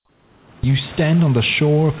You stand on the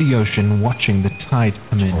shore of the ocean watching the tide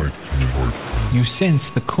come in. You sense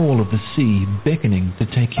the call of the sea beckoning to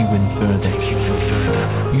take you in further.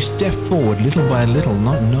 You step forward little by little,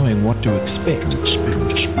 not knowing what to expect,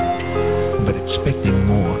 but expecting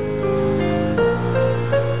more.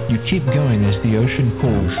 You keep going as the ocean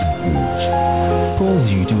calls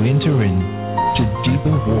you to enter in to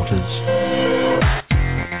deeper waters.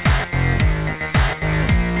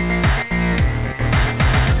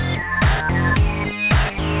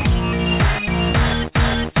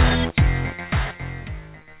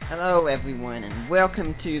 Hello everyone, and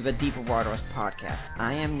welcome to the Deeper Waters podcast.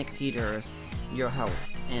 I am Nick Peters, your host,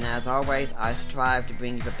 and as always, I strive to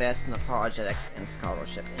bring you the best in apologetics and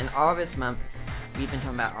scholarship. And all this month, we've been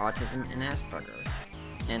talking about autism and Asperger's,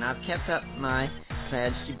 and I've kept up my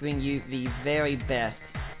pledge to bring you the very best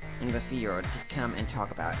in the field to come and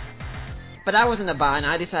talk about it. But I was in a bind.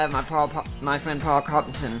 I decided my friend Paul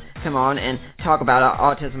Carpenter come on and talk about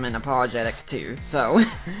autism and apologetics too. So,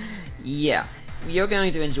 yeah. You're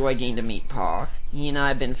going to enjoy getting to meet Paul. He and I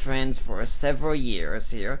have been friends for several years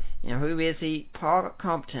here. Now, who is he? Paul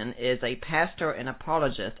Compton is a pastor and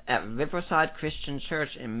apologist at Riverside Christian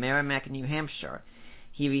Church in Merrimack, New Hampshire.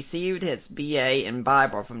 He received his B.A. in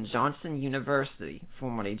Bible from Johnson University,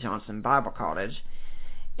 formerly Johnson Bible College,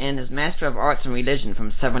 and his Master of Arts in Religion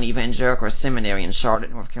from Southern Evangelical Seminary in Charlotte,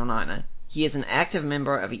 North Carolina. He is an active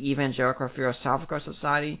member of the Evangelical Philosophical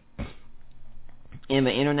Society in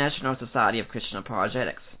the International Society of Christian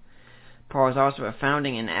Apologetics. Paul is also a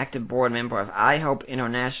founding and active board member of I Hope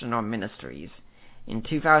International Ministries. In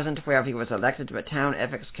 2012, he was elected to the Town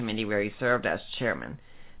Ethics Committee where he served as chairman.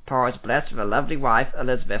 Paul is blessed with a lovely wife,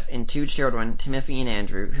 Elizabeth, and two children, Timothy and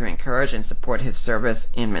Andrew, who encourage and support his service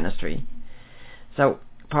in ministry. So,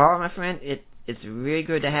 Paul, my friend, it's really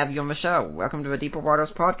good to have you on the show. Welcome to the Deeper Waters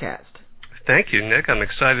podcast. Thank you, Nick. I'm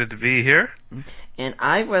excited to be here. And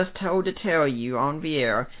I was told to tell you on the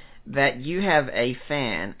air that you have a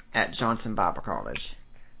fan at Johnson Bible College.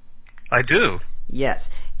 I do. Yes.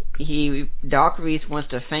 Doc Reese wants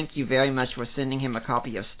to thank you very much for sending him a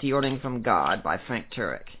copy of Stealing from God by Frank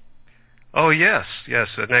Turek. Oh, yes. Yes,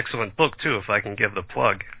 an excellent book, too, if I can give the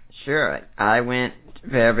plug. Sure. I went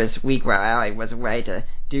there this week while I was away to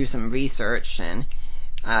do some research, and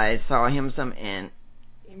I saw him and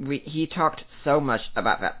he talked so much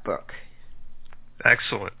about that book.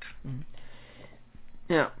 Excellent.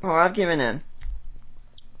 Now, well, I've given an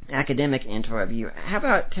academic intro of you. How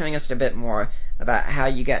about telling us a bit more about how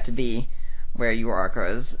you got to be where you are?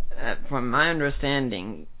 Because from my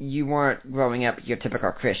understanding, you weren't growing up your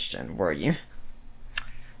typical Christian, were you?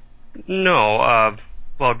 No.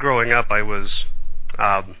 Well, growing up, I was...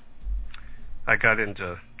 I got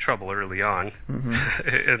into trouble early on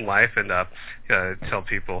in life, and tell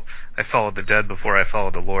people I followed the dead before I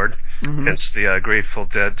followed the Lord, hence the Grateful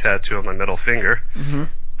Dead tattoo on my middle finger.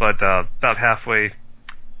 But about halfway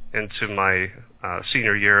into my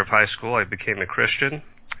senior year of high school, I became a Christian,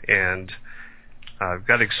 and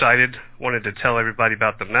got excited, wanted to tell everybody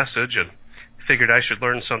about the message, and figured I should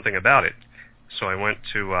learn something about it. So I went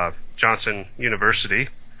to Johnson University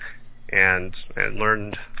and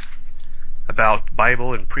learned about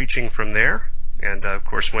Bible and preaching from there, and of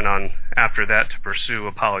course went on after that to pursue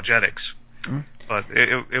apologetics. But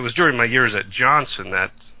it was during my years at Johnson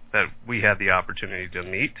that we had the opportunity to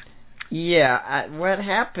meet. Yeah, what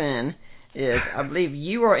happened is, I believe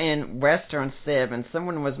you were in Western Civ, and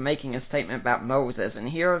someone was making a statement about Moses, and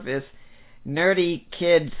here this nerdy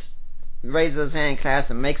kid raises his hand in class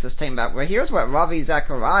and makes a statement about, well, here's what Ravi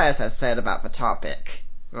Zacharias has said about the topic,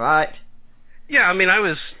 right? Yeah, I mean, I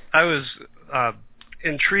was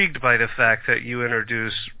intrigued by the fact that you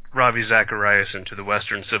introduced Ravi Zacharias into the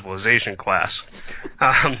Western Civilization class.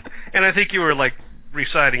 And I think you were,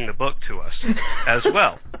 reciting the book to us as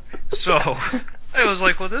well. So I was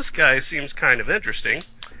like, well, this guy seems kind of interesting.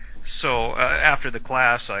 So after the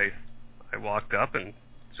class, I walked up and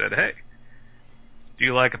said, hey, do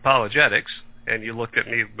you like apologetics? And you looked at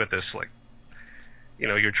me with this,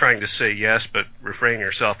 you're trying to say yes, but refrain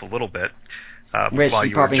yourself a little bit. Which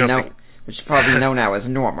you probably know now as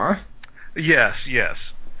Norma. Yes.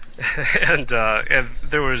 And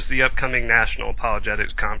there was the upcoming National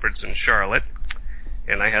Apologetics Conference in Charlotte,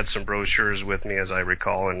 and I had some brochures with me, as I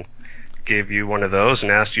recall, and gave you one of those and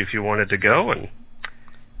asked you if you wanted to go, and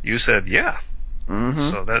you said yeah.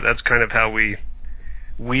 So that's kind of how we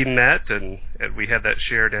met, and we had that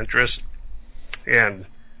shared interest. And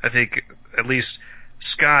I think at least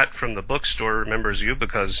Scott from the bookstore remembers you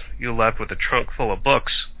because you left with a trunk full of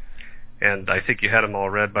books, and I think you had them all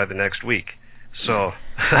read by the next week. So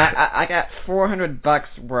I got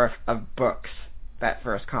 $400 worth of books that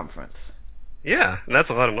first conference. Yeah, and that's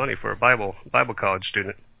a lot of money for a Bible college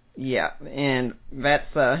student. Yeah, and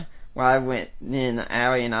that's why I went. Then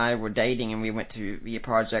Allie and I were dating, and we went to the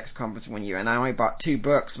Projects Conference one year, and I only bought 2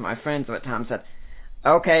 books. My friends at the time said,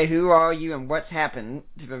 "Okay, who are you, and what's happened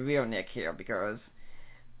to the real Nick here?" Because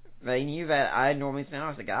they knew that I normally spend.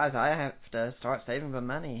 I said, "Guys, I have to start saving the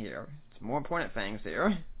money here. It's more important things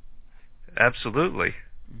here." Absolutely.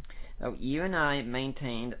 So you and I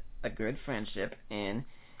maintained a good friendship, and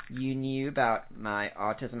you knew about my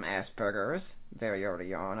autism Asperger's very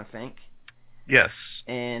early on, I think. Yes.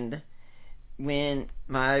 And when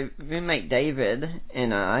my roommate David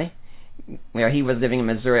and I, well, he was living in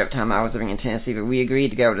Missouri at the time, I was living in Tennessee, but we agreed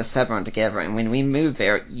to go to Severn together, and when we moved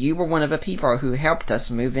there, you were one of the people who helped us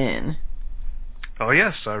move in. Oh,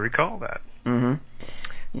 yes, I recall that.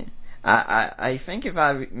 Mm-hmm. Yeah. I think if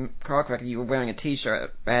I recall correctly, you were wearing a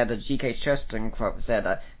T-shirt that had a G.K. Chesterton quote that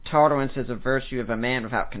said, "Tolerance is a virtue of a man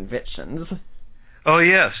without convictions." Oh,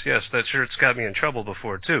 yes, that shirt's got me in trouble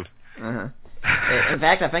before, too. Uh-huh. In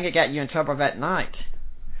fact, I think it got you in trouble that night.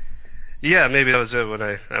 Yeah, maybe that was it when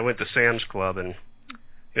I went to Sam's Club, and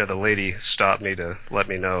the lady stopped me to let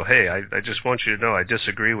me know, "Hey, I just want you to know I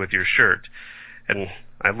disagree with your shirt." And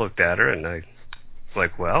I looked at her, and I was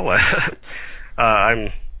like, "Well,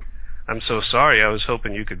 I'm so sorry. I was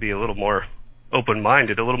hoping you could be a little more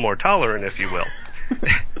open-minded, a little more tolerant, if you will."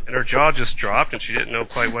 And her jaw just dropped, and she didn't know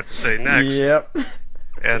quite what to say next. Yep.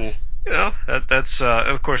 And that's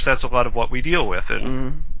of course that's a lot of what we deal with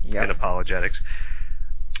in apologetics.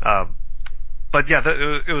 But yeah,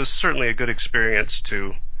 it was certainly a good experience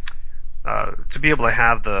to be able to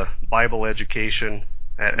have the Bible education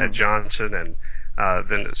at Johnson, and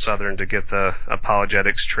then at Southern to get the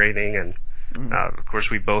apologetics training, and of course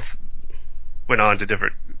we both went on to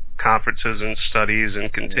different conferences and studies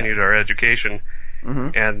and continued our education.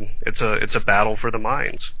 And it's a battle for the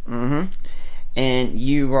minds. And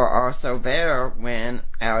you were also there when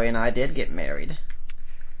Allie and I did get married.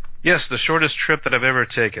 Yes, the shortest trip that I've ever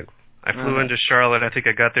taken. I flew into Charlotte. I think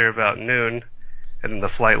I got there about noon, and then the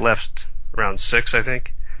flight left around 6, I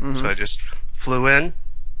think. So I just flew in,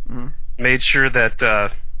 made sure that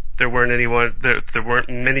there weren't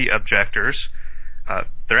many objectors.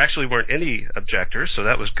 There actually weren't any objectors, so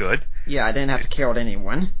that was good. Yeah, I didn't have to kill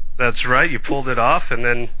anyone. That's right. You pulled it off, and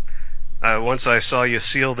then once I saw you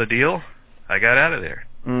seal the deal, I got out of there.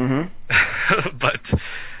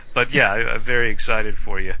 But yeah, I'm very excited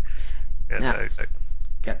for you. And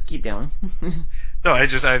yeah. Keep going. No, I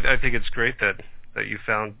think it's great that you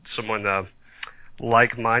found someone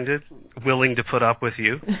like-minded, willing to put up with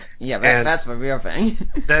you. Yeah, that's the real thing.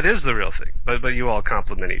 That is the real thing. But you all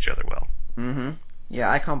complement each other well. Yeah,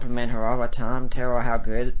 I compliment her all the time, tell her how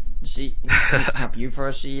good how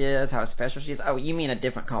beautiful she is, how special she is. Oh, you mean a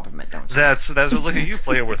different compliment, don't you? That's look at you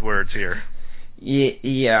playing with words here.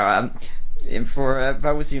 Yeah. And for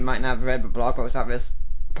those who might not have read the blog post of this,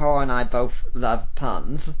 Paul and I both love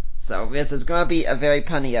puns, so this is going to be a very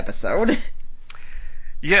punny episode.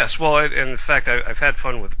 Yes, well, in fact, I've had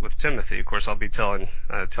fun with Timothy. Of course, I'll be telling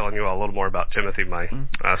you all a little more about Timothy, my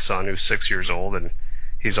son, who's 6 years old, and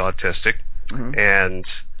he's autistic. And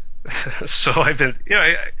so I've been,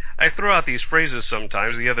 I throw out these phrases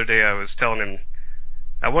sometimes. The other day I was telling him,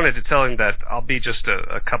 I wanted to tell him that I'll be just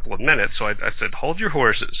a couple of minutes, so I said, "Hold your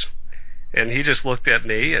horses." And he just looked at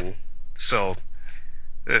me, and so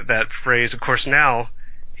that phrase, of course, now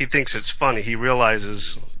he thinks it's funny. He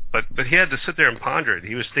realizes, but he had to sit there and ponder it.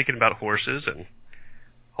 He was thinking about horses and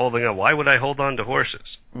holding on. Why would I hold on to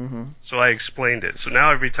horses? So I explained it. So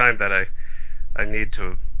now every time that I need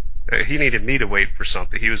to, he needed me to wait for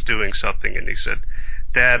something. He was doing something, and he said,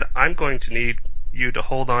 "Dad, I'm going to need you to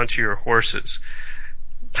hold on to your horses."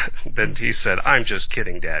 Then he said, "I'm just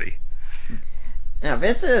kidding, Daddy." Now,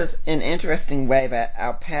 this is an interesting way that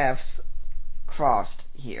our paths crossed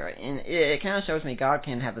here, and it kind of shows me God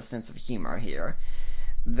can have a sense of humor here.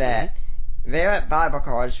 That there at Bible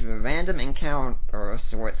college, with a random encounter of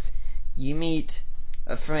sorts, you meet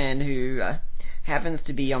a friend who happens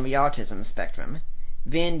to be on the autism spectrum.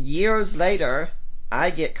 Then years later,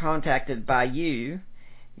 I get contacted by you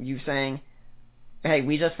saying, "Hey,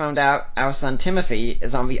 we just found out our son Timothy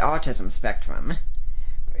is on the autism spectrum."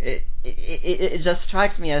 It just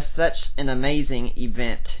strikes me as such an amazing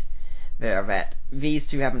event there that these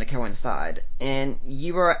two happen to coincide. And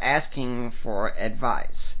you were asking for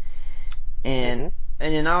advice. And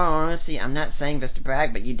in all honesty, I'm not saying this to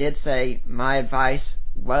brag, but you did say my advice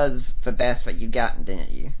was the best that you've gotten, didn't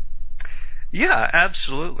you? Yeah,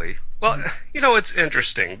 absolutely. Well, it's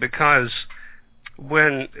interesting because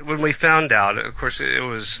when we found out, of course, it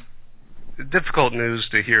was difficult news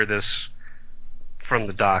to hear this from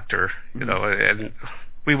the doctor, and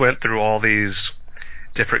we went through all these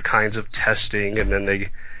different kinds of testing, and then they,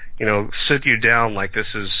 sit you down like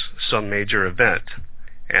this is some major event,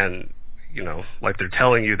 and, like they're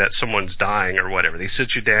telling you that someone's dying or whatever. They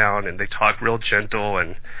sit you down and they talk real gentle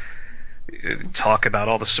and talk about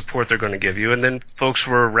all the support they're going to give you, and then folks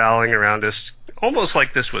were rallying around us almost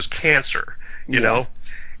like this was cancer,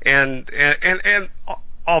 and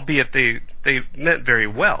albeit they meant very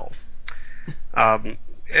well,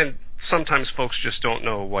 and sometimes folks just don't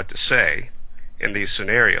know what to say in these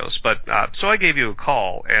scenarios. But so I gave you a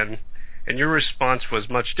call, and your response was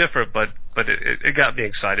much different, but it got me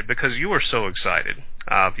excited because you were so excited.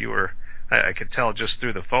 I could tell just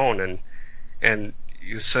through the phone, and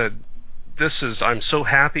you said, I'm so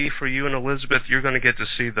happy for you and Elizabeth. You're going to get to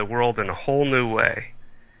see the world in a whole new way,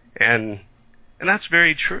 and that's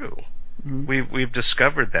very true. Mm-hmm. We've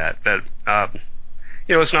discovered that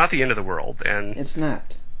it's not the end of the world, and it's not.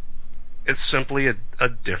 It's simply a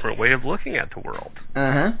different way of looking at the world.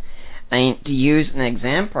 And to use an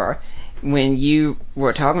example, when you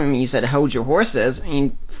were talking to me, you said hold your horses. I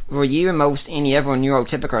mean, for you and most any other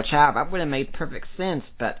neurotypical child, that would have made perfect sense.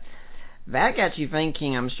 But that got you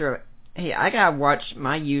thinking, I'm sure, hey, I gotta watch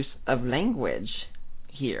my use of language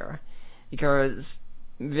here, because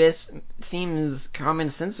this seems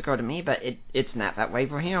commonsensical to me, but it's not that way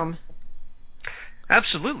for him.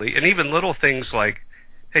 Absolutely. And even little things like,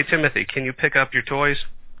 hey, Timothy, can you pick up your toys?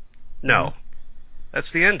 No. That's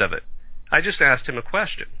the end of it. I just asked him a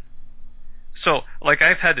question. So, like,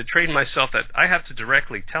 I've had to train myself that I have to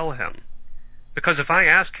directly tell him. Because if I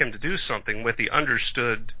ask him to do something with the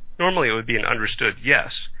understood, normally it would be an understood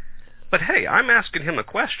yes. But hey, I'm asking him a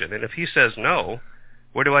question, and if he says no,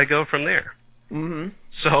 where do I go from there? Mm-hmm.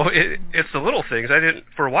 So it's the little things.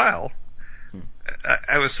 For a while,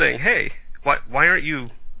 I was saying, hey, why aren't you,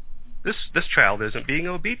 this child isn't being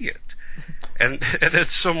obedient. And then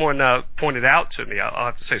someone pointed out to me, I'll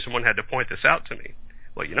have to say someone had to point this out to me.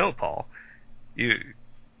 Well, Paul, you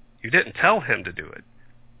didn't tell him to do it,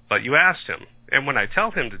 but you asked him. And when I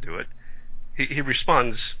tell him to do it, he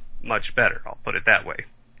responds much better. I'll put it that way.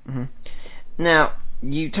 Mm-hmm. Now,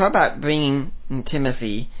 you talk about bringing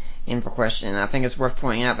Timothy in for question, and I think it's worth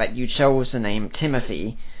pointing out that you chose the name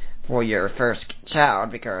Timothy for your first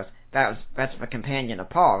child because that's the companion of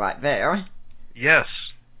Paul right there. Yes,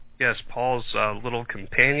 Paul's little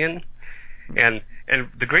companion, and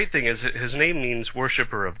the great thing is that his name means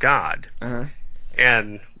worshiper of God,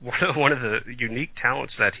 and one of the unique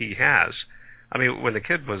talents that he has. I mean, when the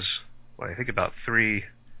kid was, I think about three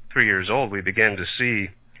years old, we began to see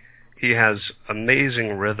he has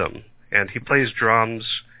amazing rhythm, and he plays drums.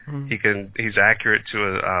 Mm-hmm. He's accurate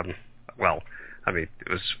to it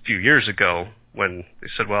was a few years ago when they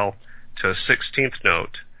said, to a 16th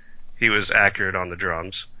note, he was accurate on the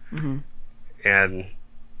drums. Mm-hmm. And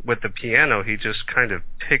with the piano, he just kind of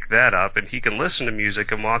picked that up, and he can listen to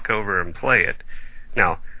music and walk over and play it.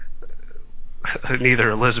 Now, neither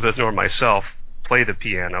Elizabeth nor myself play the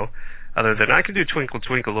piano, other than I can do Twinkle,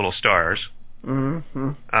 Twinkle, Little Stars.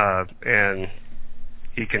 Mm-hmm. And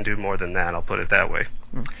he can do more than that, I'll put it that way.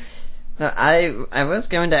 So I was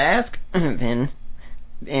going to ask then,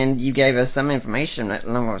 and you gave us some information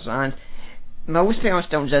along those lines. Most parents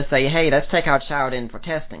don't just say, hey, let's take our child in for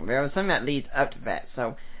testing. There was something that leads up to that.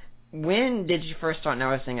 So when did you first start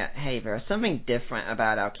noticing that, hey, there's something different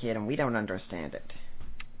about our kid and we don't understand it?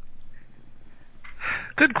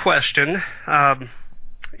 Good question.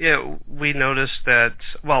 We noticed that,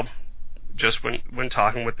 just when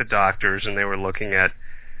talking with the doctors and they were looking at,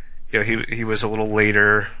 he was a little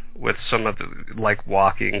later with some of the, like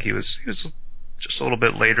walking. He was just a little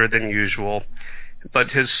bit later than usual.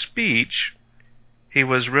 But his speech, he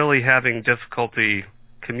was really having difficulty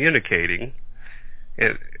communicating.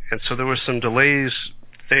 And so there were some delays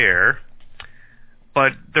there.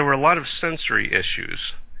 But there were a lot of sensory issues.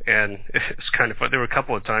 And it's kind of fun. There were a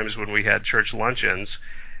couple of times when we had church luncheons,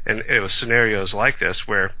 and it was scenarios like this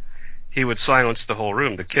where he would silence the whole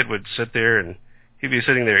room. The kid would sit there, and he'd be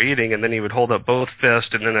sitting there eating, and then he would hold up both fists,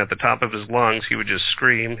 and then at the top of his lungs, he would just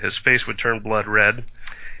scream. His face would turn blood red.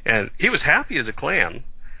 And he was happy as a clam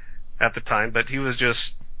at the time, but he was just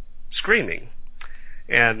screaming.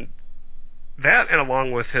 And that, and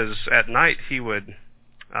along with at night, he would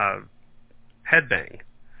headbang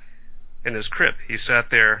in his crib. He sat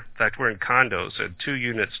there. In fact, we're in condos, and 2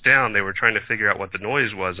 units down, they were trying to figure out what the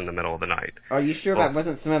noise was in the middle of the night. Are you sure that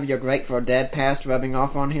wasn't some of your Grateful Dead past rubbing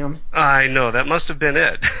off on him? I know, that must have been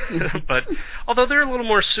it. But although they're a little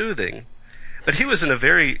more soothing. But he was in a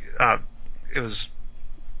very,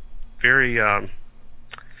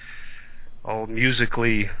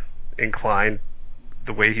 musically inclined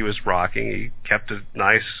the way he was rocking. He kept a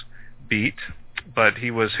nice beat, but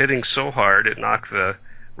he was hitting so hard it knocked the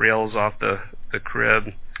rails off the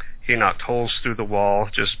crib. He knocked holes through the wall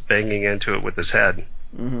just banging into it with his head.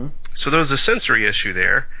 Mm-hmm. So there was a sensory issue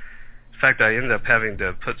there. In fact, I ended up having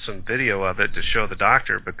to put some video of it to show the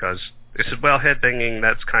doctor because they said, well, head banging,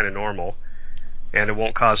 that's kind of normal, and it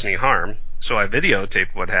won't cause any harm. So I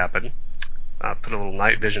videotaped what happened, put a little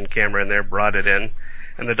night vision camera in there, brought it in,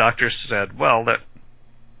 and the doctor said, well, that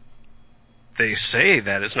they say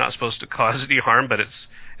that it's not supposed to cause any harm, but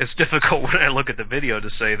it's difficult when I look at the video to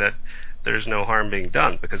say that there's no harm being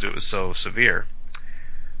done because it was so severe.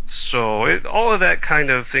 So all of that kind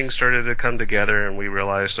of thing started to come together, and we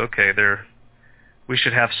realized, okay, we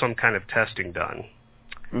should have some kind of testing done.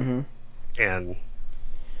 Mm-hmm. And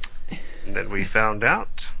then we found out.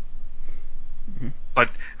 Mm-hmm. But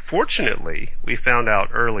fortunately, we found out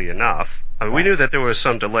early enough. I mean, we knew that there was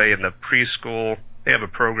some delay in the preschool. They have a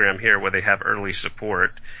program here where they have early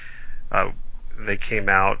support. They came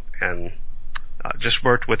out and just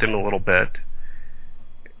worked with him a little bit,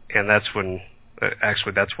 and that's when,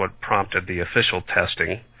 actually, that's what prompted the official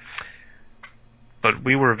testing. But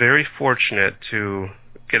we were very fortunate to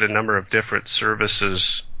get a number of different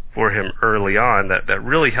services for him early on that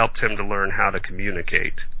really helped him to learn how to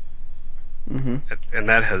communicate. Mm-hmm. And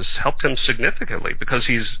that has helped him significantly because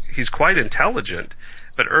he's quite intelligent,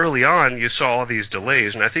 but early on you saw all these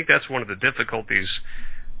delays, and I think that's one of the difficulties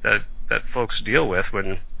that folks deal with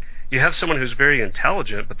when you have someone who's very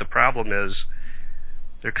intelligent, but the problem is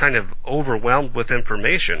they're kind of overwhelmed with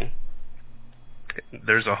information.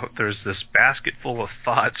 There's this basket full of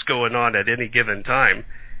thoughts going on at any given time,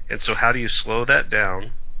 and so how do you slow that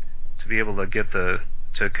down to be able to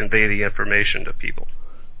to convey the information to people?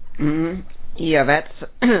 Mm-hmm. Yeah, that's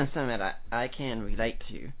something that I can relate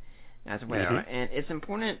to as well. Mm-hmm. And it's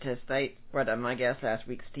important to state what my guest last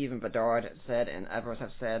week, Stephen Bedard, said, and others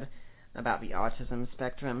have said about the autism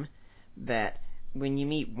spectrum, that when you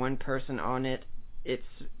meet one person on it, it's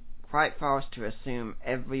quite false to assume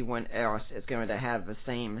everyone else is going to have the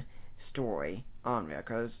same story on there,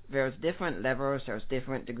 because there's different levels, there's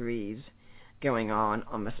different degrees going on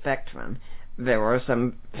the spectrum. There were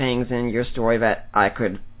some things in your story that I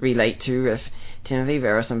could relate to. If Timothy,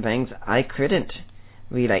 there are some things I couldn't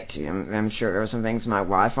relate to. I'm sure there are some things my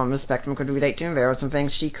wife on the spectrum could relate to, and there are some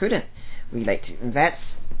things she couldn't relate to. And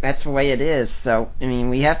that's the way it is. So, I mean,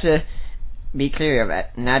 we have to be clear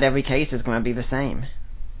that not every case is going to be the same.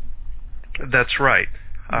 That's right.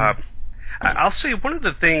 I'll say one of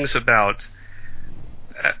the things about,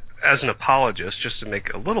 as an apologist, just to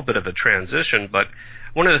make a little bit of a transition, but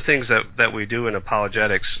one of the things that we do in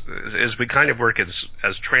apologetics is we kind of work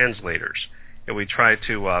as translators, and we try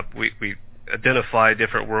to we identify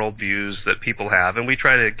different worldviews that people have, and we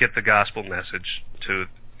try to get the gospel message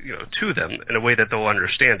to them in a way that they'll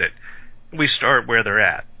understand it. We start where they're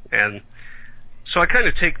at, and so I kind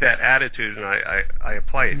of take that attitude and I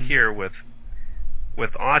apply it here with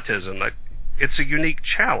autism. It's a unique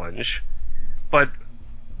challenge, but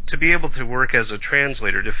to be able to work as a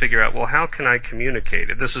translator to figure out, well, how can I communicate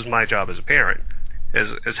it? This is my job as a parent,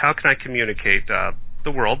 is how can I communicate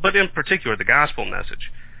the world, but in particular the gospel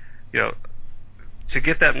message, to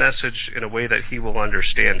get that message in a way that he will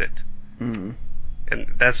understand it. Mm-hmm. And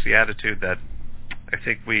that's the attitude that I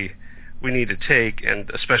think we need to take, and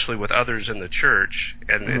especially with others in the church.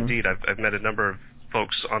 And mm-hmm. Indeed, I've met a number of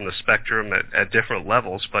folks on the spectrum at different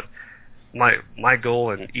levels, but my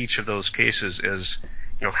goal in each of those cases is,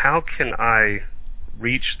 how can I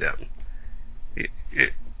reach them?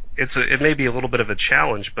 It may be a little bit of a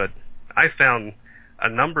challenge, but I found a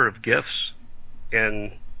number of gifts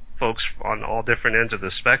in folks on all different ends of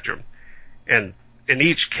the spectrum. And in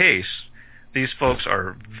each case, these folks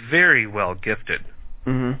are very well gifted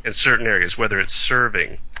mm-hmm. in certain areas, whether it's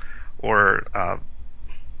serving or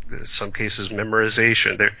in some cases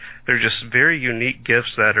memorization. They're just very unique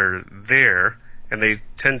gifts that are there, and they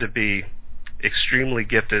tend to be extremely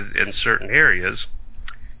gifted in certain areas,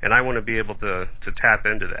 and I want to be able to tap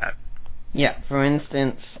into that. Yeah, for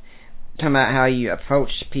instance, talking about how you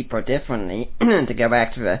approach people differently, to go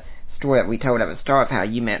back to the story that we told at the start of how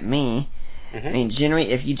you met me, mm-hmm. I mean,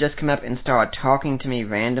 generally, if you just come up and start talking to me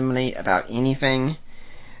randomly about anything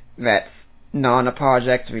that's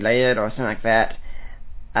non-apologetics related or something like that,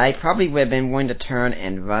 I probably would have been willing to turn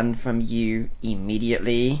and run from you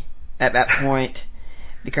immediately at that point.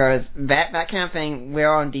 Because that kind of thing,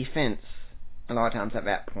 we're on defense a lot of times at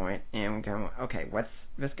that point, and we go, okay, what's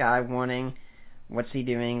this guy wanting? What's he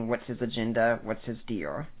doing? What's his agenda? What's his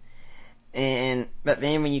deal? But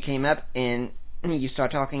then when you came up and you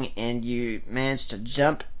start talking and you manage to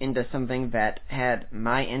jump into something that had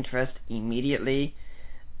my interest immediately,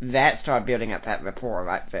 that started building up that rapport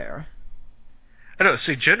right there. I know.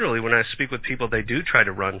 See, generally when I speak with people, they do try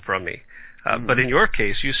to run from me. But in your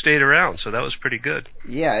case, you stayed around, so that was pretty good.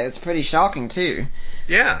 Yeah, it's pretty shocking, too.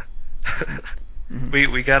 Yeah.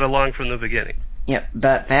 We got along from the beginning. Yeah,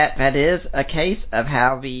 but that is a case of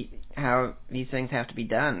how these things have to be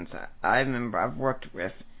done. So I remember I've worked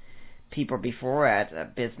with people before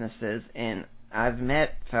at businesses, and I've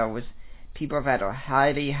met fellows, people that are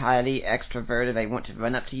highly, highly extroverted. They want to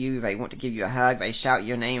run up to you, they want to give you a hug, they shout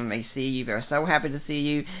your name when they see you, they're so happy to see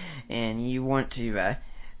you, and you want to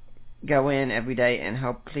go in every day and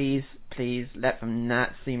hope, please, let them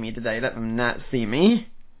not see me today, let them not see me.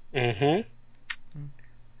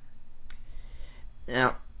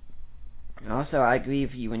 Now, also I agree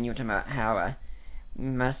with you when you're talking about how we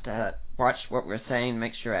must watch what we're saying,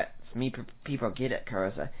 make sure that people get it,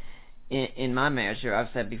 because in my marriage, I've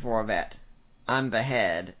said before that I'm the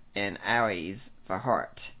head and Allie's the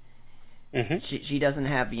heart. She doesn't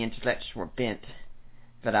have the intellectual bent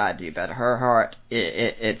that I do, but her heart,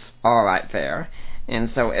 it's all right there.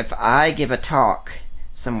 And so if I give a talk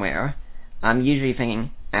somewhere, I'm usually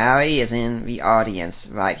thinking, Allie is in the audience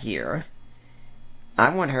right here.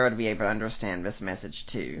 I want her to be able to understand this message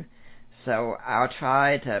too. So I'll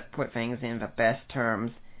try to put things in the best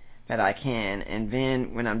terms that I can, and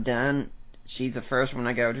then when I'm done, she's the first one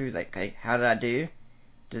I go to. Like, okay, how did I do?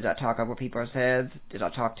 Did I talk over people's heads? Did I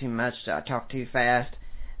talk too much? Did I talk too fast?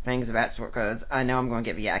 Things of that sort, because I know I'm going to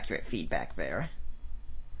get the accurate feedback there.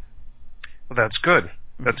 Well, that's good.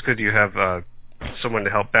 That's good you have someone to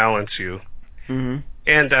help balance you.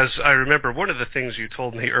 And as I remember, one of the things you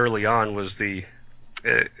told me early on was the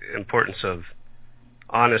importance of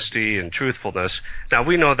honesty and truthfulness. Now,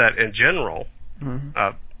 we know that in general,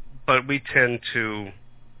 but we tend to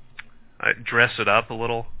dress it up a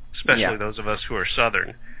little, especially those of us who are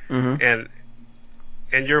Southern.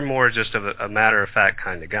 And you're more just of a matter-of-fact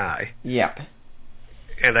kind of guy. Yep.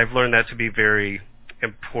 And I've learned that to be very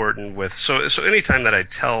important with... So anytime that I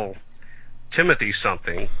tell Timothy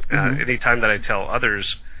something, anytime that I tell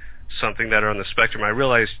others something that are on the spectrum, I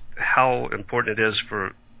realize how important it is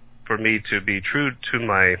for me to be true to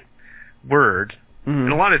my word.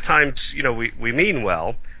 And a lot of times, we mean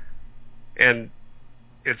well, and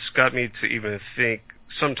it's got me to even think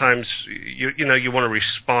sometimes, you want to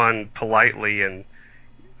respond politely and,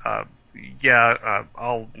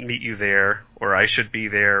 I'll meet you there, or I should be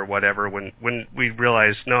there, or whatever, when we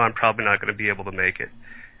realize, no, I'm probably not going to be able to make it.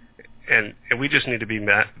 And we just need to be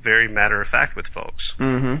very matter-of-fact with folks.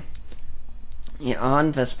 Yeah,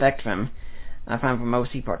 on the spectrum, I find for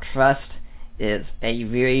most people, trust is a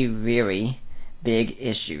very, very big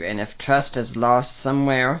issue. And if trust is lost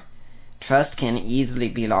somewhere, trust can easily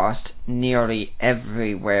be lost nearly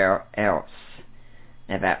everywhere else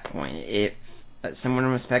at that point. If someone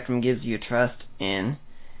on the spectrum gives you trust and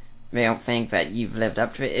they don't think that you've lived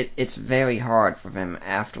up to it, it's very hard for them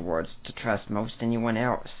afterwards to trust most anyone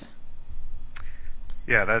else.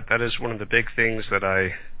 Yeah, that is one of the big things that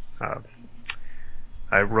I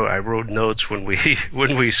wrote notes when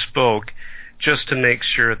we spoke, just to make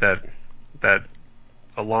sure that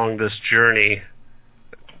along this journey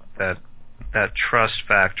that trust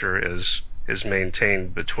factor is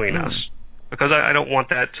maintained between us, because I don't want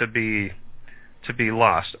that to be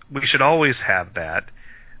lost. We should always have that,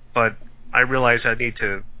 but I realize I need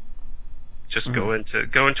to just go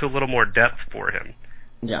into a little more depth for him.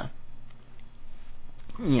 Yeah.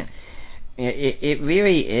 It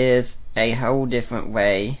really is a whole different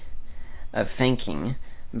way of thinking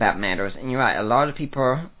about matters. And you're right, a lot of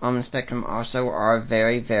people on the spectrum also are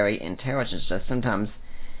very, very intelligent. Just sometimes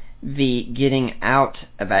the getting out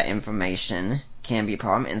of that information can be a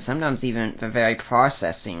problem, and sometimes even the very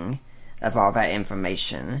processing of all that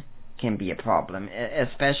information can be a problem,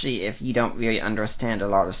 especially if you don't really understand a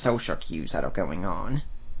lot of social cues that are going on.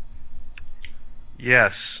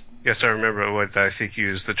 Yes, I remember what I think you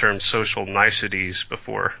used the term social niceties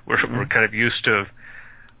before. We're kind of used to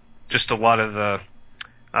just a lot of the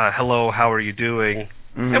hello, how are you doing?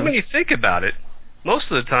 And when you think about it, most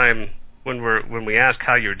of the time when we ask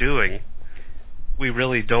how you're doing, we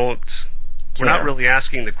really don't. We're not really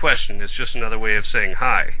asking the question. It's just another way of saying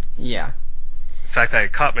hi. Yeah. In fact, I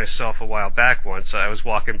caught myself a while back once. I was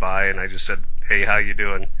walking by and I just said, "Hey, how you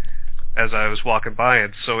doing?" as I was walking by,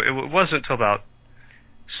 and so it wasn't until about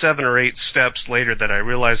 7 or 8 steps later that I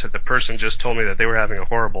realized that the person just told me that they were having a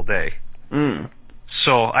horrible day.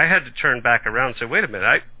 So I had to turn back around and say, wait a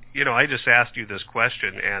minute, I just asked you this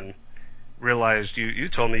question, and realized you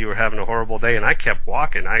told me you were having a horrible day, and I kept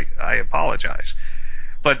walking. I apologize.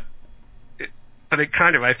 But it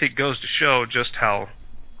kind of, I think, goes to show just how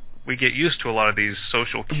we get used to a lot of these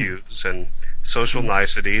social cues and social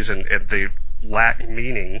niceties, and they lack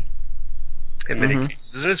meaning in many cases.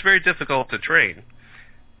 And it's very difficult to train.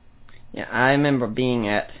 Yeah, I remember being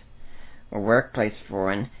at a workplace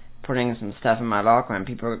before and putting some stuff in my locker, and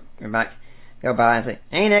people go by and say,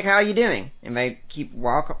 "Hey, Nick, how are you doing?" And they keep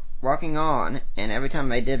walking on, and every time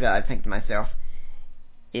they did that, I think to myself,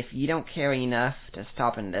 if you don't care enough to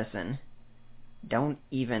stop and listen, don't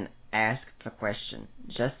even ask the question.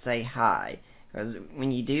 Just say hi. Because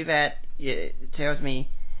when you do that, it tells me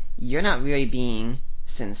you're not really being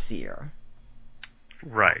sincere.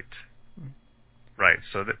 Right.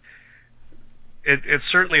 So that it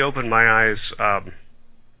certainly opened my eyes.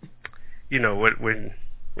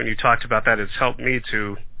 When you talked about that, it's helped me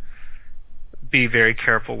to be very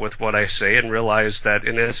careful with what I say and realize that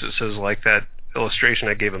in instances like that illustration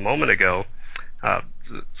I gave a moment ago,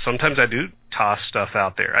 sometimes I do toss stuff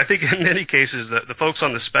out there. I think in many cases the folks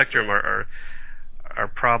on the spectrum are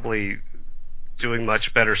probably doing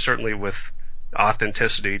much better, certainly with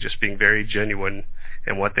authenticity, just being very genuine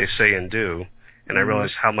in what they say and do. And I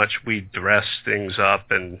realize how much we dress things up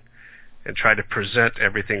and try to present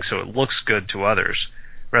everything so it looks good to others,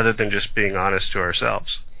 rather than just being honest to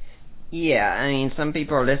ourselves. Yeah, I mean, some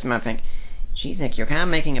people are listening and think, geez, Nick, you're kind of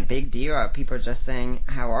making a big deal out of people just saying,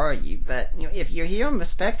 how are you? But if you're here on the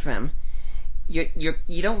spectrum, you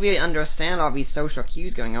don't really understand all these social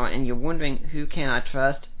cues going on, and you're wondering who can I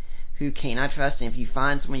trust, who can't I trust, and if you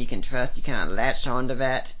find someone you can trust, you kind of latch onto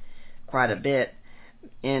that quite a bit.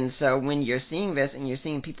 And so when you're seeing this and you're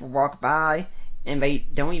seeing people walk by and they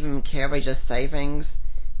don't even care, they just say things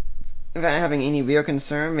without having any real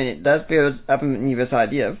concern, and it does build up in you this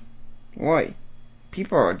idea of, boy,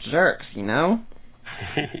 people are jerks,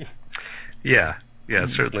 Yeah, it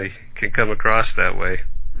certainly can come across that way.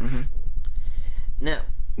 Now,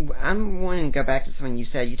 I'm wanting to go back to something you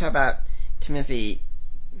said. You talk about Timothy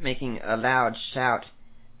making a loud shout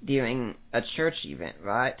during a church event,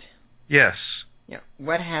 right? Yes. Yeah.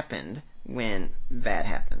 What happened when that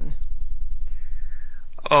happened?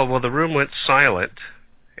 Oh, well, the room went silent,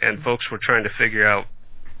 and folks were trying to figure out,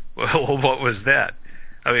 well, what was that?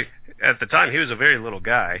 I mean, at the time, he was a very little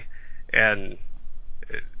guy, and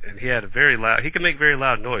he had he could make very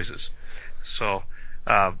loud noises. So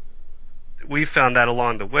we found that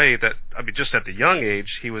along the way that, I mean, just at the young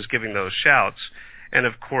age, he was giving those shouts, and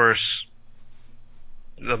of course,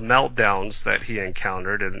 the meltdowns that he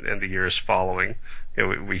encountered in the years following,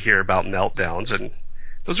 we hear about meltdowns, and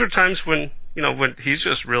those are times when he's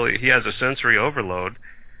just really, he has a sensory overload,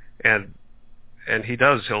 and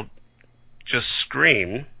he'll just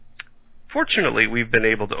scream. Fortunately, we've been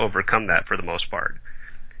able to overcome that for the most part.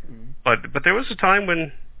 But there was a time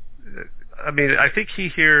when, I mean, I think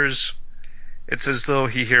it's as though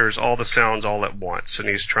he hears all the sounds all at once, and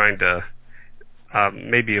he's trying to,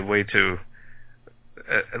 maybe a way to,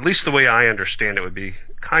 at least the way I understand it would be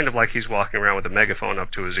kind of like he's walking around with a megaphone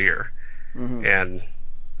up to his ear. And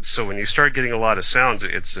so when you start getting a lot of sounds,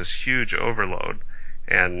 it's this huge overload,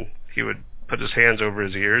 and he would put his hands over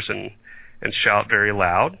his ears and shout very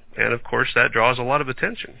loud, and of course that draws a lot of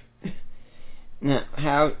attention. Now,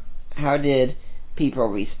 how did people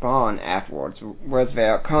respond afterwards? Was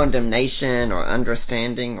there condemnation or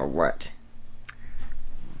understanding or what?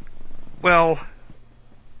 Well,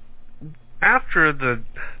 after the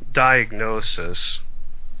diagnosis,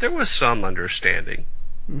 there was some understanding.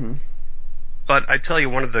 But I tell you,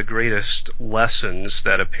 one of the greatest lessons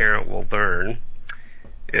that a parent will learn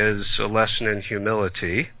is a lesson in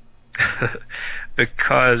humility,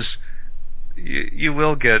 because you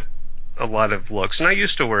will get a lot of looks. And I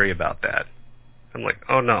used to worry about that. I'm like,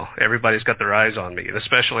 oh no, everybody's got their eyes on me, and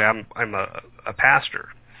especially I'm a pastor.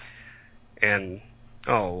 And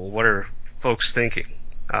what are folks thinking?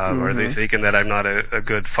 Are they thinking that I'm not a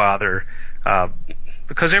good father?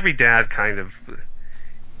 Because every dad kind of,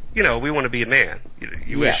 we want to be a man.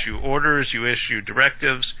 You issue orders, you issue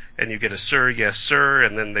directives, and you get a sir, yes sir,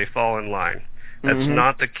 and then they fall in line. That's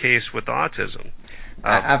not the case with autism.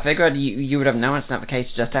 I figured you would have known it's not the case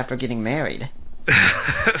just after getting married.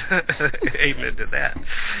 Amen to that.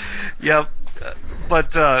 Yep.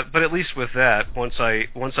 But at least with that, once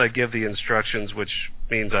I give the instructions, which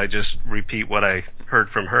means I just repeat what I heard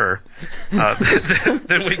from her,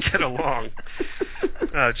 then we get along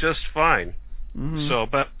just fine. So,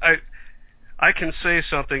 but I can say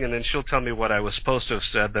something, and then she'll tell me what I was supposed to have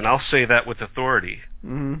said. Then I'll say that with authority,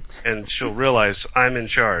 and she'll realize I'm in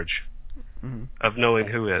charge of knowing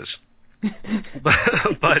who is.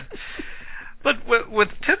 but But with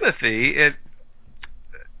Timothy,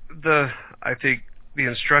 I think the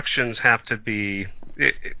instructions have to be,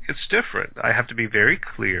 it's different. I have to be very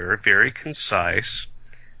clear, very concise,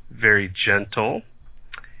 very gentle,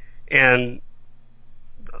 and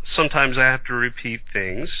sometimes I have to repeat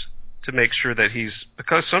things to make sure that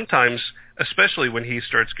because sometimes, especially when he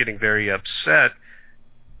starts getting very upset,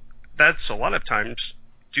 that's a lot of times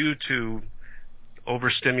due to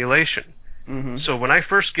overstimulation. Mm-hmm. So when I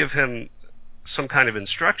first give him some kind of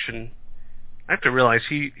instruction, I have to realize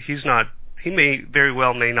he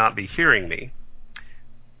may not be hearing me.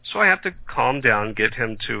 So I have to calm down, get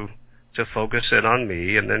him to focus in on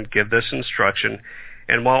me, and then give this instruction.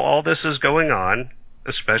 And while all this is going on,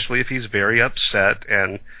 especially if he's very upset,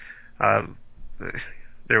 and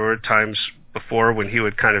there were times before when he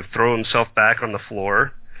would kind of throw himself back on the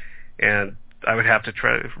floor, and I would have to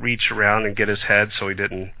try to reach around and get his head so he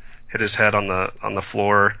didn't hit his head on the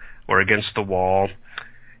floor or against the wall,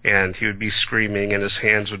 and he would be screaming and his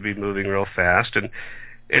hands would be moving real fast, and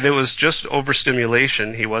it was just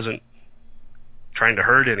overstimulation. He wasn't trying to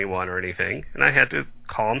hurt anyone or anything, and I had to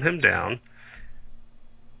calm him down,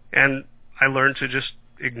 and I learned to just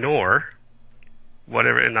ignore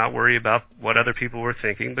whatever and not worry about what other people were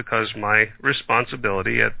thinking, because my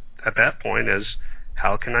responsibility at that point is,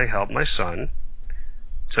 how can I help my son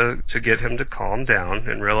to get him to calm down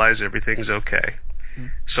and realize everything's okay? Mm-hmm.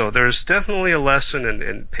 So there's definitely a lesson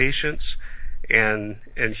in patience and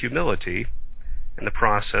humility in the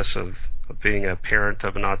process of being a parent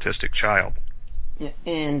of an autistic child. Yeah,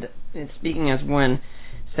 and speaking as one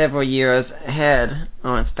several years ahead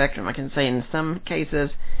on a spectrum, I can say in some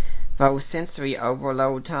cases, those sensory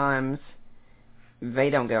overload times, they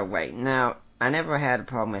don't go away. Now, I never had a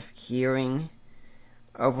problem with hearing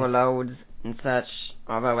overloads and such,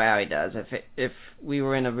 although Allie does. If we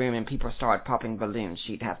were in a room and people started popping balloons,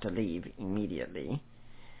 she'd have to leave immediately.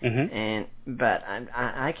 Mm-hmm. But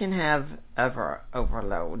I can have other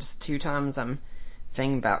overloads. 2 times I'm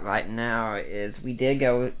thinking about right now is we did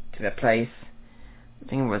go to a place, I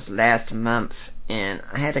think it was last month, and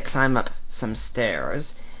I had to climb up some stairs.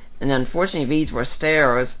 And unfortunately, these were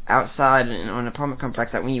stairs outside in an apartment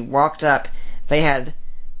complex that when you walked up, they had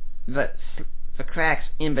the cracks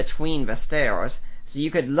in between the stairs, so you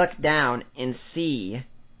could look down and see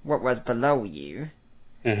what was below you,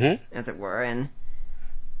 mm-hmm. as it were. And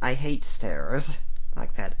I hate stairs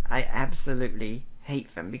like that. I absolutely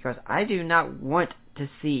hate them, because I do not want to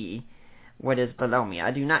see what is below me.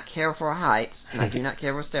 I do not care for heights, and I do not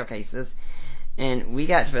care for staircases. And we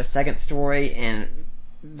got to the 2nd story, and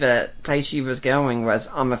the place she was going was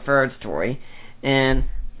on the 3rd story, and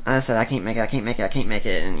I said, I can't make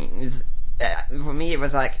it, and for me it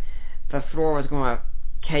was like the floor was going to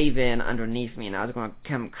cave in underneath me, and I was going to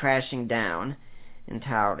come crashing down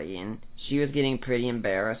entirely. And she was getting pretty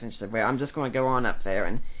embarrassed, and she said, well, I'm just going to go on up there.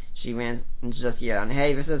 And she went and just yelled,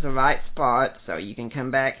 hey, this is the right spot, so you can come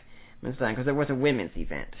back, Miss Dunn, because it was a women's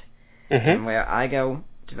event. Mm-hmm. And where I go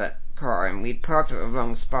to the car, and we parked at the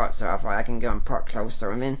wrong spot, so I thought I can go and park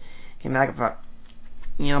closer. And then came back and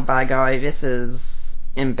thought, by golly, this is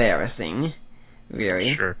embarrassing,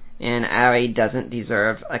 really. Sure. And Allie doesn't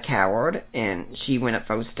deserve a coward, and she went up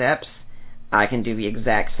those steps. I can do the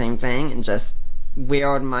exact same thing and just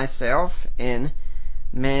wheeled myself and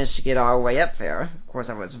managed to get all the way up there. Of course,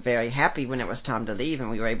 I was very happy when it was time to leave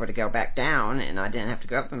and we were able to go back down, and I didn't have to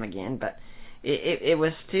go up them again, but it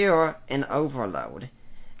was still an overload.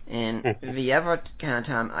 And the other kind of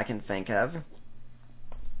time I can think of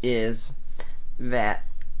is that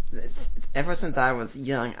ever since I was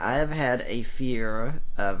young, I have had a fear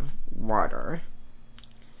of water.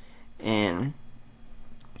 And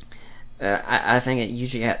I think it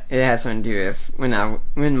usually it has something to do with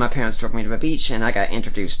when my parents took me to the beach and I got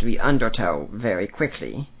introduced to the undertow very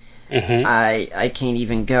quickly. Mm-hmm. I can't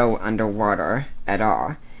even go underwater at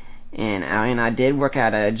all. And Allie and I did work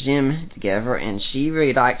at a gym together, and she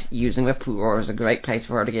really liked using the pool. It was a great place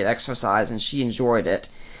for her to get exercise, and she enjoyed it.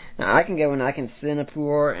 Now, I can go and I can sit in a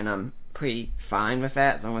pool, and I'm pretty fine with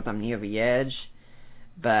that as long as I'm near the edge.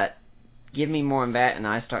 But give me more than that, and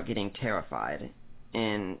I start getting terrified.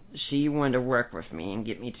 And she wanted to work with me and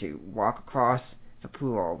get me to walk across the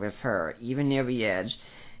pool with her, even near the edge.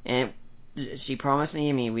 And she promised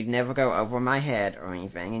me we'd never go over my head or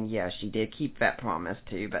anything. And yeah, she did keep that promise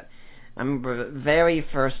too. But I remember the very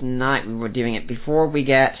first night we were doing it, before we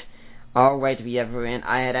got all the way to the other end,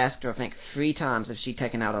 I had asked her, I think, 3 times if she'd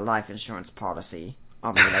taken out a life insurance policy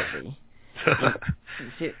on me lately.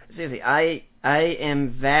 Seriously, I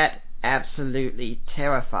am that absolutely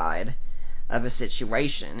terrified of a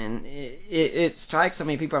situation, and it strikes so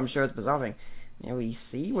many people, I'm sure it's bizarre thing, we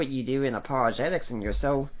see what you do in apologetics, and you're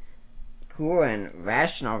so cool and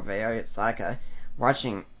rational there. It's like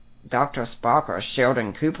watching Dr. Spock or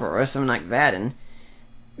Sheldon Cooper or something like that, and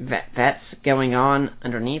that's going on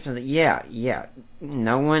underneath. Yeah,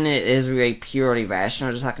 no one is really purely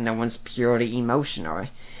rational, just like no one's purely emotional.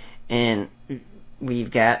 And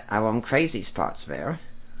we've got our own crazy spots there.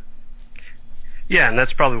 Yeah, and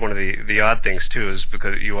that's probably one of the odd things, too, is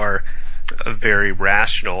because you are very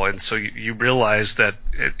rational, and so you realize that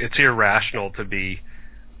it's irrational to be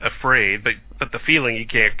afraid, but the feeling you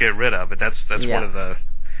can't get rid of. But that's one of the...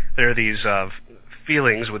 There are these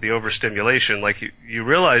feelings with the overstimulation, like you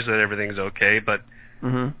realize that everything's okay, but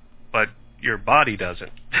your body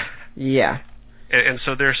doesn't. Yeah. And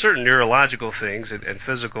so there are certain neurological things and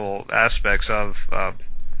physical aspects of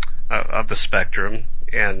the spectrum,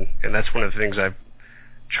 and that's one of the things I've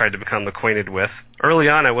tried to become acquainted with. Early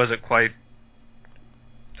on, I wasn't quite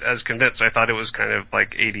as convinced. I thought it was kind of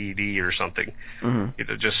like ADD or something,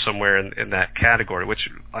 just somewhere in that category, which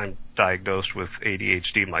I'm diagnosed with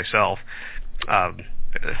ADHD myself.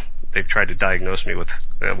 They've tried to diagnose me with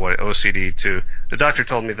OCD too. The doctor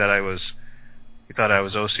told me that he thought I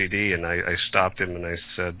was OCD, and I stopped him and I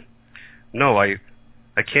said, no, I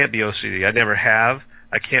can't be OCD. I never have.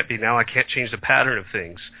 I can't be now. I can't change the pattern of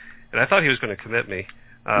things. And I thought he was going to commit me.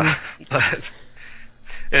 But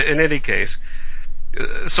in any case,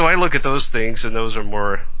 so I look at those things, and those are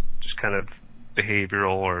more just kind of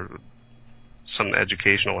behavioral or some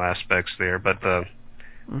educational aspects there. But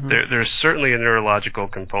there's certainly a neurological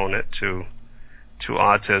component to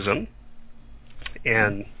autism,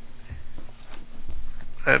 and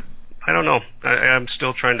I don't know. I'm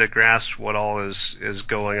still trying to grasp what all is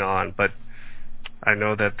going on, but I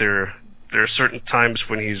know that there are certain times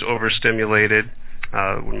when he's overstimulated,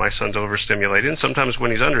 when my son's overstimulated, and sometimes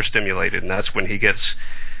when he's understimulated, and that's when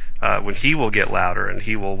when he will get louder and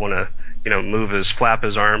he will want to, flap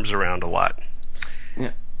his arms around a lot.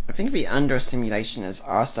 Yeah, I think the understimulation is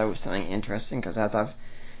also something interesting, because as I've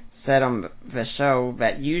said on the show,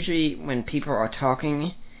 that usually when people are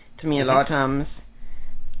talking to me, a lot of times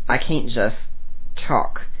I can't just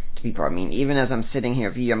talk to people. I mean, even as I'm sitting here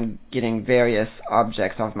with you, I'm getting various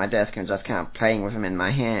objects off my desk and just kind of playing with them in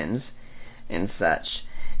my hands and such.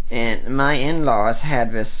 And my in-laws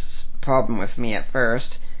had this problem with me at first.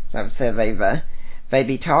 So I've said they'd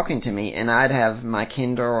be talking to me, and I'd have my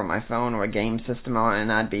Kindle or my phone or a game system on,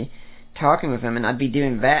 and I'd be talking with them, and I'd be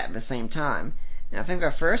doing that at the same time. And I think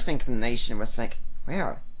their first inclination was like,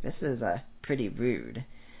 wow, this is pretty rude.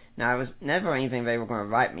 Now, it was never anything they were going to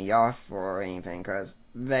write me off for or anything, because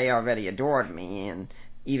they already adored me, and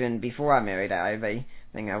even before I married her, they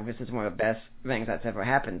think, oh, this is one of the best things that's ever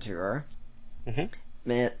happened to her.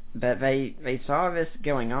 But they saw this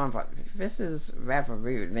going on, but this is rather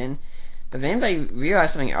rude. But then they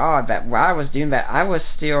realized something odd, that while I was doing that, I was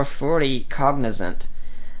still fully cognizant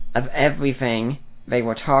of everything they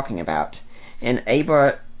were talking about, and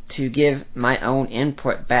able to give my own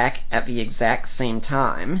input back at the exact same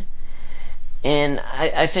time. And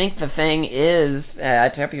I think the thing is, I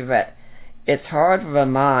tell people that it's hard for the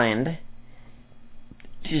mind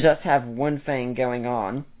to just have one thing going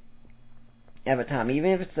on at a time,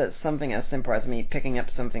 even if it's something as simple as me picking up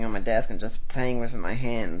something on my desk and just playing with it in my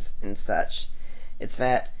hands and such. It's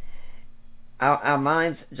that our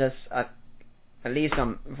minds just, at least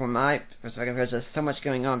from my perspective, there's just so much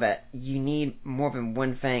going on that you need more than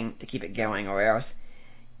one thing to keep it going, or else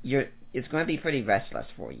it's going to be pretty restless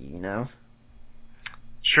for you, you know?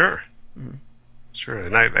 Sure. Sure.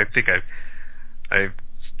 And I think I've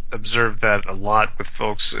observed that a lot with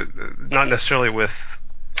folks, not necessarily with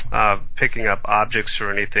picking up objects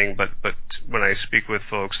or anything, but when I speak with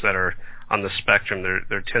folks that are on the spectrum,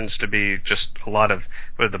 there tends to be just a lot of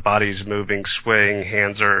where the body's moving, swaying,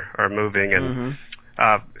 hands are moving, and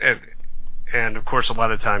of course a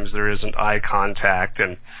lot of times there isn't eye contact,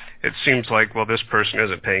 and it seems like, well, this person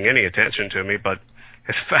isn't paying any attention to me, but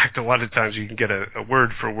in fact a lot of times you can get a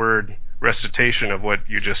word for word recitation of what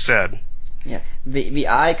you just said. Yeah, the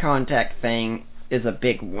eye contact thing is a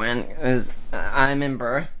big one. I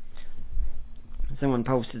remember someone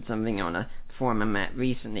posted something on a forum I'm at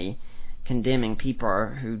recently condemning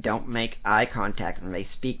people who don't make eye contact when they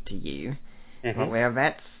speak to you. Well,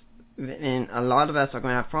 and a lot of us are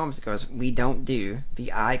going to have problems because we don't do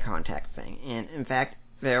the eye contact thing. And in fact,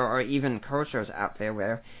 there are even cultures out there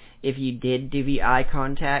where if you did do the eye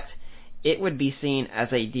contact, it would be seen as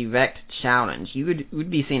a direct challenge. You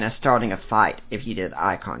would be seen as starting a fight if you did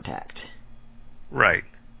eye contact. Right.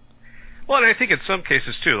 Well, and I think in some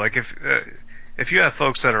cases too, like if you have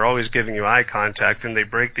folks that are always giving you eye contact and they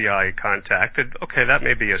break the eye contact, then, okay, that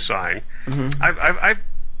may be a sign. Mm-hmm. I've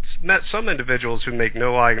met some individuals who make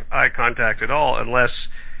no eye contact at all unless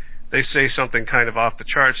they say something kind of off the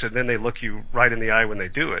charts, and then they look you right in the eye when they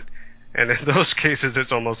do it. And in those cases,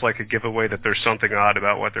 it's almost like a giveaway that there's something odd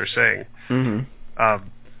about what they're saying. Mm-hmm.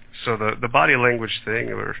 So the body language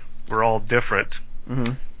thing, we're all different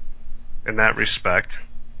in that respect.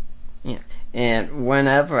 Yeah. And one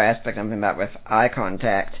other aspect I'm thinking about with eye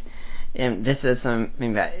contact, and this is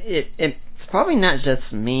something that it's probably not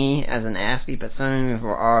just me as an athlete, but some who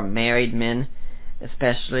are married men,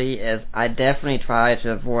 especially, as I definitely try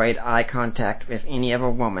to avoid eye contact with any other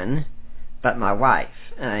woman but my wife.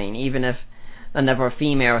 I mean, even if another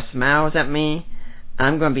female smiles at me,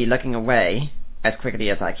 I'm going to be looking away as quickly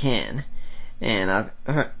as I can. And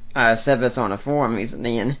I said this on a forum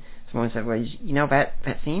recently, and someone said, well, you know, that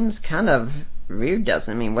seems kind of rude, doesn't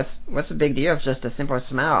it? I mean, what's the big deal? It's just a simple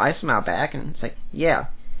smile. I smile back, and it's like, yeah.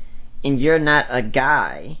 And you're not a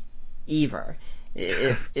guy either.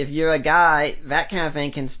 If you're a guy, that kind of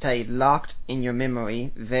thing can stay locked in your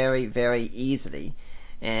memory very, very easily.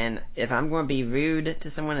 And if I'm going to be rude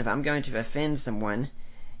to someone, if I'm going to offend someone,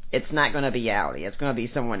 it's not going to be Allie. It's going to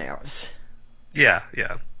be someone else. Yeah.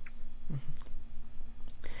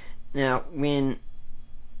 Now, when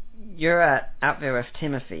you're out there with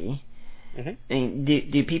Timothy, I mean,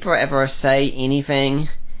 do people ever say anything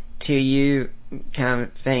to you, kind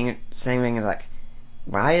of saying things like,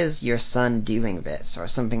 why is your son doing this, or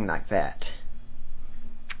something like that?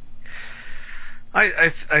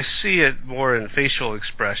 I see it more in facial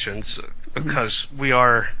expressions because we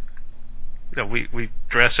are, we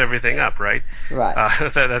dress everything up, right? Right.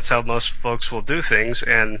 That's how most folks will do things,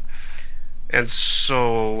 and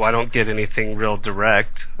so I don't get anything real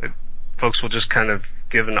direct. Folks will just kind of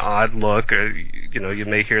give an odd look, or you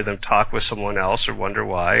may hear them talk with someone else or wonder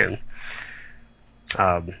why, and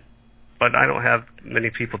but I don't have many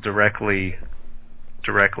people directly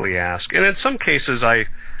ask. And in some cases,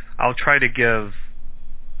 I'll try to give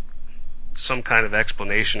some kind of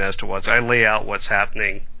explanation as to I lay out what's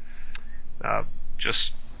happening,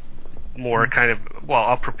 just more kind of,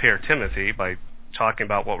 I'll prepare Timothy by talking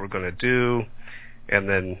about what we're going to do, and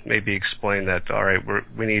then maybe explain that, all right,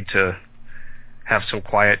 we need to have some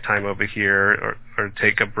quiet time over here, or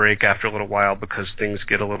take a break after a little while because things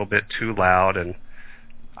get a little bit too loud, and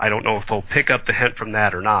I don't know if they'll pick up the hint from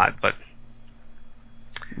that or not, but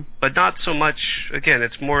not so much. Again,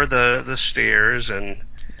 it's more the stares and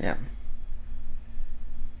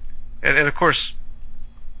and of course,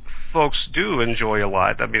 folks do enjoy a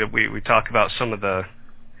lot. I mean, we talk about some of the.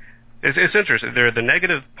 It's interesting. There are the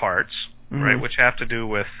negative parts, right, which have to do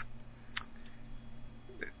with.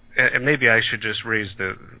 And maybe I should just raise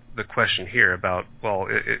the question here about,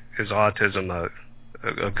 is autism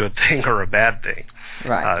a good thing or a bad thing?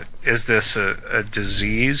 Right. Is this a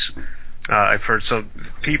disease? I've heard some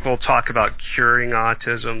people talk about curing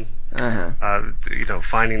autism,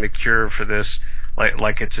 finding the cure for this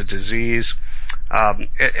like it's a disease.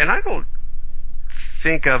 And I don't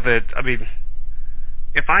think of it, I mean,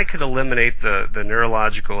 if I could eliminate the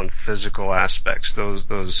neurological and physical aspects,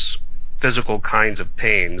 those physical kinds of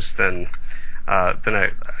pains, then I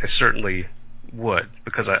certainly would,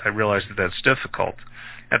 because I realize that that's difficult.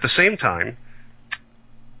 At the same time,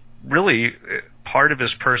 really, part of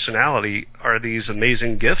his personality are these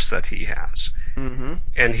amazing gifts that he has,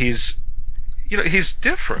 and he's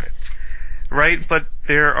different, right? But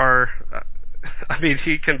there are,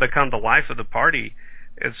 he can become the life of the party.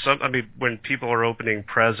 When people are opening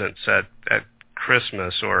presents at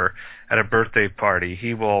Christmas or at a birthday party,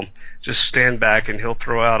 he will just stand back and he'll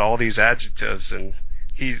throw out all these adjectives, and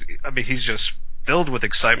he's just filled with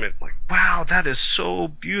excitement, like, wow, that is so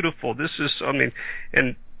beautiful. This is, and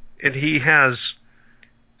he has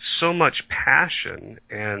so much passion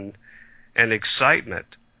and excitement.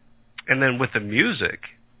 And then with the music,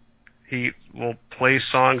 he will play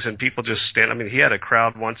songs and people just stand. He had a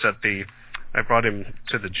crowd once I brought him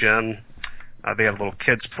to the gym. They have a little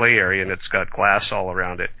kids play area, and it's got glass all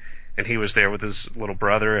around it. And he was there with his little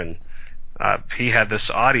brother, and he had this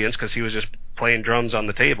audience because he was just playing drums on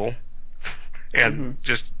the table and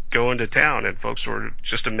just going to town, and folks were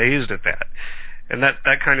just amazed at that. And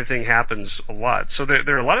that kind of thing happens a lot. So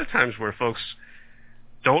there are a lot of times where folks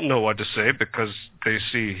don't know what to say because they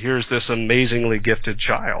see, here's this amazingly gifted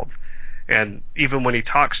child. And even when he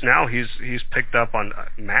talks now, he's picked up on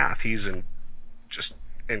math. He's just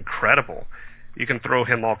incredible. You can throw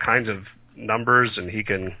him all kinds of numbers, and he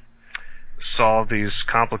can solve these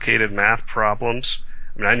complicated math problems.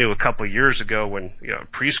 I knew a couple of years ago when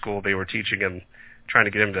preschool they were teaching him trying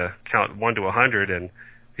to get him to count 1 to 100, and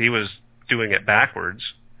he was doing it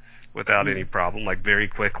backwards without any problem, like very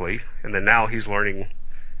quickly. And then now he's learning,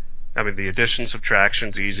 I mean, the addition,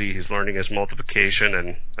 subtraction's easy. He's learning his multiplication,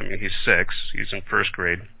 and I mean, he's 6. He's in first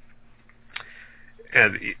grade.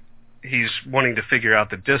 And he's wanting to figure out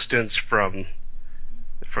the distance from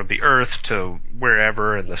the earth to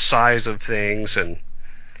wherever and the size of things, and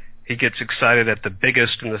he gets excited at the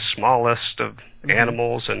biggest and the smallest of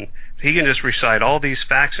animals, and he can just recite all these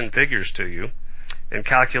facts and figures to you and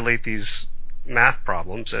calculate these math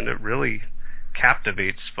problems, and it really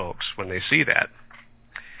captivates folks when they see that.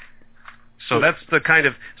 So that's the kind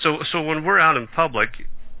of so when we're out in public,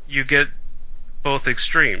 you get both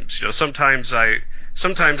extremes. You know, sometimes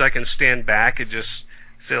I can stand back and just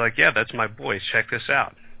say, like, yeah, that's my boy, check this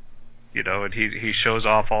out. You know, and he shows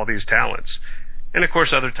off all these talents. And of course,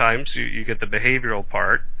 other times you get the behavioral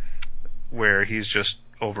part where he's just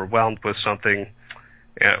overwhelmed with something,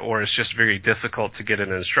 or it's just very difficult to get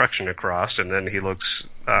an instruction across, and then he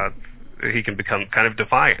can become kind of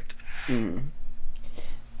defiant.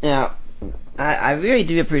 Now, I really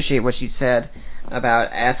do appreciate what you said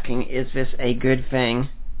about asking, is this a good thing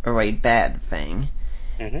or a bad thing?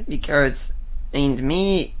 Because, I mean, to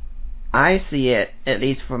me, I see it, at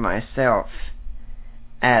least for myself,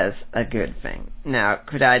 as a good thing. Now,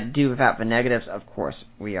 could I do without the negatives? Of course,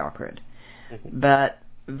 we all could. But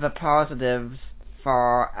the positives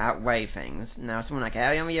far outweigh things. Now, someone like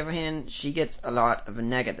Allie, on the other hand, she gets a lot of the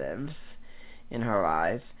negatives in her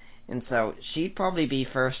eyes, and so she'd probably be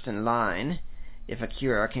first in line if a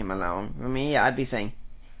cure came along. For me, I'd be saying,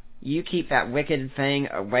 you keep that wicked thing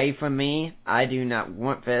away from me. I do not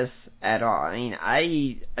want this at all. I mean,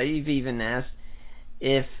 I've even asked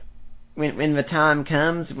if, when the time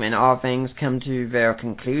comes, when all things come to their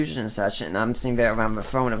conclusion and such, and I'm sitting there around the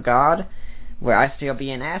throne of God, will I still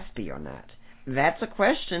be an Aspie or not? That's a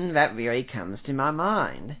question that really comes to my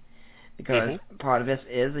mind, because part of this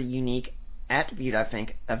is a unique attribute, I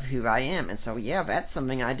think, of who I am, and so, yeah, that's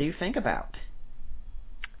something I do think about.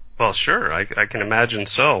 Well, sure, I can imagine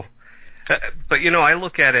so. But, you know, I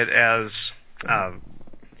look at it as,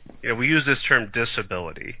 you know, we use this term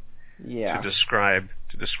disability to describe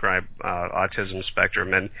autism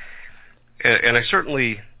spectrum, and I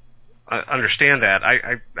certainly understand that.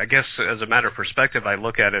 I guess as a matter of perspective, I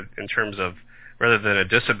look at it in terms of, rather than a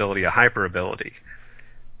disability, a hyperability,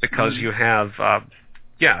 because you have, are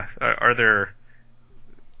there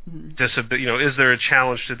you know, is there a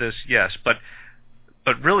challenge to this? Yes, but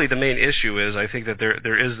really the main issue is, I think that there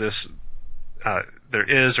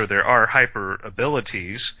are hyper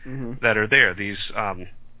abilities that are there. These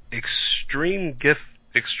extreme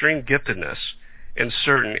giftedness in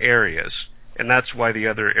certain areas, and that's why the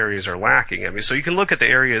other areas are lacking. I mean, so you can look at the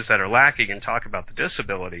areas that are lacking and talk about the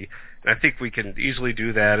disability, and I think we can easily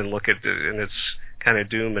do that and look at and it's kind of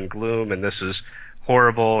doom and gloom, and this is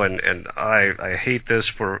horrible, and I hate this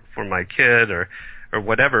for my kid or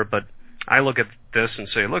whatever. But I look at this and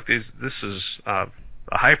say, look, this is a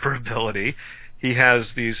hyper ability. He has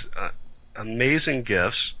these amazing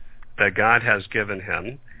gifts that God has given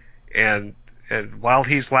him, and while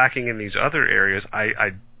he's lacking in these other areas,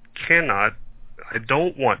 I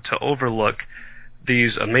don't want to overlook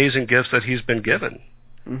these amazing gifts that he's been given.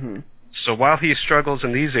 So while he struggles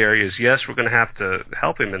in these areas, yes, we're going to have to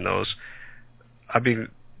help him in those. I mean,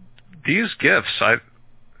 these gifts, I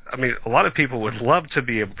mean, a lot of people would love to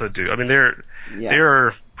be able to do. I mean, there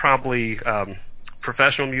are probably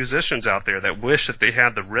professional musicians out there that wish that they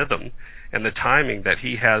had the rhythm and the timing that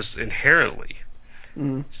he has inherently.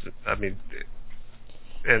 I mean,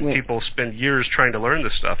 and people spend years trying to learn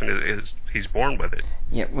this stuff, and he's born with it.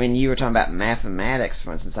 Yeah, when you were talking about mathematics,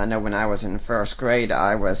 for instance, I know when I was in first grade,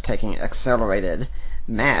 I was taking accelerated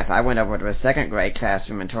math. I went over to a second grade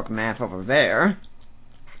classroom and took math over there.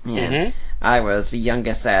 And I was the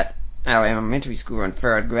youngest at our elementary school in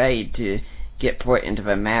third grade to get put into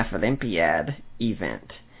the Math Olympiad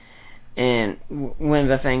event. And one of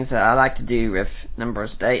the things that I like to do with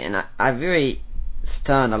numbers today, and I really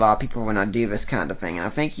stun a lot of people when I do this kind of thing, and I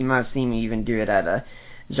think you might have seen me even do it at a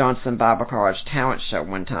Johnson Bible College talent show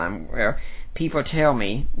one time, where people tell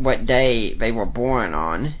me what day they were born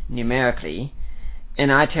on, numerically,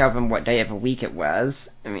 and I tell them what day of the week it was.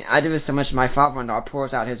 I mean, I do this so much, my father-in-law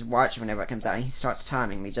pulls out his watch whenever it comes out, and he starts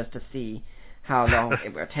timing me just to see how long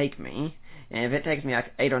it will take me. And if it takes me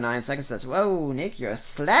like 8 or 9 seconds, says, "Whoa, Nick, you're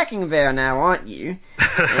slacking there now, aren't you?"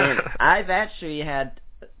 And I've actually had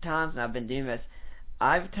times when I've been doing this,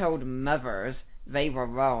 I've told mothers they were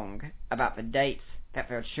wrong about the dates that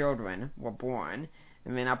their children were born.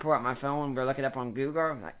 And then I pull out my phone, we'll look it up on Google,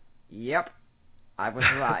 I'm like, yep, I was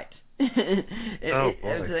right.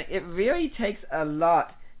 It really takes a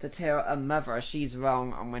lot to tell a mother she's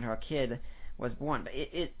wrong on when her kid was born. But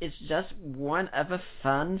it's just one of the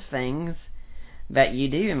fun things that you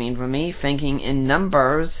do. I mean, for me, thinking in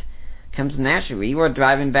numbers comes naturally. We were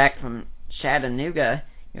driving back from Chattanooga.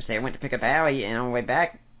 Say I went to pick up Allie, and on the way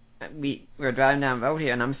back, we were driving down the road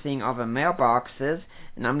here, and I'm seeing all the mailboxes,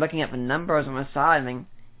 and I'm looking at the numbers on the side, and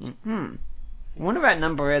thinking, I wonder what that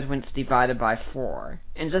number is when it's divided by 4.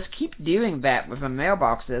 And just keep doing that with the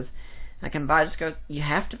mailboxes. I can just go, you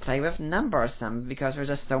have to play with numbers some because they're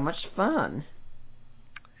just so much fun.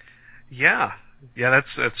 Yeah, that's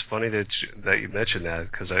funny that you mentioned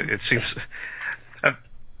that, because it seems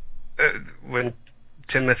when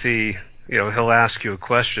Timothy, he'll ask you a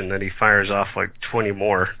question, then he fires off like 20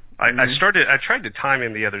 more. I tried to time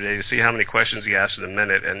him the other day to see how many questions he asked in a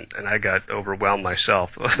minute, and I got overwhelmed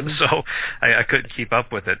myself, so I couldn't keep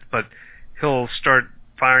up with it. But he'll start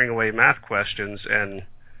firing away math questions, and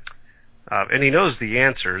he knows the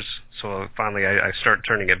answers, so finally I start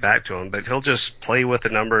turning it back to him. But he'll just play with a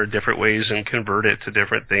number of different ways and convert it to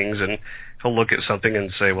different things, and he'll look at something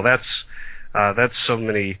and say, well, that's so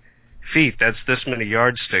many feet, that's this many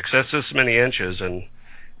yardsticks, that's this many inches, and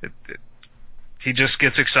he just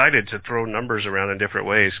gets excited to throw numbers around in different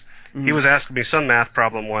ways. Mm-hmm. He was asking me some math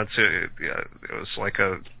problem once. It was like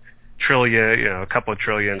a trillion, a couple of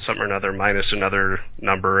trillion, something or another, minus another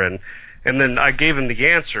number, and then I gave him the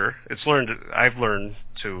answer. I've learned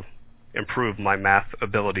to improve my math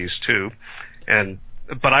abilities too,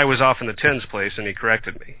 but I was off in the tens place, and he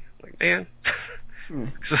corrected me. Like, man.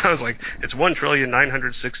 So I was like, it's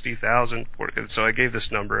 1,960,000. So I gave this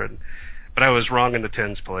number, but I was wrong in the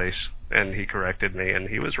tens place, and he corrected me, and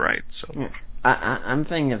he was right. So I'm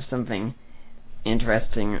thinking of something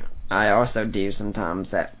interesting I also do sometimes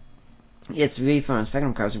that it's really fun, especially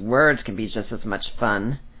because words can be just as much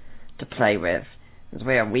fun to play with as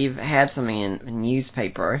well. We've had something in a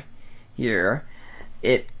newspaper here.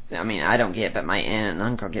 I don't get it, but my aunt and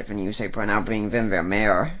uncle get the newspaper, and I'll bring them their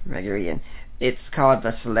mail regularly, and it's called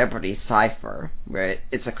the Celebrity Cipher, where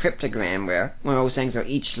it's a cryptogram where one of those things where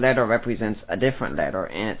each letter represents a different letter,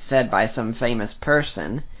 and it's said by some famous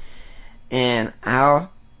person, and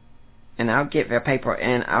I'll get their paper,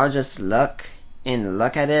 and I'll just look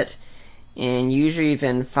at it, and usually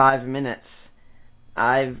within 5 minutes,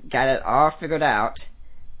 I've got it all figured out,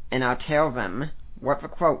 and I'll tell them what the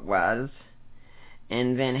quote was,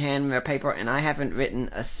 and then hand them their paper, and I haven't written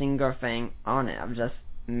a single thing on it. I've just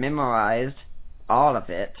memorized all of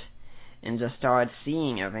it and just started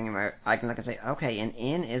seeing everything where I can look and say, okay, an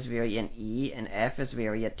N is really an E, and F is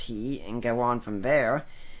really a T, and go on from there.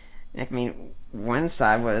 Once when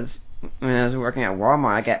I was working at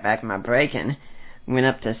Walmart, I got back in my break and went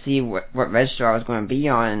up to see what register I was going to be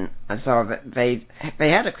on, and I saw that they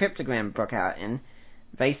had a cryptogram book out, and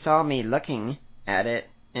they saw me looking at it,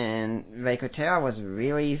 and they could tell I was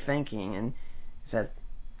really thinking, and said,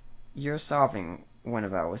 you're solving one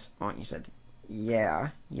of those, aren't you? Said, yeah,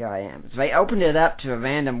 I am. So they opened it up to a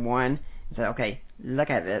random one and said, okay, look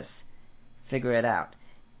at this, figure it out.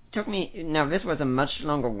 It took me, now this was a much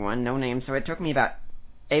longer one, no name, so it took me about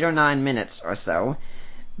 8 or 9 minutes or so,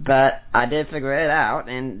 but I did figure it out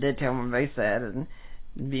and did tell them what they said, and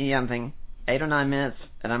I'm thinking, 8 or 9 minutes,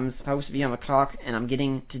 and I'm supposed to be on the clock, and I'm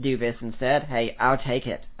getting to do this instead. Hey, I'll take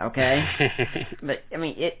it, okay? But,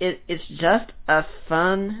 it's just a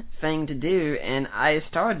fun thing to do, and I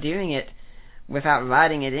started doing it without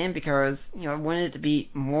writing it in because, I wanted it to be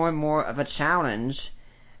more and more of a challenge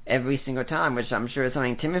every single time, which I'm sure is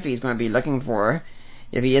something Timothy is going to be looking for,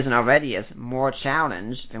 if he isn't already, is more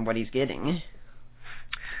challenge than what he's getting.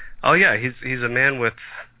 Oh, yeah, he's a man with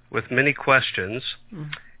many questions,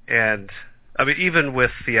 and even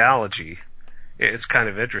with theology, it's kind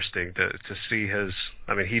of interesting to see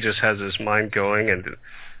he just has his mind going, and,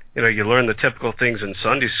 you learn the typical things in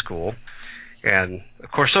Sunday school, and,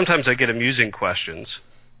 of course, sometimes I get amusing questions,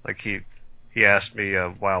 like he asked me a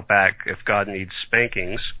while back if God needs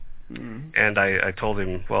spankings, and I told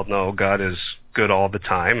him, well, no, God is good all the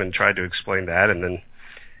time, and tried to explain that, and then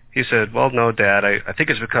he said, well, no, Dad, I think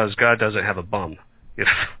it's because God doesn't have a bum.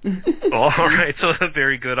 All right, so a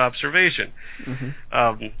very good observation.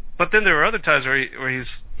 But then there were other times where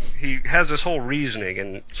he has this whole reasoning,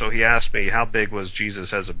 and so he asked me, how big was Jesus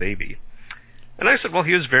as a baby? And I said, well,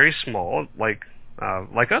 he was very small, like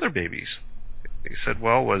other babies. He said,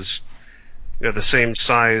 well, was the same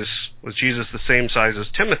size? Was Jesus the same size as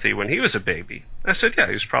Timothy when he was a baby? I said, yeah,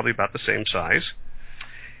 he was probably about the same size.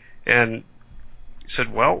 And he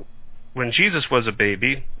said, well, when Jesus was a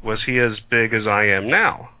baby, was he as big as I am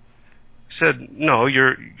now? He said, no,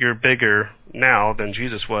 you're bigger now than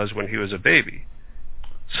Jesus was when he was a baby.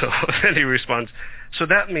 So then he responds, so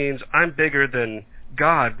that means I'm bigger than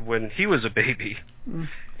God when he was a baby. And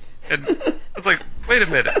it's like, wait a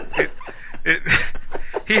minute.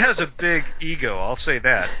 He has a big ego, I'll say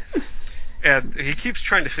that. And he keeps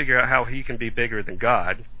trying to figure out how he can be bigger than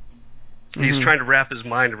God. He's trying to wrap his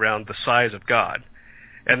mind around the size of God.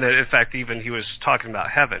 And then, in fact, even he was talking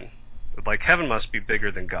about heaven. Like, heaven must be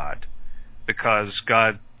bigger than God because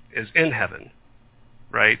God is in heaven,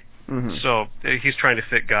 right? So he's trying to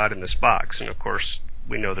fit God in this box. And, of course,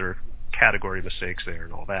 we know there are category mistakes there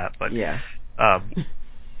and all that. But yeah.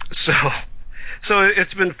 So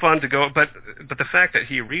it's been fun to go. But the fact that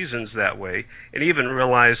he reasons that way, and even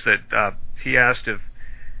realized that he asked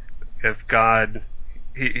if God,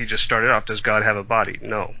 he just started off, does God have a body?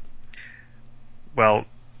 No. Well,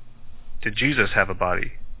 did Jesus have a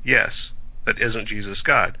body? Yes. But isn't Jesus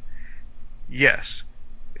God? Yes.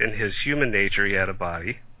 In his human nature, he had a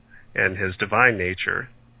body, and his divine nature,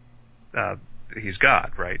 he's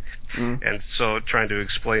God, right? And so trying to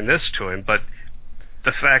explain this to him, but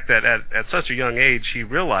the fact that at such a young age he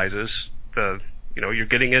realizes you're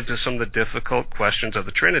getting into some of the difficult questions of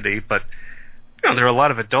the Trinity, but there are a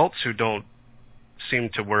lot of adults who don't seem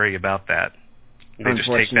to worry about that. They just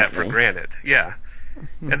take that for granted. Yeah.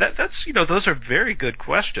 And that's those are very good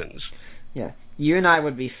questions. Yeah. You and I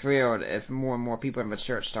would be thrilled if more and more people in the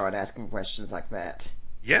church started asking questions like that.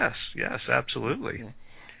 Yes, absolutely. Yeah.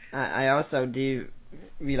 I also do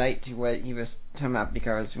relate to what he was talking about,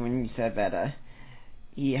 because when you said that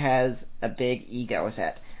he has a big ego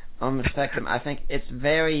set on the spectrum, I think it's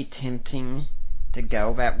very tempting to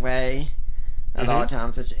go that way a lot of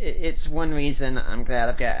times. It's one reason I'm glad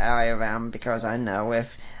I've got Allie around, because I know if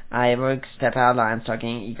I ever step out of line and start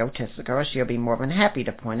getting egotistical, she'll be more than happy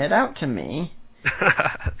to point it out to me.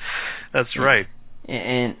 That's right.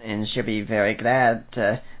 And she'll be very glad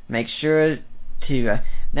to make sure to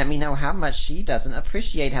let me know how much she doesn't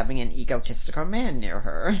appreciate having an egotistical man near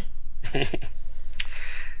her.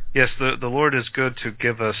 Yes, the Lord is good to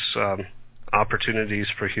give us opportunities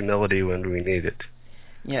for humility when we need it.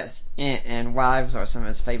 Yes, and wives are some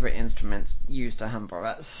of his favorite instruments used to humble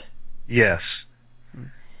us. Yes.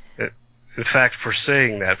 In fact, for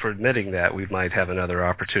saying that, for admitting that, we might have another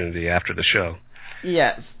opportunity after the show.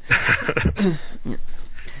 Yes.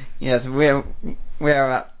 Yes,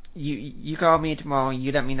 you call me tomorrow and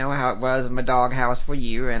you let me know how it was in my doghouse for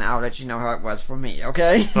you, and I'll let you know how it was for me,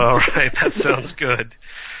 okay? All right, that sounds good.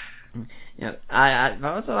 Yeah, I'd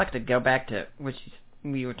also like to go back to what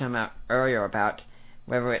we were talking about earlier about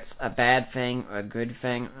whether it's a bad thing or a good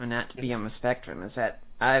thing or not to be on the spectrum. Is that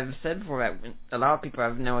I've said before that a lot of people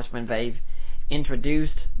I've noticed when they've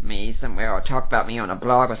introduced me somewhere or talked about me on a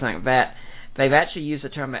blog or something like that, they've actually used the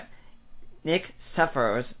term that Nick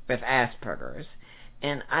suffers with Asperger's.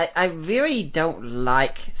 And I really don't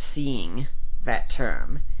like seeing that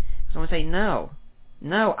term. Someone say, no,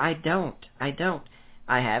 I don't.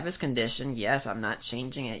 I have this condition. Yes, I'm not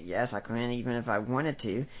changing it. Yes, I couldn't even if I wanted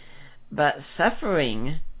to. But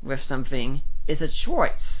suffering with something is a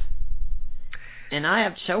choice. And I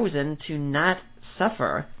have chosen to not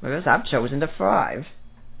suffer, whereas I've chosen to thrive.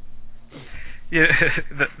 Yeah,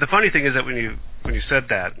 the funny thing is that when you said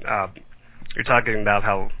that, you're talking about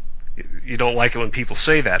how you don't like it when people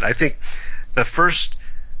say that. I think the first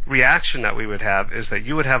reaction that we would have is that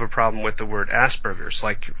you would have a problem with the word Asperger's.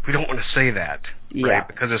 Like, we don't want to say that, right?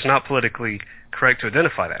 Because it's not politically correct to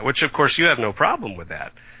identify that, which, of course, you have no problem with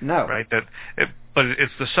that. No. Right? But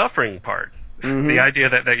it's the suffering part, the idea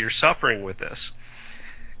that you're suffering with this.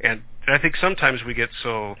 And I think sometimes we get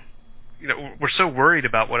so, we're so worried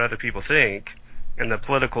about what other people think and the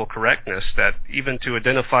political correctness that even to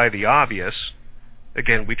identify the obvious,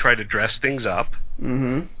 again, we try to dress things up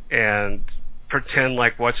and pretend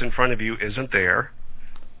like what's in front of you isn't there.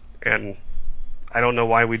 And I don't know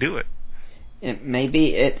why we do it.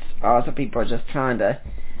 Maybe it's also people just trying to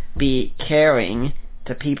be caring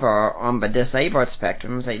to people on the disabled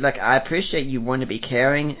spectrum. Say, look, I appreciate you want to be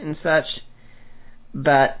caring and such,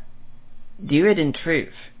 but do it in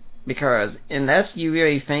truth. Because unless you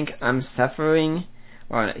really think I'm suffering,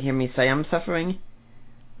 or hear me say I'm suffering,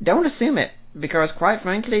 don't assume it. Because quite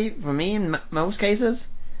frankly, for me in most cases,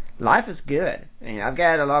 life is good. I've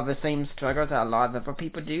got a lot of the same struggles that a lot of other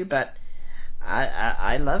people do, but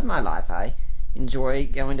I love my life. I enjoy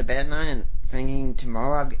going to bed at night and thinking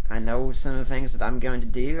tomorrow I know some of the things that I'm going to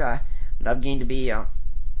do. I love getting to be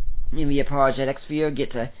in the apologetics field,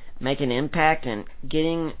 get to make an impact and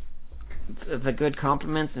getting the good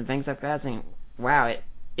compliments and things like that, saying, wow,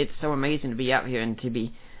 it's so amazing to be out here and to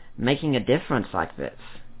be making a difference like this.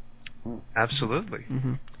 Absolutely.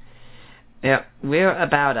 Mm-hmm. Yeah, we're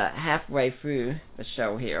about halfway through the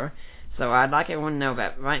show here, so I'd like everyone to know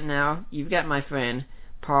that right now you've got my friend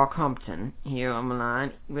Paul Compton here on the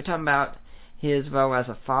line. We're talking about his role as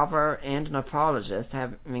a father and an apologist,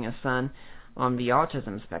 having a son on the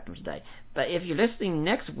autism spectrum today. But if you're listening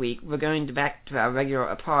next week, we're going back to our regular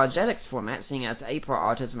apologetics format, seeing as April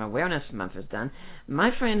Autism Awareness Month is done.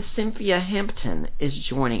 My friend Cynthia Hampton is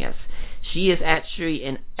joining us. She is actually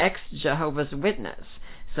an ex-Jehovah's Witness.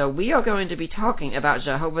 So we are going to be talking about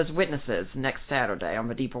Jehovah's Witnesses next Saturday on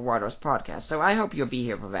the Deeper Waters podcast. So I hope you'll be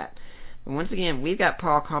here for that. But once again, we've got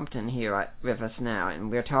Paul Compton here with us now, and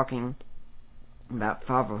we're talking about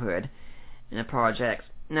fatherhood and apologetics.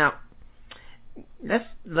 Now, let's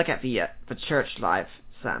look at the church life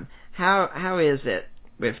some. How is it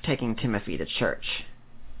with taking Timothy to church?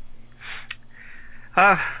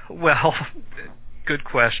 Well, good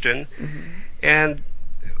question. Mm-hmm. And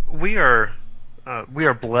we are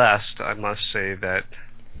blessed, I must say, that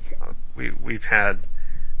we've had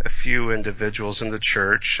a few individuals in the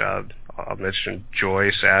church. I'll mention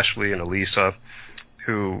Joyce, Ashley, and Elisa,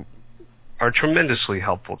 who are tremendously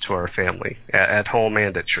helpful to our family at home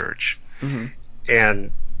and at church. Mm-hmm.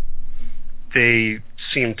 And they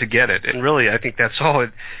seem to get it. And really, I think that's all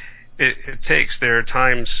it takes. There are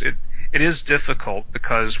times it is difficult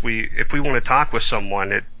because if we want to talk with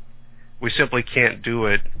someone, we simply can't do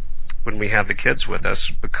it when we have the kids with us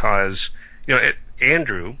because,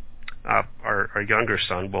 Andrew, our younger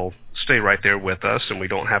son, will stay right there with us, and we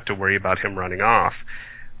don't have to worry about him running off.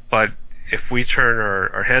 But if we turn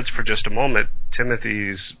our heads for just a moment,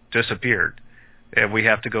 Timothy's disappeared, and we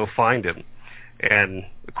have to go find him. And,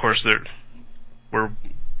 of course, we're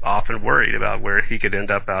often worried about where he could end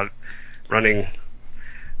up out running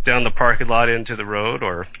down the parking lot into the road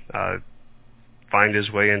or find his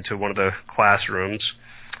way into one of the classrooms.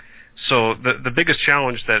 So the biggest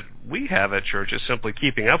challenge that we have at church is simply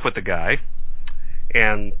keeping up with the guy.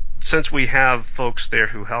 And since we have folks there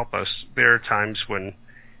who help us, there are times when,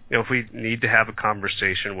 if we need to have a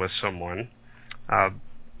conversation with someone,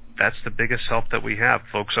 that's the biggest help that we have.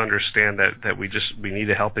 Folks understand that we need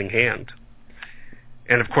a helping hand.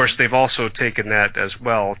 And of course, they've also taken that as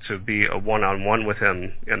well to be a one-on-one with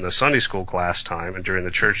him in the Sunday school class time and during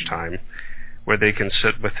the church time, where they can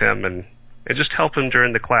sit with him and just help him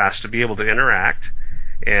during the class to be able to interact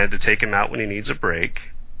and to take him out when he needs a break.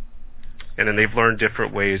 And then they've learned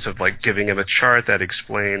different ways of giving him a chart that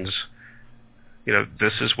explains,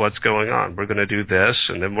 this is what's going on. We're going to do this,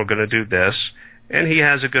 and then we're going to do this. And he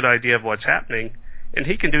has a good idea of what's happening, and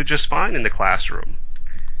he can do just fine in the classroom.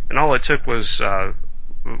 And all it took was,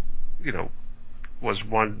 was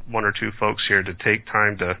one or two folks here to take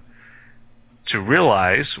time to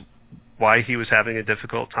realize why he was having a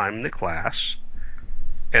difficult time in the class,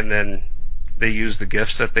 and then they use the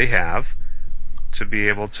gifts that they have to be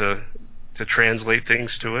able to translate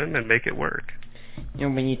things to him and make it work.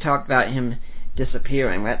 When you talk about him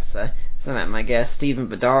disappearing, that's something that my guest Stephen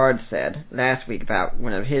Bedard said last week about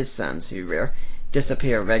one of his sons who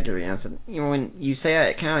disappear regularly. And I said, when you say that,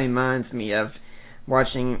 it kind of reminds me of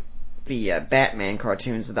watching the Batman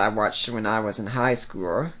cartoons that I watched when I was in high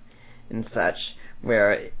school and such,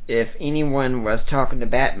 where if anyone was talking to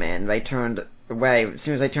Batman, they turned away. As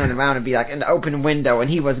soon as they turned around, it'd be like an open window, and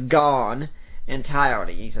he was gone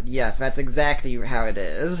entirely. He said, yes, that's exactly how it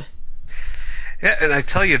is. Yeah, and I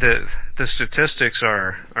tell you that the statistics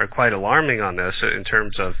are quite alarming on this in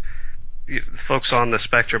terms of folks on the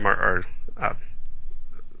spectrum are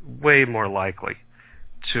way more likely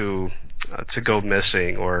to go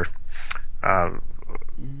missing or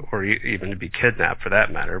even to be kidnapped for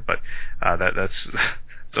that matter. But that's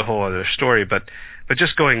a whole other story. But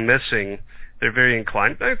just going missing, they're very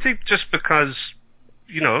inclined. I think just because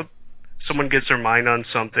someone gets their mind on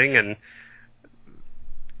something and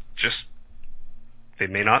just they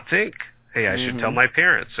may not think, hey, I should tell my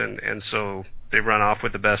parents, and so they run off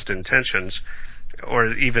with the best intentions,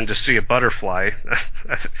 or even to see a butterfly.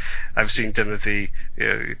 I've seen Timothy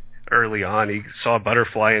early on. He saw a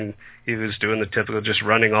butterfly and he was doing the typical just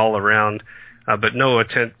running all around, but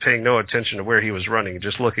paying no attention to where he was running,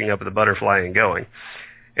 just looking up at the butterfly and going.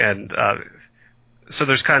 And so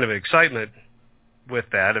there's kind of an excitement with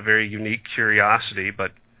that, a very unique curiosity,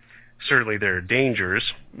 but certainly there are dangers.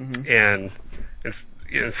 And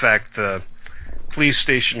in fact, the police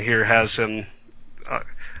station here has him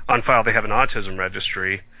on file. They have an autism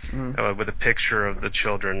registry with a picture of the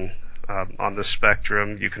children on the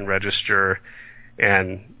spectrum. You can register,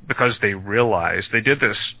 and because they realized they did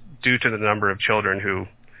this due to the number of children who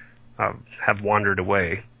have wandered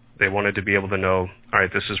away. They wanted to be able to know, all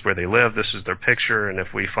right, this is where they live, this is their picture, and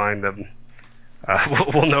if we find them,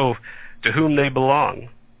 we'll know to whom they belong.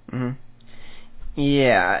 Mm-hmm.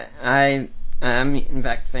 Yeah, I'm in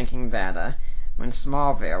fact thinking that when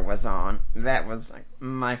Smallville was on, that was like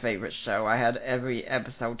my favorite show. I had every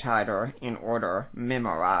episode title in order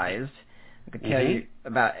memorized. I could tell you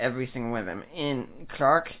about every single one of them. And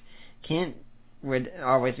Clark Kent would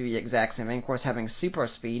always be the exact same thing. Of course, having super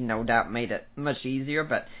speed no doubt made it much easier,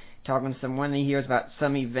 but talking to someone, he hears about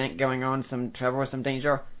some event going on, some trouble, some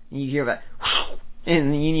danger, and you hear that,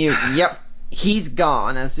 and you knew, yep, he's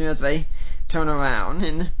gone as soon as they turn around.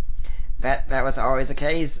 And that was always the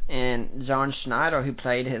case. And John Schneider, who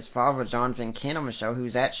played his father, John Van Kent, on the show,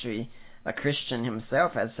 who's actually a Christian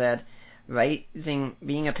himself, has said,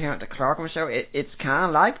 being a parent to Clark on the show, it's kind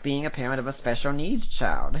of like being a parent of a special needs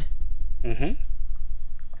child. Mm-hmm.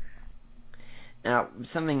 Now,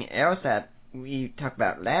 something else that we talked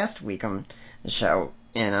about last week on the show,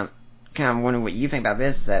 and I'm kind of wondering what you think about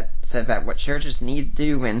this, that says that what churches need to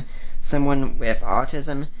do when someone with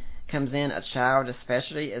autism comes in, a child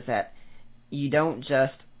especially, is that you don't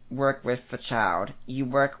just work with the child, you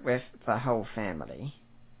work with the whole family.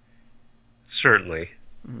 Certainly.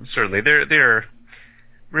 Mm-hmm. Certainly. There are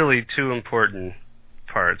really two important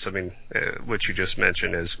parts. I mean, what you just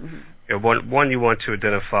mentioned is, you know, one, you want to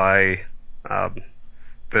identify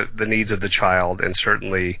the needs of the child, and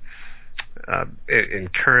certainly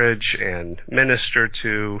encourage and minister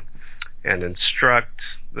to and instruct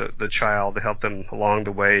the child to help them along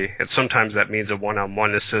the way. And sometimes that means a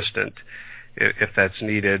one-on-one assistant if that's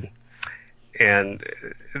needed. And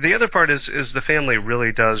the other part is the family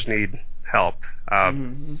really does need help.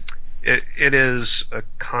 It is a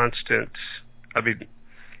constant, I mean,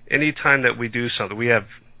 anytime that we do something, we have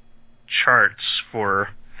charts for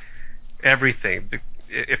everything.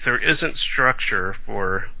 If there isn't structure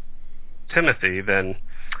for Timothy, then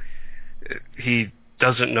he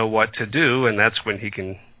doesn't know what to do, and that's when he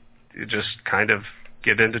can just kind of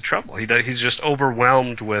get into trouble. He's just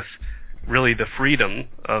overwhelmed with really the freedom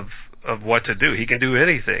of what to do. He can do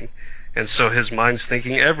anything, and so his mind's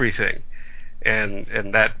thinking everything,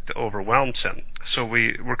 and that overwhelms him. So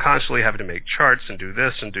we're constantly having to make charts and do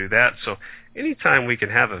this and do that. So anytime we can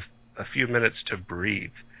have a few minutes to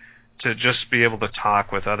breathe, to just be able to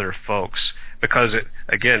talk with other folks, because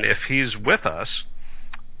again, if he's with us,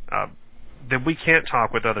 then we can't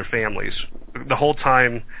talk with other families. The whole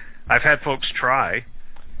time I've had folks try,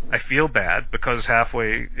 I feel bad because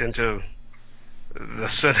halfway into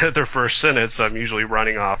their first sentence, I'm usually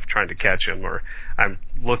running off trying to catch him, or I'm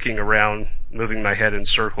looking around, moving my head in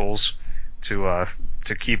circles to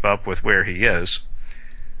keep up with where he is.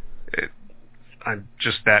 I'm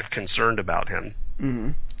just that concerned about him. Mm-hmm.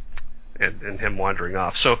 And him wandering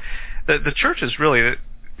off. So the church is really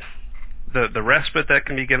the respite that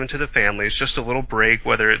can be given to the family. It's just a little break,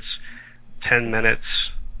 whether it's 10 minutes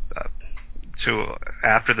to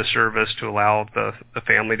after the service to allow the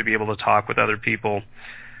family to be able to talk with other people,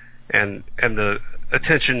 and the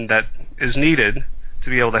attention that is needed to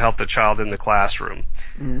be able to help the child in the classroom.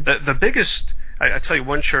 Mm-hmm. The biggest, I tell you,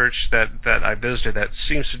 one church that I visited that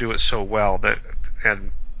seems to do it so well,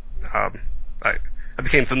 I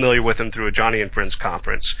became familiar with them through a Johnny and Friends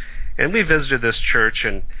conference. And we visited this church,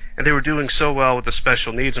 and they were doing so well with the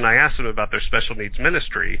special needs, and I asked them about their special needs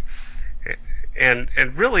ministry. And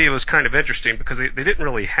really it was kind of interesting because they didn't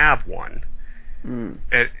really have one. Mm.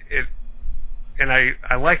 And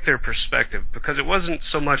I liked their perspective, because it wasn't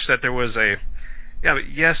so much that there was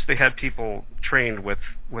yes, they had people trained with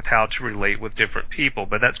how to relate with different people,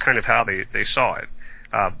 but that's kind of how they saw it.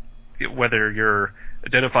 Whether you're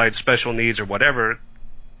identified special needs or whatever,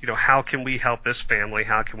 how can we help this family?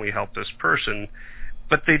 How can we help this person?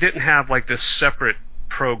 But they didn't have like this separate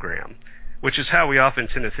program, which is how we often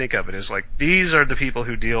tend to think of it, is like, these are the people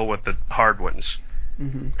who deal with the hard ones,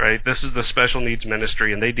 mm-hmm. right? This is the special needs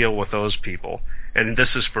ministry, and they deal with those people, and this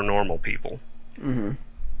is for normal people. Mm-hmm.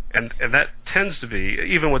 And that tends to be,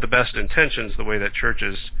 even with the best intentions, the way that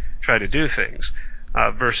churches try to do things,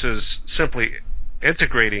 versus simply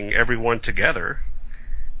integrating everyone together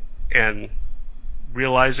and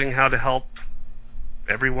realizing how to help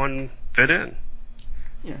everyone fit in.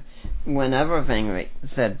 Yeah. One other thing we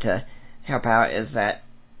said to help out is that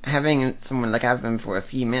having someone look after them for a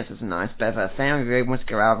few minutes is nice, but if a family really wants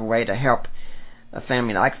to go out of the way to help a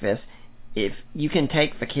family like this, if you can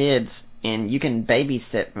take the kids and you can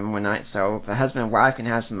babysit them one night, so the husband and wife can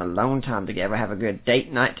have some alone time together, have a good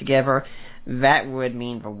date night together, that would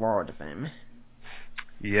mean the world to them.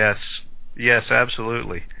 Yes,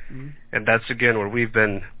 absolutely. Mm-hmm. And that's again where we've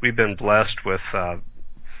been blessed with. Of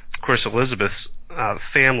course, Elizabeth's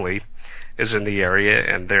family is in the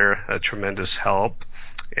area, and they're a tremendous help.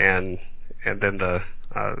 And then the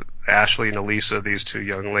Ashley and Elisa, these two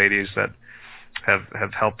young ladies that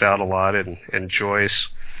have helped out a lot, and Joyce.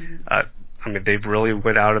 I mean, they've really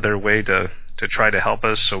went out of their way to try to help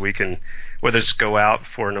us, so we can, whether it's go out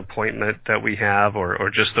for an appointment that we have or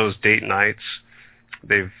just those date nights,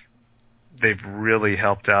 they've really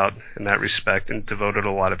helped out in that respect and devoted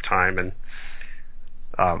a lot of time, and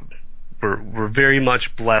we're very much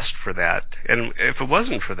blessed for that. And if it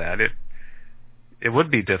wasn't for that, it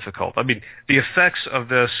would be difficult. I mean, the effects of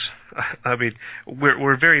this, I mean,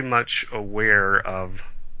 we're very much aware of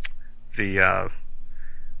the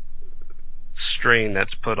strain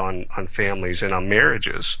that's put on families and on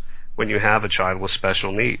marriages when you have a child with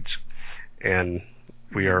special needs. And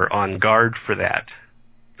we are on guard for that,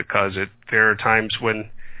 because there are times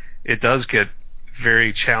when it does get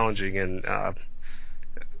very challenging, and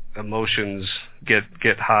emotions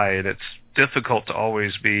get high, and it's difficult to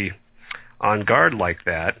always be on guard like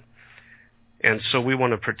that. And so we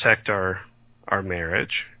want to protect our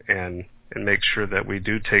marriage and make sure that we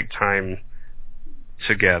do take time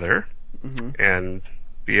together, and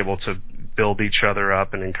be able to build each other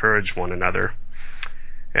up and encourage one another.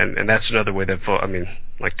 And that's another way that, I mean,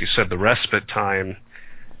 like you said, the respite time,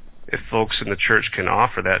 if folks in the church can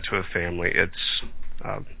offer that to a family, it's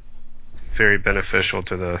very beneficial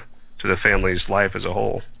to the family's life as a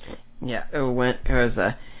whole. Yeah, because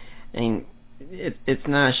I mean, it's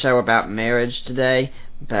not a show about marriage today,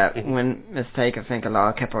 but one mistake I think a lot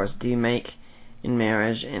of couples do make in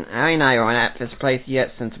marriage, and Allie and I aren't at this place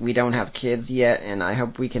yet since we don't have kids yet, and I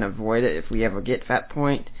hope we can avoid it if we ever get to that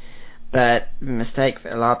point. But the mistake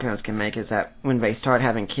that a lot of parents can make is that when they start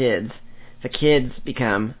having kids, the kids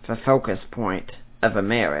become the focus point of a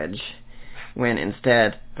marriage, when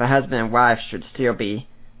instead the husband and wife should still be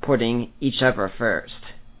putting each other first,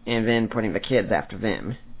 and then putting the kids after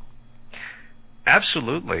them.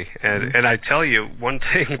 Absolutely. And I tell you, one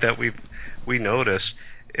thing that we notice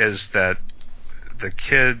is that the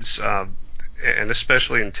kids, and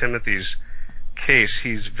especially in Timothy's case,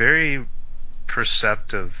 he's very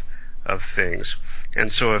perceptive of things.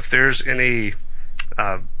 And so if there's any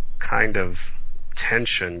kind of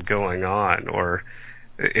tension going on, or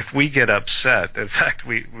if we get upset, in fact,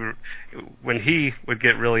 when he would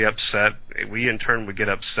get really upset, we in turn would get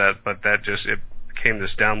upset, but it became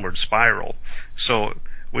this downward spiral. So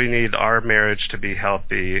we need our marriage to be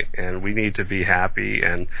healthy, and we need to be happy,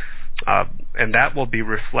 and that will be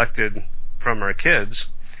reflected from our kids.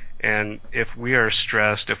 And if we are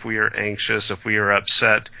stressed, if we are anxious, if we are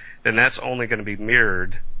upset, then that's only going to be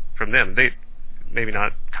mirrored from them. They maybe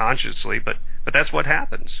not consciously, but that's what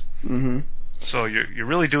happens. Mm-hmm. So you're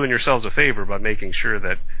really doing yourselves a favor by making sure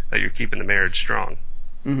that you're keeping the marriage strong.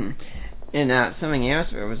 Mm-hmm. And something else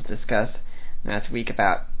that was discussed last week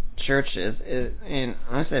about churches and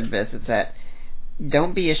I said this, it's that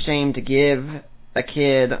don't be ashamed to give a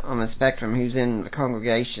kid on the spectrum who's in the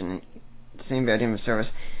congregation, same about him in service,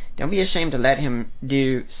 don't be ashamed to let him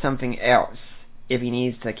do something else if he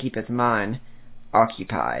needs to keep his mind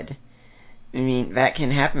occupied. I mean, that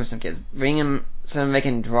can happen with some kids. Bring them something they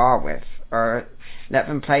can draw with, or let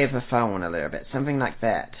them play with the phone a little bit, something like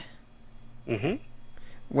that. Mm-hmm.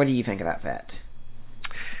 What do you think about that?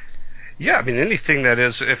 Yeah, I mean, anything that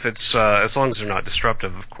is, if it's as long as they're not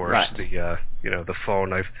disruptive, of course. Right. The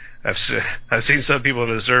phone. I've seen some people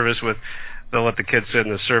in the service they'll let the kids sit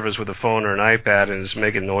in the service with a phone or an iPad and is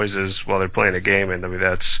making noises while they're playing a game, and I mean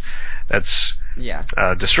that's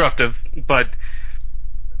disruptive. But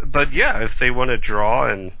yeah, if they want to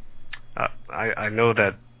draw, and I know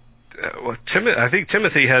that I think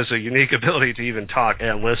Timothy has a unique ability to even talk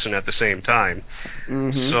and listen at the same time.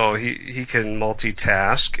 Mm-hmm. So he can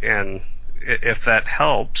multitask, and if that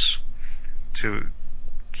helps to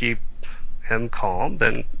keep him calm,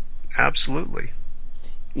 then absolutely.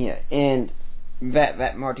 Yeah, and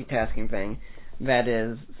that multitasking thing, that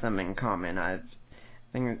is something common. I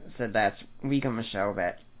think I said last week on the show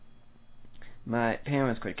that my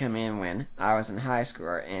parents could come in when I was in high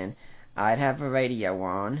school, and I'd have the radio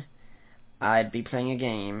on, I'd be playing a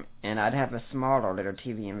game, and I'd have a smaller little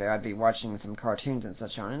TV in there. I'd be watching some cartoons and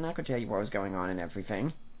such on, and I could tell you what was going on and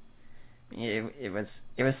everything. It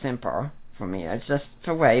was simple for me. It's just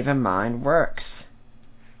the way the mind works.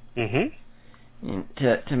 Mm-hmm. And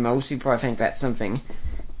to most people, I think that's something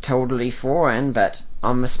totally foreign, but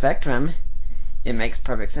on the spectrum, it makes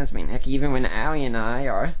perfect sense. I mean, heck, even when Allie and I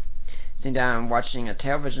are sitting down watching a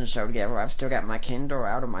television show together, I've still got my Kindle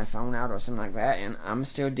out or my phone out or something like that, and I'm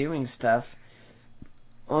still doing stuff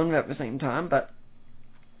on at the same time, but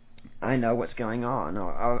I know what's going on.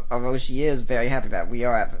 Although she is very happy that we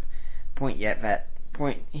are at the point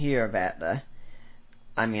here that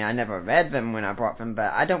I never read them when I brought them,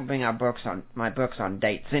 but I don't bring my books on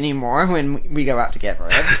dates anymore when we go out together.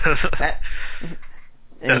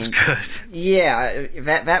 That's good. Yeah,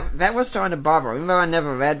 that was starting to bother. Even though I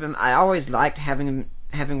never read them, I always liked having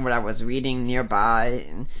what I was reading nearby,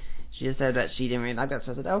 and she just said that she didn't really like that,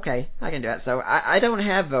 so I said, okay, I can do that. So I don't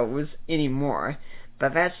have those anymore,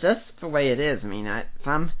 but that's just the way it is. If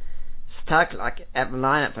I'm stuck like at the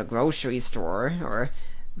line at the grocery store or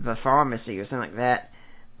the pharmacy or something like that,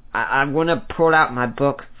 I'm going to pull out my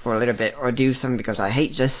book for a little bit or do something, because I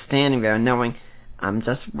hate just standing there knowing I'm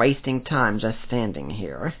just wasting time just standing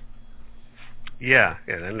here. Yeah,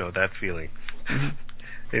 I know that feeling.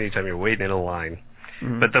 Mm-hmm. Anytime you're waiting in a line.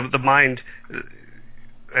 Mm-hmm. But the mind,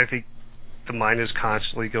 I think the mind is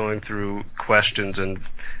constantly going through questions and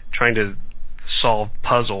trying to solve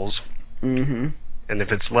puzzles. Mm-hmm. And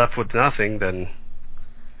if it's left with nothing, then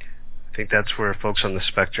I think that's where folks on the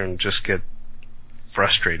spectrum just get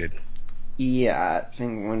frustrated. Yeah, I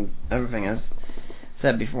think when everything is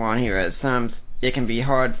said before on here, it can be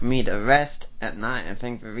hard for me to rest at night. I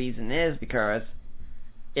think the reason is because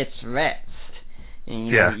it's rest. And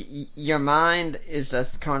your mind is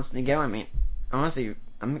just constantly going. Honestly,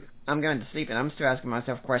 I'm going to sleep and I'm still asking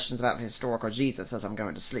myself questions about the historical Jesus as I'm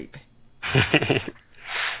going to sleep.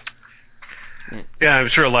 Yeah, I'm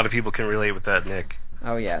sure a lot of people can relate with that, Nick.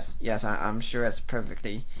 Oh, yes, I'm sure it's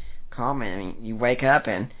perfectly common. You wake up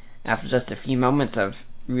and after just a few moments of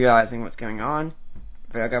realizing what's going on,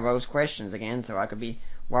 there go those questions again. So I could be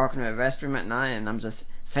walking to the restroom at night and I'm just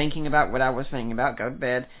thinking about what I was thinking about, go to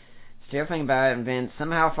bed, still thinking about it, and then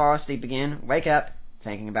somehow fall asleep again, wake up,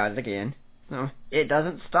 thinking about it again. So it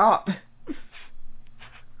doesn't stop.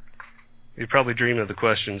 You probably dream of the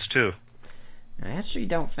questions too. I actually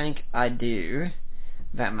don't think I do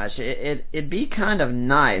that much. It'd be kind of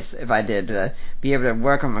nice if I did be able to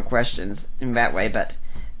work on my questions in that way, but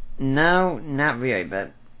no, not really.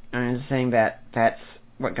 But I'm just saying that that's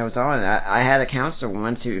what goes on. I had a counselor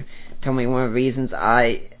once who told me one of the reasons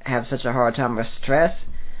I have such a hard time with stress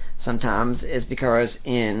sometimes is because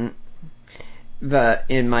in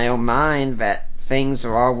my own mind that things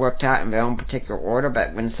are all worked out in their own particular order,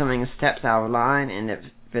 but when something steps out of line and if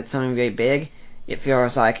it's something very big, it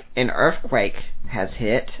feels like an earthquake has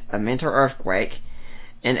hit, a mental earthquake,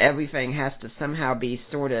 and everything has to somehow be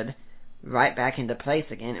sorted right back into place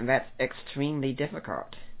again, and that's extremely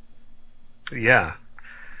difficult. Yeah.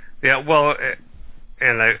 Well,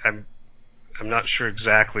 and I'm not sure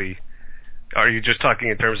exactly. Are you just talking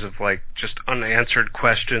in terms of like just unanswered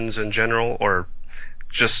questions in general, or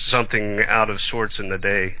just something out of sorts in the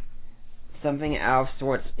day? Something out of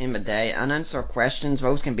sorts in the day. Unanswered questions,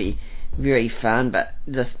 those can be very fun, but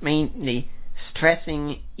just mainly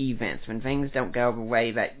stressing events when things don't go the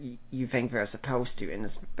way that you think they're supposed to,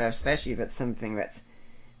 and especially if it's something that's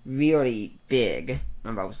really big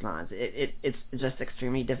on those lines. It's just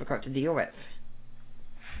extremely difficult to deal with.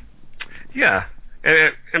 Yeah,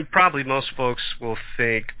 and probably most folks will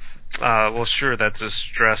think, well, sure, that's a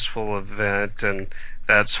stressful event, and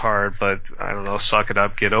that's hard, but I don't know, suck it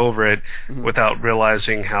up, get over it, mm-hmm. without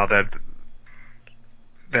realizing how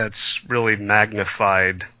that's really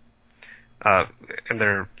magnified, and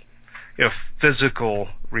there are physical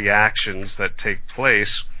reactions that take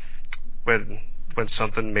place when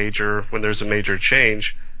there's a major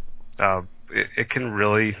change. It can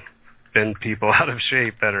really bend people out of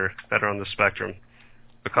shape that are on the spectrum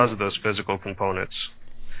because of those physical components.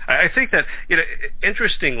 I think that,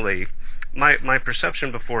 interestingly, my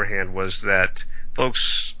perception beforehand was that folks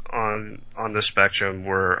on the spectrum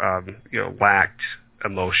were lacked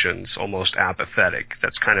emotions, almost apathetic.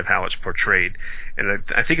 That's kind of how it's portrayed, and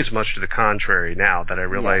I think it's much to the contrary now that I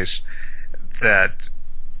realize that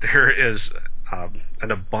there is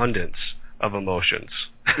an abundance of emotions,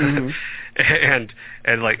 mm-hmm.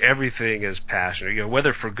 and like everything is passionate,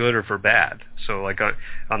 whether for good or for bad. So like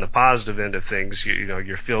on the positive end of things,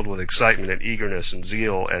 you're filled with excitement and eagerness and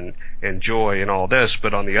zeal and joy and all this,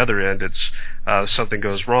 but on the other end, it's something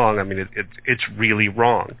goes wrong. I mean, it's really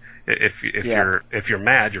wrong. If you're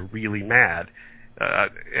mad, you're really mad.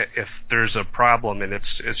 If there's a problem and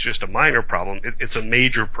it's just a minor problem, it's a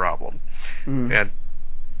major problem, mm-hmm.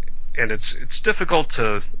 And it's difficult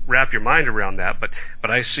to wrap your mind around that, but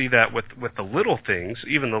I see that with the little things,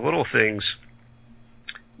 even the little things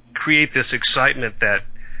create this excitement that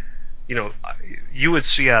you would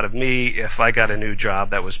see out of me if I got a new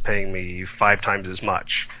job that was paying me 5 times as much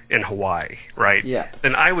in Hawaii, right? Yeah.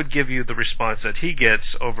 Then I would give you the response that he gets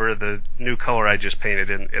over the new color I just painted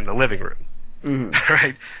in the living room.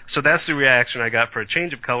 right? So that's the reaction I got for a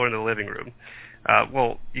change of color in the living room.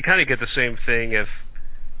 Well, you kind of get the same thing if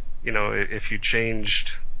you changed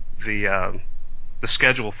the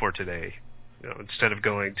schedule for today. Instead of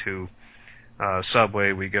going to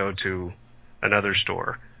Subway, we go to another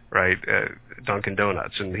store, right? Dunkin'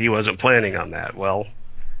 Donuts, and he wasn't planning on that. Well,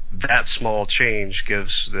 that small change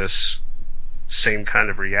gives this same kind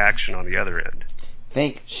of reaction on the other end.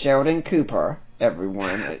 Think Sheldon Cooper,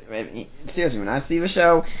 everyone. Seriously, when I see the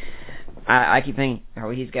show, I keep thinking,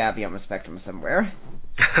 he's got to be on the spectrum somewhere.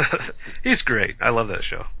 He's great. I love that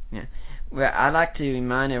show. Yeah. Well, I'd like to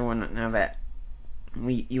remind everyone now that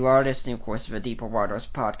you are listening, of course, to the Deeper Waters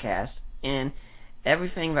podcast, and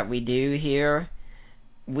everything that we do here,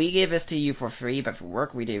 we give this to you for free, but the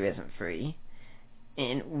work we do isn't free.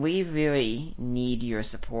 And we really need your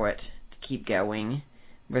support to keep going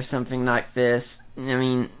with something like this. I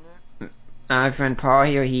mean, our friend Paul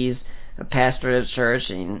here, he's a pastor at a church,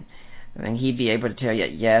 and he'd be able to tell you,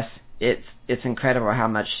 yes, it's incredible how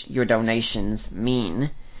much your donations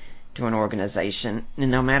mean to an organization.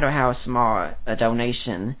 And no matter how small a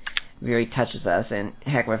donation really touches us, and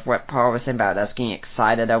heck, with what Paul was saying about us getting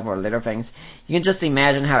excited over little things, you can just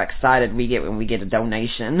imagine how excited we get when we get a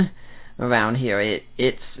donation around here.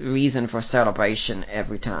 It's reason for celebration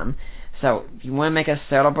every time. So if you want to make us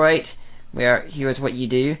celebrate, here's what you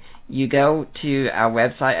do. You go to our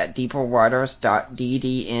website at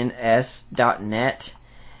deeperwaters.ddns.net,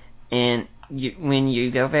 and when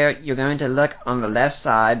you go there, you're going to look on the left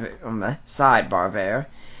side, on the sidebar there,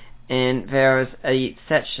 and there's a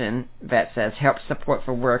section that says Help Support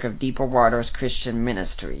the Work of Deeper Waters Christian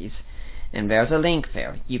Ministries. And there's a link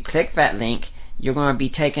there. You click that link, you're going to be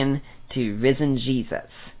taken to Risen Jesus.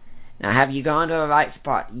 Now, have you gone to the right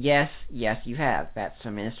spot? Yes, you have. That's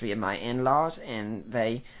the ministry of my in-laws, and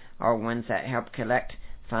they are ones that help collect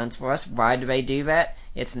funds for us. Why do they do that?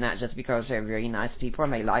 It's not just because they're very nice people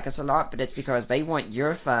and they like us a lot, but it's because they want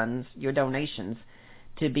your funds, your donations,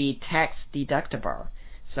 to be tax deductible.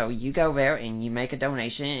 So you go there and you make a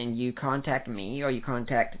donation and you contact me or you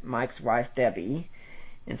contact Mike's wife, Debbie,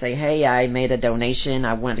 and say, hey, I made a donation.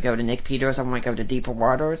 I want to go to Nick Peters. I want to go to Deeper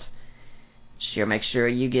Waters. She'll make sure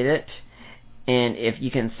you get it. And if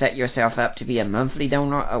you can set yourself up to be a monthly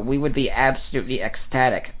donor, we would be absolutely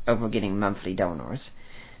ecstatic over getting monthly donors.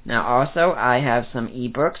 Now, also, I have some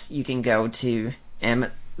ebooks. You can go to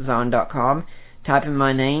Amazon.com, type in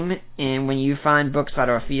my name, and when you find books that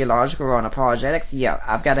are theological or on apologetics,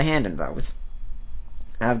 I've got a hand in those.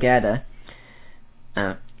 I've got a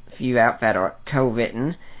few out that are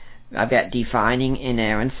co-written. I've got Defining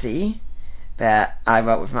Inerrancy that I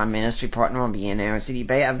wrote with my ministry partner on the Inerrancy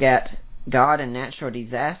debate. I've got God and Natural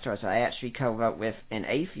Disasters I actually co-wrote with an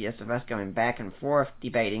atheist, of us going back and forth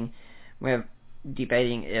debating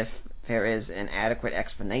if there is an adequate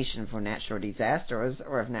explanation for natural disasters,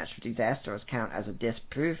 or if natural disasters count as a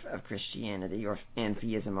disproof of Christianity or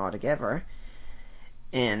theism altogether.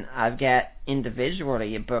 And I've got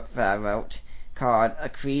individually a book that I wrote called A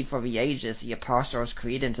Creed for the Ages, The Apostles'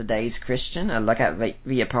 Creed in Today's Christian, a look at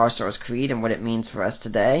the Apostles' Creed and what it means for us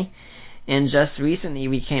today. And just recently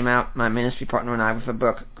we came out, my ministry partner and I, with a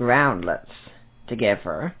book, Groundless,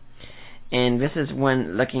 together. And this is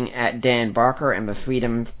one looking at Dan Barker and the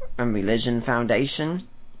Freedom from Religion Foundation.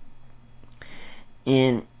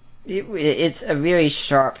 And it's a very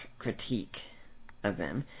sharp critique of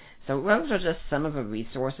them. So those are just some of the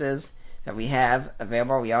resources that we have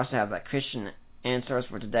available. We also have Christian Answers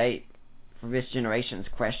for Today, for this generation's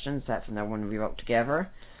questions. That's another one we wrote together.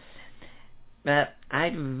 But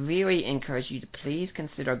I'd really encourage you to please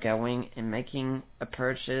consider going and making a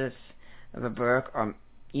purchase of a book, or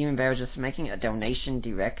even better, just making a donation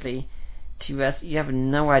directly to us. You have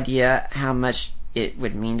no idea how much it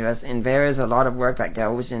would mean to us. And there is a lot of work that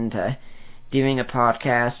goes into doing a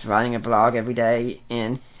podcast, writing a blog every day,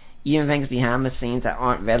 and even things behind the scenes that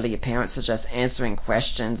aren't readily apparent, such as answering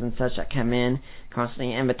questions and such that come in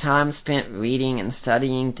constantly. And the time spent reading and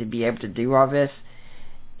studying to be able to do all this,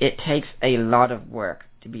 it takes a lot of work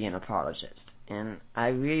to be an apologist. And I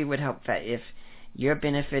really would hope that if you're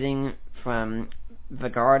benefiting from the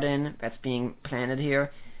garden that's being planted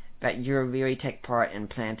here, that you'll really take part in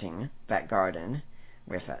planting that garden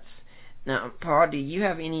with us. Now, Paul, do you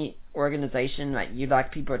have any organization that you'd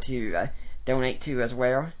like people to donate to as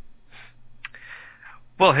well?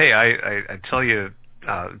 Well, hey, I tell you,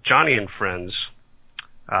 Johnny and Friends,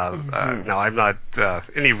 now I'm not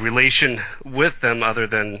any relation with them other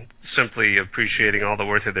than simply appreciating all the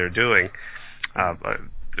work that they're doing. But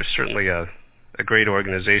they're certainly a great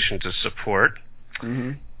organization to support.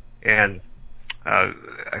 Mm-hmm. And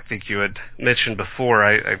I think you had mentioned before,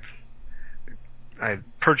 I I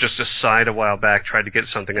purchased a site a while back, tried to get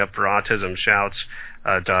something up for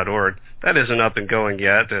autismshouts.org. That isn't up and going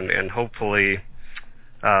yet, and hopefully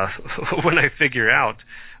when I figure out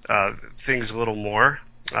things a little more,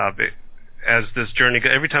 as this journey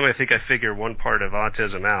goes, every time I think I figure one part of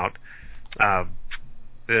autism out,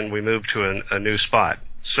 then we move to a new spot.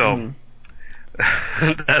 So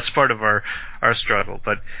that's part of our struggle.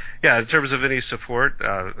 But yeah, in terms of any support,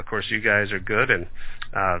 of course you guys are good, and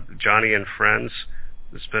Johnny and Friends,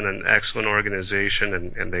 it's been an excellent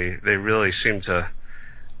organization, and they really seem to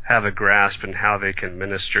have a grasp in how they can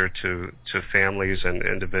minister to families and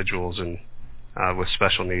individuals and with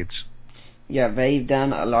special needs. Yeah, they've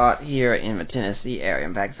done a lot here in the Tennessee area.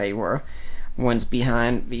 In fact, they were ones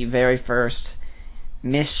behind the very first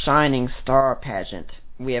Miss Shining Star pageant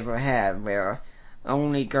we ever had, where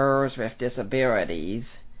only girls with disabilities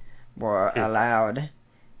were allowed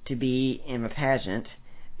to be in the pageant.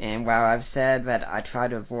 And while I've said that I try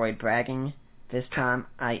to avoid bragging, this time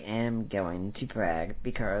I am going to brag,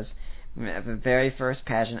 because at the very first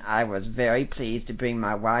pageant I was very pleased to bring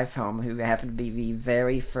my wife home, who happened to be the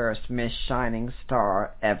very first Miss Shining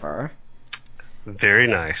Star ever. Very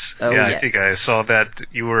nice. Oh, yeah, yes. I think I saw that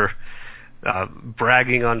you were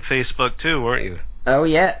bragging on Facebook too, weren't you? Oh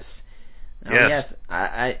yes. Oh yes.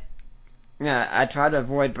 I try to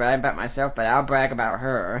avoid bragging about myself, but I'll brag about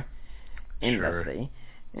her endlessly.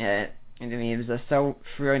 Sure. I mean, it was just so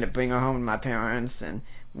thrilling to bring her home to my parents, and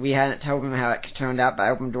we hadn't told them how it turned out, but I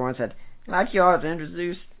opened the door and said, "I'd like you all to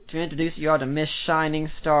introduce you all to Miss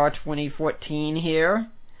Shining Star 2014 here."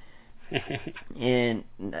 And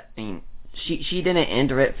I mean, she didn't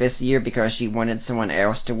enter it this year because she wanted someone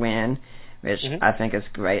else to win, which I think is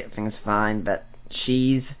great. I think it's fine, but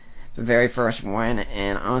she's the very first one,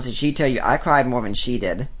 and honestly, she'd tell you I cried more than she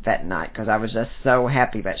did that night, because I was just so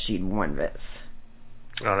happy that she'd won this.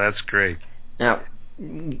 Oh, that's great. Now,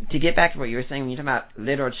 to get back to what you were saying, when you talk about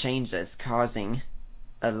little changes causing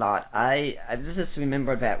a lot, I just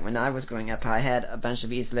remember that when I was growing up, I had a bunch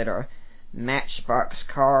of these little Matchbox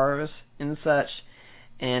cars and such,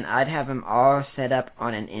 and I'd have them all set up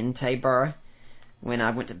on an end table when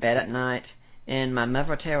I went to bed at night. And my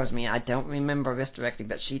mother tells me, I don't remember this directly,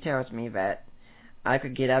 but she tells me that I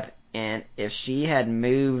could get up, and if she had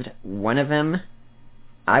moved one of them,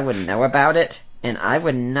 I would know about it, and I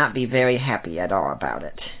would not be very happy at all about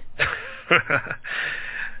it.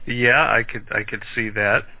 Yeah, I could see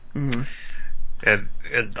that. Mm-hmm.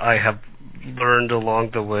 And I have learned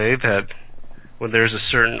along the way that when there's a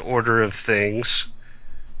certain order of things,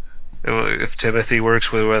 if Timothy works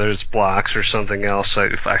with, whether it's blocks or something else,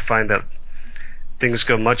 I find that things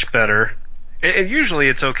go much better. And usually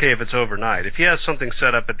it's okay if it's overnight. If he has something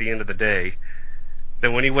set up at the end of the day,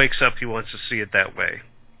 then when he wakes up, he wants to see it that way.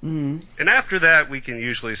 Mm-hmm. And after that, we can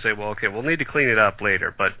usually say, well, okay, we'll need to clean it up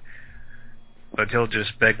later, but he'll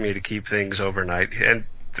just beg me to keep things overnight. And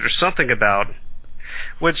there's something about,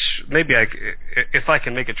 which maybe if I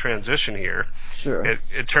can make a transition here, sure,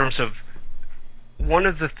 in terms of one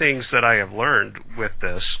of the things that I have learned with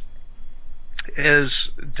this is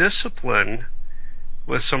discipline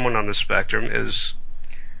with someone on the spectrum is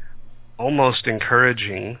almost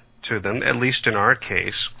encouraging to them, at least in our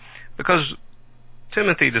case, because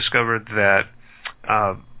Timothy discovered that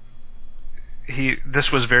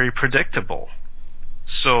this was very predictable.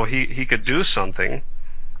 So he could do something,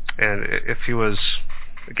 and if he was,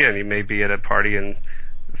 again, he may be at a party and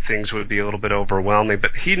things would be a little bit overwhelming,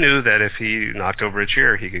 but he knew that if he knocked over a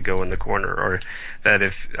chair, he could go in the corner, or that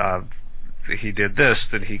if he did this,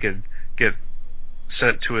 then he could get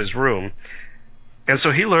sent to his room. And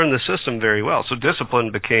so he learned the system very well. So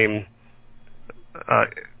discipline became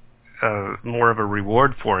more of a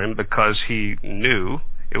reward for him because he knew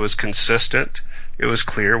it was consistent, it was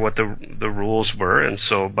clear what the rules were, and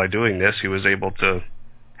so by doing this, he was able to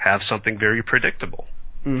have something very predictable.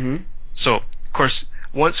 Mm-hmm. So, of course,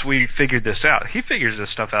 once we figured this out, he figures this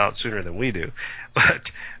stuff out sooner than we do, but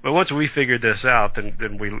once we figured this out,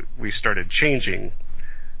 then we started changing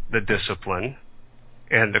the discipline,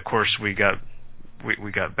 and of course we got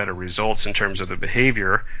better results in terms of the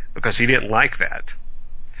behavior because he didn't like that.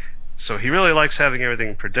 So he really likes having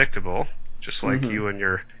everything predictable, just like you and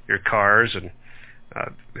your cars, and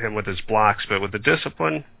him with his blocks. But with the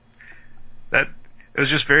discipline, that it was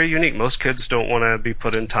just very unique. Most kids don't want to be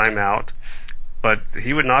put in timeout, but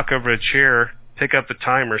he would knock over a chair, pick up the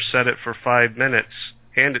timer, set it for 5 minutes,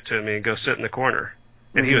 hand it to me, and go sit in the corner.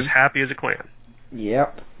 And he was happy as a clam.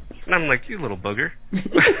 Yep. And I'm like, you little booger.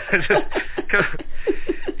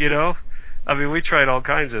 You know? I mean, we tried all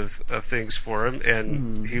kinds of things for him,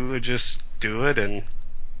 and he would just do it, and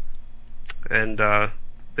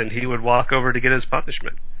then then he would walk over to get his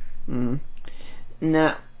punishment.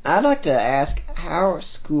 Now, I'd like to ask how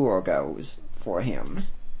school goes for him.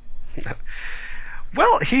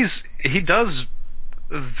 Well, he does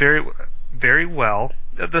very, very well.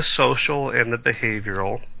 The social and the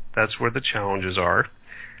behavioral, that's where the challenges are.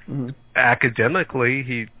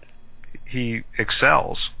 Academically, he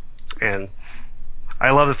excels, and I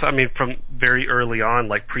love it. I mean, from very early on,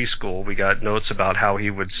 like preschool, we got notes about how he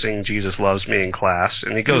would sing "Jesus Loves Me" in class,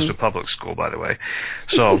 and he goes to public school, by the way.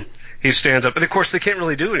 So he stands up, and of course they can't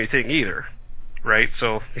really do anything either, right?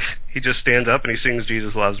 So he just stands up and he sings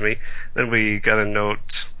 "Jesus Loves Me." Then we got a note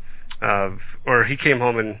or he came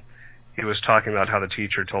home and he was talking about how the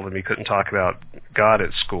teacher told him he couldn't talk about God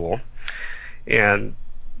at school, and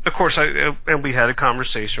of course we had a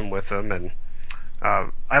conversation with him, and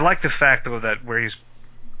I like the fact though that where he's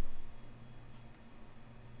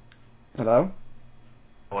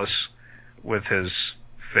with his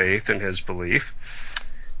faith and his belief,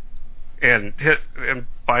 and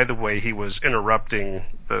by the way, he was interrupting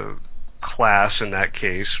the class in that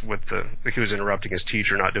case he was interrupting his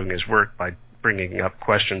teacher not doing his work by bringing up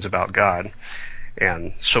questions about God,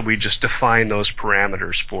 and so we just defined those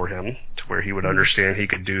parameters for him to where he would understand he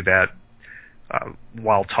could do that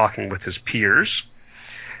while talking with his peers.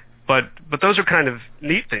 But those are kind of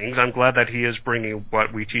neat things. I'm glad that he is bringing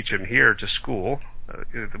what we teach him here to school,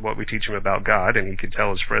 what we teach him about God, and he can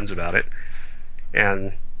tell his friends about it.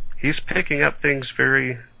 And he's picking up things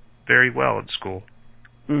very, very well at school.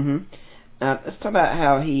 Let's talk about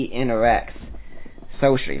how he interacts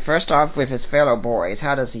socially. First off, with his fellow boys,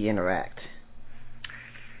 how does he interact?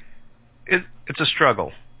 It's a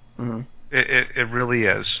struggle. It really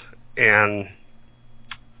is. And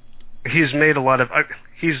he's made a lot of...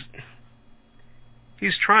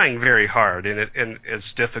 He's trying very hard, and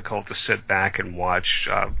it's difficult to sit back and watch.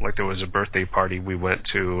 Like there was a birthday party we went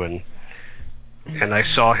to, and I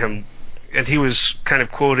saw him, and he was kind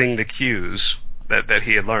of quoting the cues that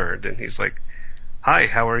he had learned, and he's like, "Hi,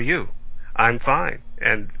 how are you? I'm fine."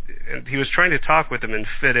 And he was trying to talk with them and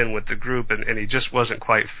fit in with the group, and he just wasn't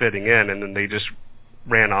quite fitting in, and then they just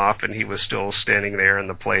ran off, and he was still standing there in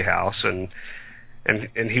the playhouse, and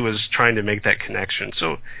he was trying to make that connection.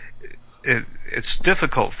 So it's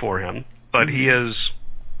difficult for him, but he is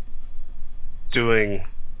doing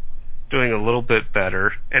a little bit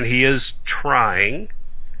better, and he is trying,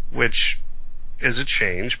 which is a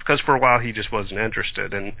change, because for a while he just wasn't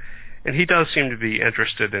interested, and he does seem to be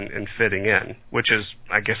interested in fitting in, which is,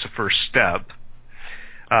 I guess, a first step.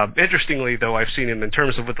 Interestingly, though, I've seen him in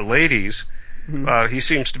terms of with the ladies, he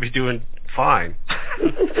seems to be doing fine.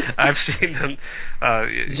 I've seen him...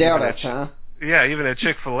 Jealous, huh? Yeah, even at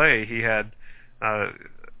Chick-fil-A, he had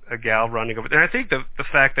a gal running over there. And I think the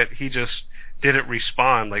fact that he just didn't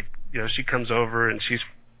respond, like, she comes over and she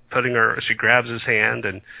grabs his hand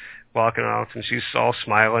and walking off, and she's all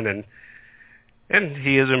smiling, and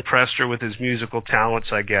he has impressed her with his musical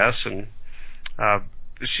talents, I guess, and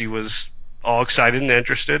she was all excited and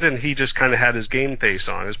interested, and he just kind of had his game face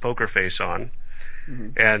on, his poker face on,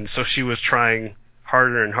 and so she was trying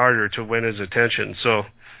harder and harder to win his attention. So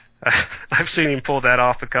I've seen him pull that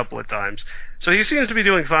off a couple of times. So he seems to be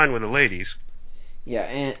doing fine with the ladies.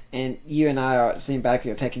 Yeah, and you and I are sitting back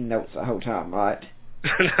here taking notes the whole time, right?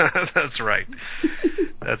 That's right.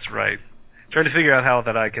 That's right. Trying to figure out how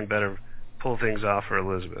that I can better pull things off for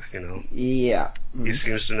Elizabeth, Yeah. He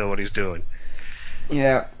seems to know what he's doing.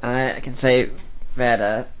 Yeah, I can say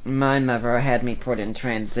that my mother had me put in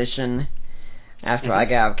transition after I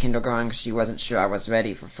got out of kindergarten because she wasn't sure I was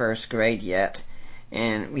ready for first grade yet.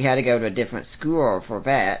 And we had to go to a different school for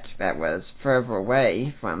that was further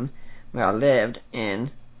away from where I lived. And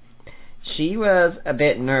she was a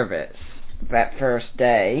bit nervous that first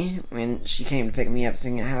day when she came to pick me up,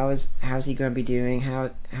 thinking, how's he going to be doing? How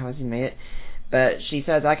has he made it? But she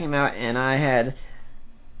says I came out and I had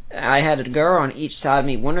a girl on each side of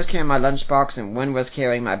me. One was carrying my lunchbox and one was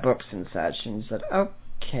carrying my books and such. And she said,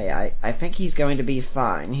 okay, I think he's going to be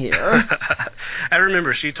fine here. I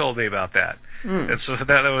remember she told me about that. And so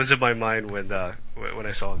that was in my mind when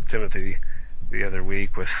I saw Timothy the other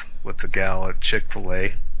week with the gal at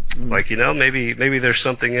Chick-fil-A. Like, maybe there's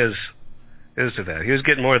something is to that. He was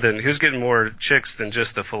getting more chicks than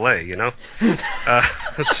just the fillet,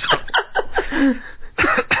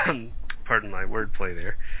 Pardon my wordplay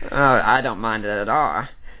there. Oh, I don't mind it at all.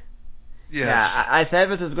 Yes. Yeah, I said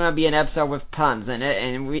this was going to be an episode with puns in it,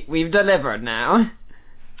 and we've delivered now.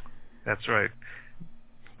 That's right.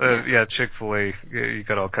 Yeah, Chick-fil-A, you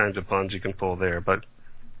got all kinds of puns you can pull there, but...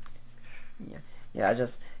 Yeah, I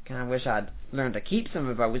just kind of wish I'd learned to keep some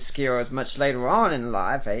of those skills much later on in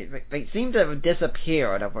life. They seem to have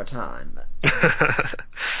disappeared over time.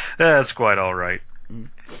 That's quite all right.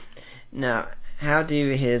 Now, how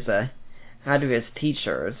do his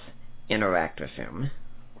teachers interact with him?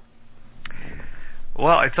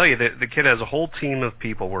 Well, I tell you, the kid has a whole team of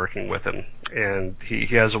people working with him, and he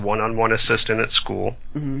has a one-on-one assistant at school,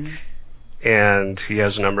 and he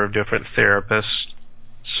has a number of different therapists.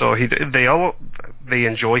 So they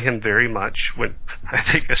enjoy him very much, when I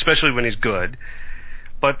think, especially when he's good.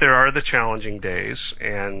 But there are the challenging days,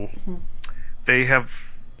 and they have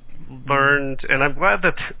learned, and I'm glad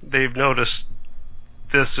that they've noticed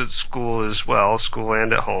this at school as well, school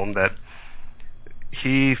and at home, that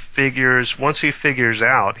once he figures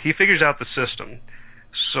out the system.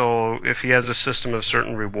 So if he has a system of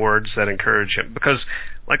certain rewards that encourage him, because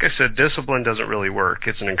like I said, discipline doesn't really work.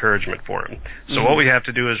 It's an encouragement for him. So what we have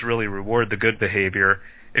to do is really reward the good behavior.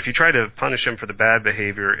 If you try to punish him for the bad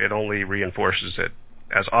behavior, it only reinforces it.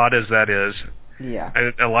 As odd as that is,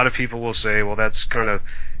 and a lot of people will say, well, that's kind of,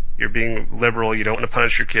 you're being liberal, you don't want to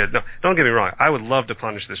punish your kid. No, don't get me wrong. I would love to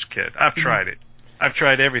punish this kid. I've tried it. I've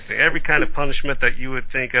tried everything. Every kind of punishment that you would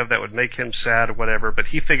think of that would make him sad or whatever, but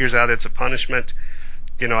he figures out it's a punishment.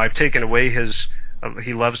 You know, I've taken away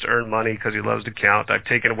he loves to earn money because he loves to count. I've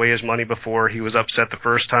taken away his money before. He was upset the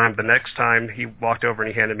first time. The next time, he walked over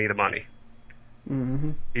and he handed me the money.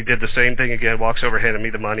 He did the same thing again, walks over, handed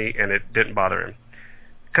me the money, and it didn't bother him.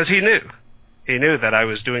 Because he knew. He knew that I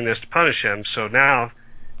was doing this to punish him, so now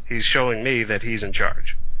he's showing me that he's in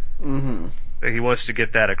charge. He wants to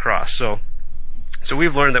get that across. So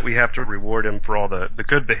we've learned that we have to reward him for all the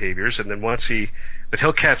good behaviors, and then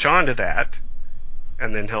he'll catch on to that,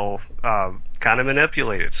 and then he'll kind of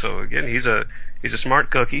manipulate it. So again, he's a smart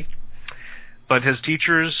cookie, but his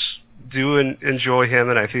teachers do enjoy him,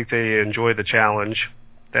 and I think they enjoy the challenge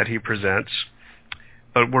that he presents.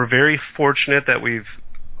 But we're very fortunate that we've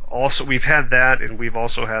had that, and we've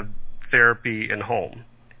also had therapy in home,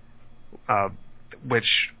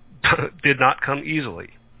 which did not come easily.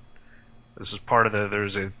 This is part of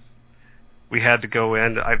we had to go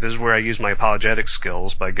in. This is where I use my apologetic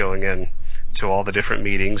skills by going in to all the different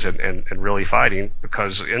meetings and really fighting,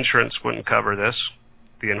 because insurance wouldn't cover this,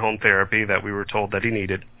 the in-home therapy that we were told that he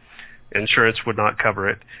needed. Insurance would not cover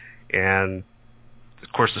it, and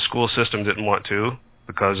of course the school system didn't want to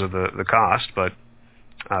because of the cost, but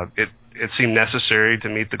it seemed necessary to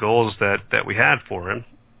meet the goals that we had for him.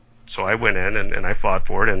 So I went in and I fought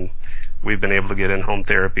for it, and we've been able to get in-home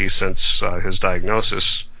therapy since his diagnosis,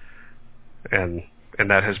 and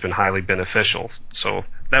that has been highly beneficial. So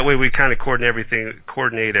that way we kind of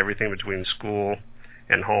coordinate everything between school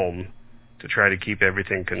and home to try to keep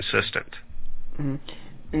everything consistent.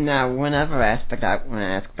 Now, one other aspect I want to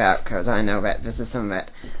ask about, because I know that this is something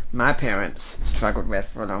that my parents struggled with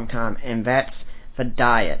for a long time, and that's the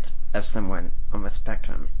diet of someone on the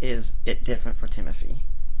spectrum. Is it different for Timothy?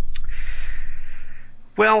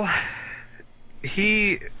 Well,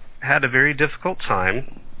 he had a very difficult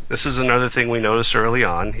time. This is another thing we noticed early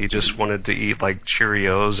on. He just wanted to eat like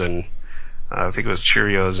Cheerios, and I think it was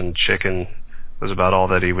Cheerios and chicken was about all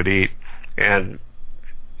that he would eat. And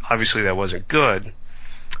obviously that wasn't good.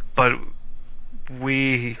 But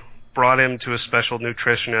we brought him to a special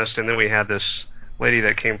nutritionist, and then we had this lady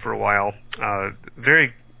that came for a while,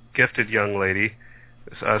 very gifted young lady,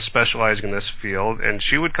 specializing in this field, and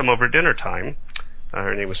she would come over at dinner time.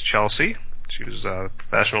 Her name was Chelsea. She was a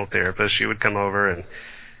professional therapist. She would come over and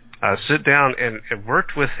sit down and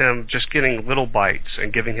worked with him, just getting little bites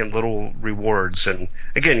and giving him little rewards. And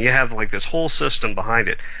again, you have like this whole system behind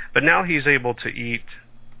it. But now he's able to eat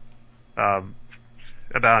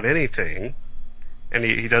about anything, and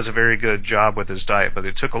he does a very good job with his diet. But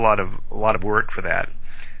it took a lot of work for that.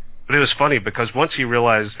 But it was funny because once he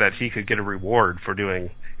realized that he could get a reward for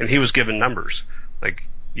doing, and he was given numbers, like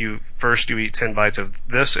you eat 10 bites of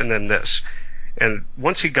this and then this. And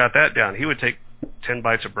once he got that down, he would take 10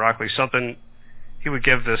 bites of broccoli, something he would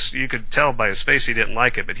give this, you could tell by his face he didn't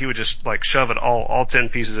like it, but he would just like shove it all 10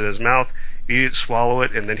 pieces in his mouth, eat it, swallow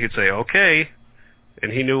it, and then he'd say, okay,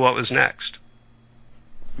 and he knew what was next.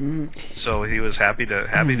 So he was happy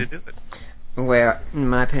to do it. Well,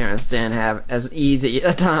 my parents didn't have as easy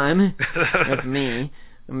a time as me.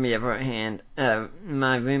 On the other hand,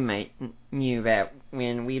 my roommate knew that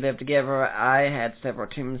when we lived together, I had several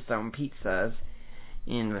Tombstone pizzas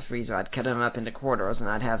in the freezer. I'd cut them up into quarters, and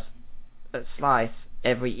I'd have a slice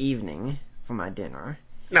every evening for my dinner.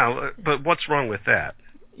 No, but what's wrong with that?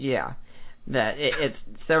 Yeah, that it's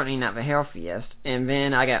certainly not the healthiest. And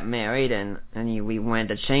then I got married, and we wanted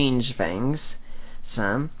to change things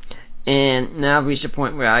some. And now I've reached a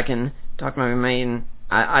point where I can talk to my roommate, and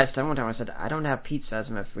I asked him one time, I said, I don't have pizzas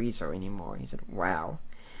in my freezer anymore. He said, wow.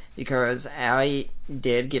 Because Allie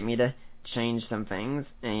did get me to change some things,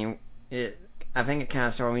 and I think it kind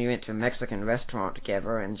of started when we went to a Mexican restaurant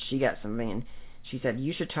together, and she got something, and she said,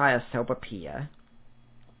 you should try a sopapilla.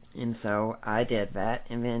 And so I did that,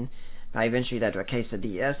 and then I eventually led to a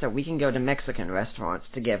quesadilla, so we can go to Mexican restaurants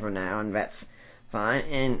together now, and that's fine.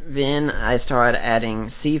 And then I started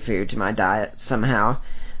adding seafood to my diet somehow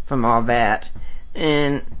from all that.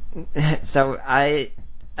 And so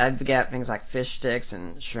I've got things like fish sticks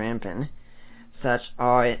and shrimp and such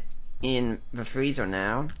all in the freezer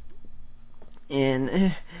now.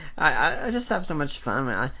 And I just have so much fun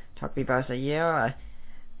when I talk to people. I say, yeah,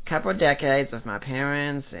 a couple of decades with my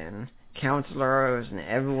parents and counselors and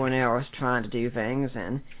everyone else trying to do things,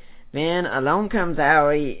 and then along comes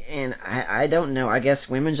Allie, and I don't know, I guess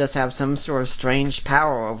women just have some sort of strange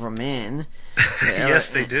power over men. Yes,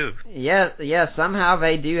 they do. Yeah, somehow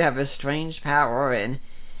they do have a strange power, and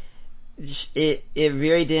it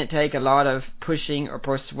really didn't take a lot of pushing or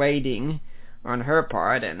persuading on her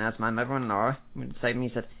part, and as my mother-in-law would say to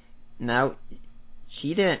me, said, no,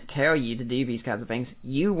 she didn't tell you to do these kinds of things.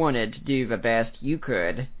 You wanted to do the best you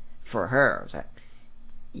could for her. So,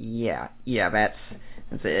 yeah, that's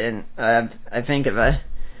it. And I think of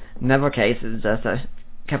another case is just a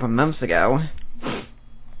couple of months ago.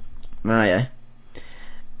 My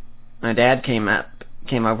dad came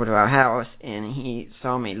over to our house, and he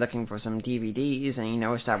saw me looking for some DVDs, and he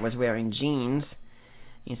noticed I was wearing jeans.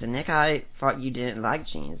 He said, Nick, I thought you didn't like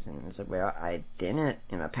jeans. And I said, well, I didn't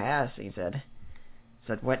in the past. He said,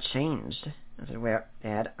 what changed? I said, well,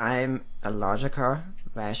 Dad, I'm a logical,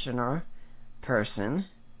 rational person,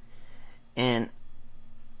 and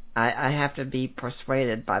I have to be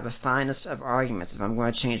persuaded by the finest of arguments if I'm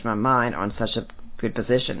going to change my mind on such a good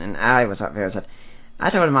position. And I was up there and said, I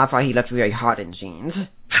told him I thought he looked really hot in jeans.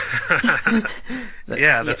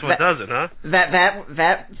 Yeah, that's what does it, huh?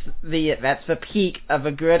 That's the peak of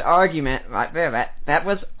a good argument right there. That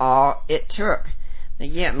was all it took.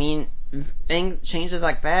 Yeah, I mean, changes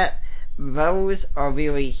like that, those are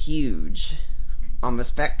really huge on the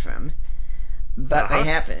spectrum, but they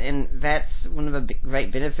happen, and that's one of the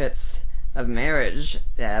great benefits of marriage.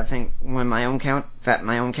 I think when my own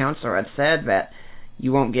counselor had said that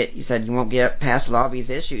you won't get past a lot of these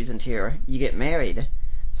issues until you get married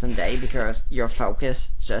someday, because your focus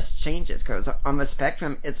just changes. Because on the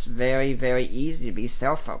spectrum, it's very, very easy to be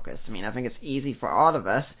self-focused. I mean, I think it's easy for all of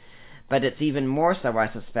us, but it's even more so,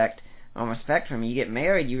 I suspect, on the spectrum. You get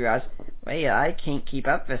married, you realize, wait, I can't keep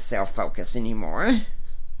up this self-focus anymore.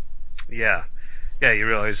 Yeah, you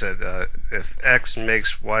realize that if X makes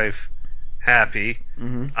wife happy,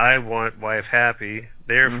 I want wife happy,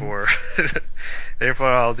 therefore,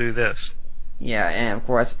 therefore I'll do this. Yeah, and of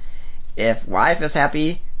course, if wife is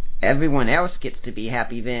happy, everyone else gets to be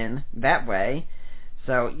happy then, that way.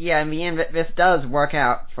 So, yeah, in the end, this does work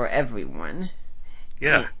out for everyone.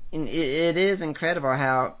 Yeah. And it is incredible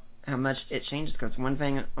how much it changes, because one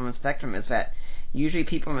thing on the spectrum is that usually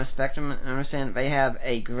people on the spectrum understand they have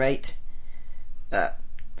a great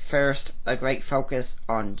focus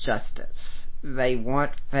on justice. They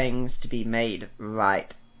want things to be made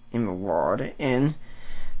right in the world, and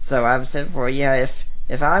so I've said before, yeah,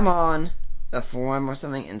 if I'm on a forum or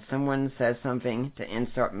something and someone says something to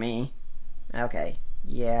insult me, okay,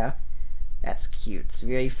 yeah, that's cute, it's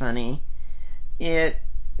very funny, it's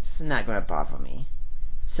not going to bother me.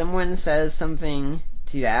 Someone says something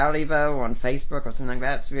to Allie, though, on Facebook or something like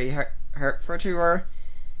that, it's really hurtful to her,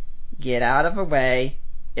 get out of the way.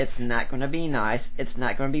 It's not going to be nice, it's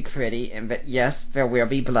not going to be pretty, but yes, there will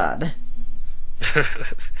be blood.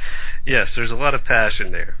 Yes, there's a lot of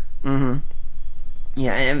passion there.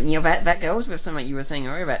 Yeah, and that goes with something you were saying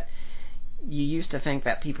earlier, that you used to think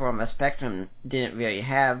that people on the spectrum didn't really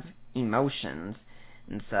have emotions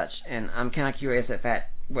and such, and I'm kind of curious if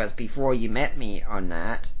that was before you met me on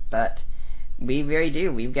that, but we really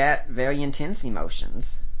do. We've got very intense emotions.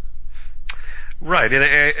 Right,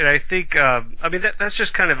 and I think, I mean, that's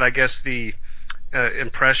just kind of, I guess, the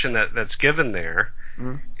impression that's given there,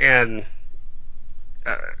 and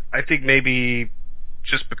I think maybe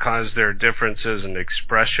just because there are differences in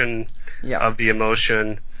expression of the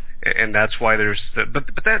emotion, and that's why there's but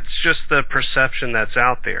that's just the perception that's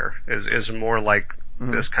out there, is more like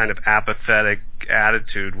this kind of apathetic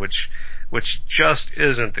attitude, which just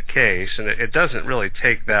isn't the case, and it doesn't really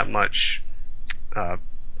take that much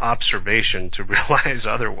observation to realize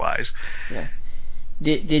otherwise. Yeah.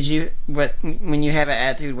 Did you, when you have an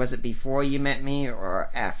attitude, was it before you met me or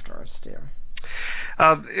after still?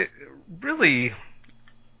 Really,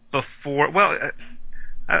 before. Well,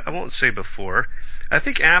 I won't say before. I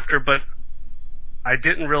think after, but I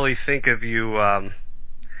didn't really think of you. I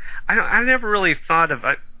never really thought of.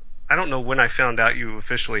 I don't know when I found out you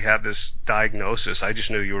officially had this diagnosis. I just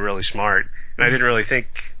knew you were really smart, and I didn't really think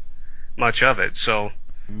much of it. So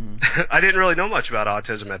I didn't really know much about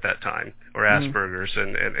autism at that time, or Asperger's,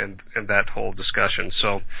 and that whole discussion.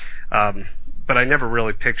 So, but I never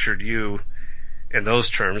really pictured you in those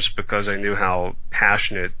terms because I knew how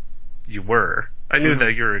passionate you were. I knew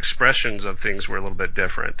that your expressions of things were a little bit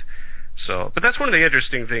different. So, but that's one of the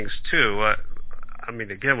interesting things too. I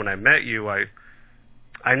mean, again, when I met you,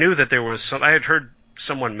 I knew that there was some. I had heard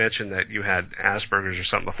someone mention that you had Asperger's or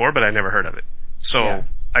something before, but I never heard of it. So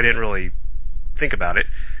I didn't really think about it.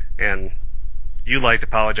 And you liked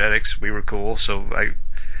apologetics. We were cool. So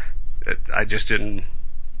I just didn't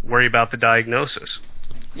worry about the diagnosis.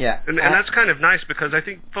 Yeah. And that's kind of nice because I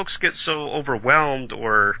think folks get so overwhelmed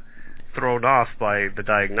or thrown off by the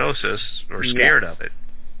diagnosis or scared of it.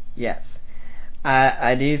 Yes.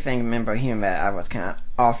 I do remember hearing that I was kind of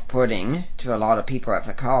off-putting to a lot of people at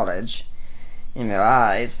the college in their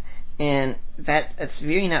eyes, and that it's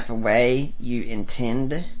really not the way you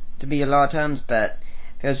intend to be a lot of times, but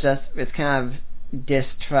there's kind of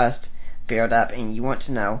distrust built up, and you want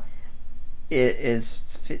to know, is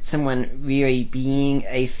someone really being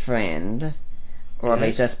a friend, or are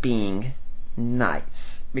they just being nice?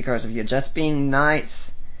 Because if you're just being nice,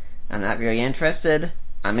 I'm not really interested.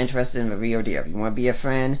 I'm interested in the real deal. If you want to be a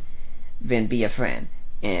friend, then be a friend.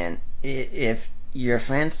 And if you're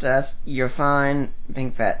friends to us, you're fine. I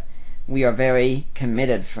think that we are very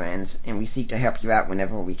committed friends, and we seek to help you out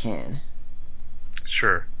whenever we can.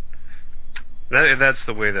 Sure. That's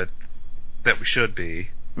the way that we should be.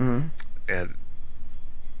 Mm-hmm. And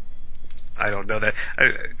I don't know that.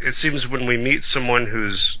 It seems when we meet someone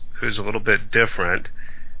who's a little bit different,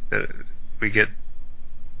 we get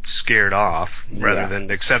scared off rather than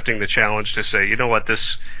accepting the challenge to say, you know what,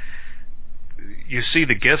 you see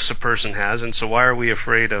the gifts a person has, and so why are we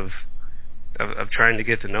afraid of trying to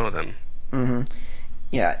get to know them? Mm-hmm.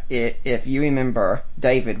 Yeah, if you remember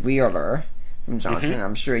David Wheeler from Johnson,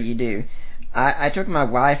 I'm sure you do. I took my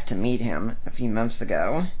wife to meet him a few months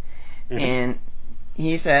ago, and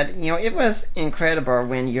he said, it was incredible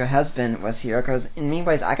when your husband was here, because in many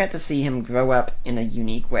ways I got to see him grow up in a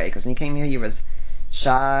unique way, because when he came here he was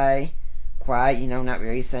shy, quiet, not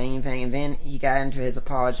really saying anything, and then he got into his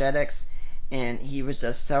apologetics, and he was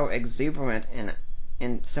just so exuberant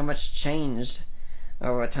and so much changed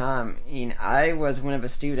over time. I was one of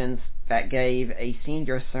the students that gave a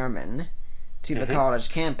senior sermon to the college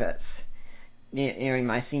campus during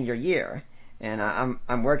my senior year, and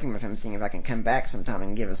I'm working with him, seeing if I can come back sometime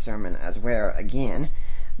and give a sermon as well again.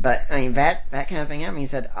 But that kind of thing happened. He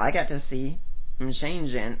said I got to see him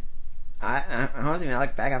change, and I honestly, when I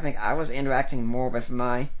look back, I think I was interacting more with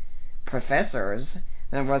my professors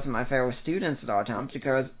than I was with my fellow students at all times,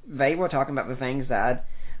 because they were talking about the things that I'd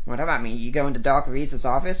want to talk about. You go into Dr. Reese's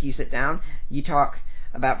office, you sit down, you talk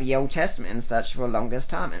about the Old Testament and such for the longest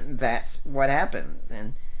time, and that's what happens.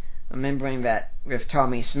 And remembering that with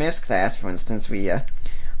Tommy Smith's class, for instance, we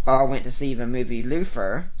all went to see the movie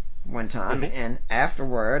Luther one time, and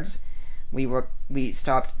afterwards we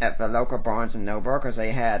stopped at the local Barnes & Noble because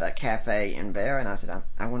they had a cafe in there, and I said,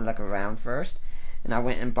 I want to look around first. And I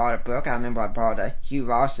went and bought a book. I remember I bought Hugh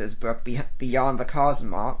Ross's book, Beyond the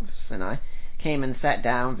Cosmos, and I came and sat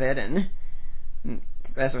down with it, and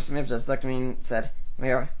Professor Smith just looked at me and said,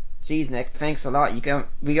 well, geez, Nick, thanks a lot.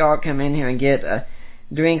 We all come in here and get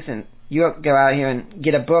drinks, and you go out here and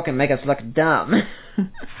get a book and make us look dumb.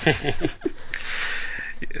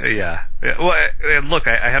 Yeah. Well, look,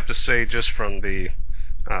 I have to say, just from the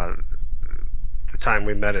time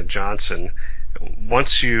we met at Johnson, once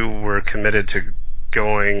you were committed to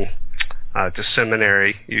going to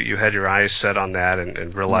seminary, you had your eyes set on that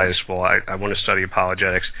and realized, well, I want to study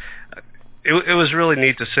apologetics. It was really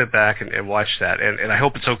neat to sit back and watch that. And I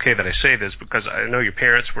hope it's okay that I say this, because I know your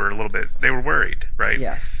parents were a little bit, they were worried, right?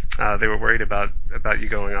 Yeah. They were worried about you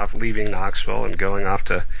going off, leaving Knoxville and going off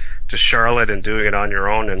to Charlotte and doing it on your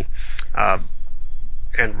own.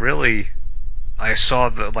 And really, I saw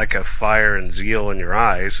like a fire and zeal in your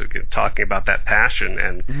eyes, talking about that passion.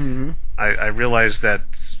 And I realized that,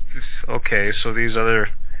 okay, so these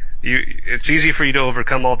it's easy for you to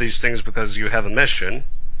overcome all these things because you have a mission,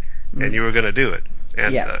 and you were going to do it.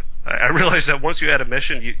 And I realized that once you had a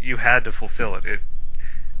mission, you had to fulfill it.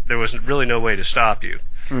 There was really no way to stop you.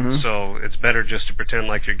 So it's better just to pretend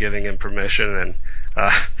like you're giving him permission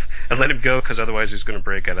and let him go, because otherwise he's going to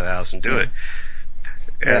break out of the house and do it.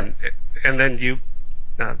 And then you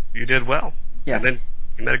did well. Yeah. And then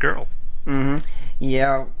met a girl. Mm-hmm.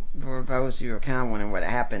 Yeah, for those who are kind of wondering what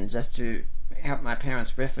happened, just to help my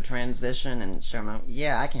parents with the transition and show them,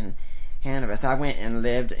 yeah, I can handle it. I went and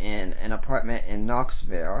lived in an apartment in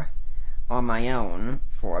Knoxville on my own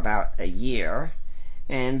for about a year,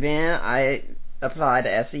 and then I applied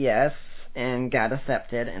to SES and got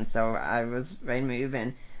accepted, and so I was ready to move,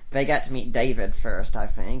 and they got to meet David first, I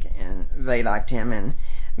think, and they liked him, and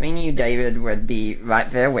they knew David would be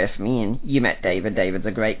right there with me, and you met David. David's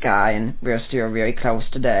a great guy, and we're still very close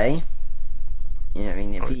today. You know, I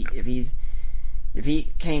mean, if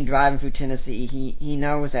he came driving through Tennessee, he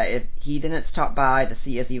knows that if he didn't stop by to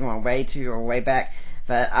see us either on way to or way back,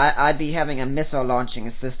 that I'd be having a missile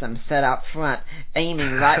launching system set out front,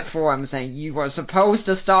 aiming right for him, saying, you were supposed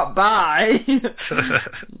to stop by.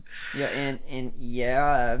 Yeah, and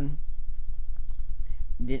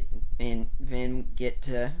then get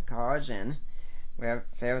to college, and where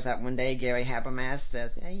there was that one day Gary Habermas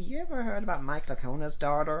says, hey, you ever heard about Mike Lacona's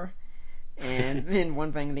daughter? And then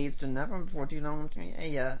one thing leads to another before too long.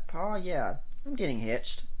 Hey, Paul, yeah, I'm getting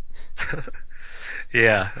hitched.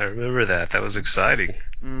 Yeah, I remember that. That was exciting.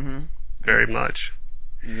 Mm-hmm. Very much.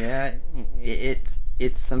 Yeah,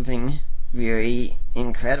 it's something very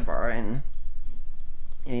incredible, and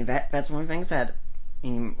that's one of the things that,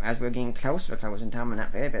 as we're getting closer in time, we're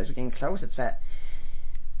not very, but as we're getting close, it's that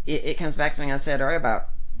it comes back to something I said earlier about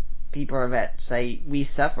people that say we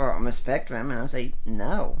suffer on the spectrum, and I say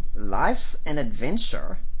no. Life's an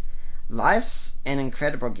adventure. Life's an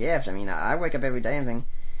incredible gift. I mean, I wake up every day and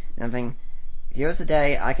think, here's the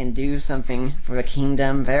day I can do something for the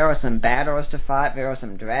kingdom. There are some battles to fight. There are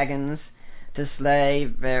some dragons to slay.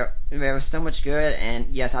 There is so much good,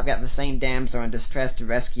 and yes, I've got the same damsel in distress to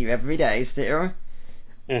rescue every day still.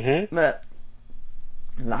 Mm-hmm. But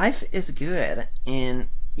life is good, and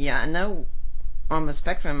yeah, I know on the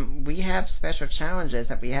spectrum we have special challenges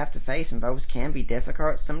that we have to face, and those can be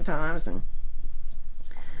difficult sometimes, and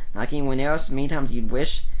like anyone else, many times you'd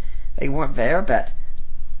wish they weren't there, but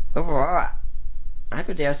overall, I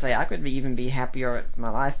could dare say I could even be happier with my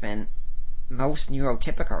life than most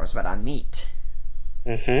neurotypicals that I meet.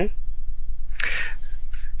 Mm-hmm.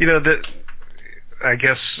 You know, I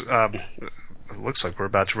guess it looks like we're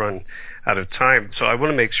about to run out of time, so I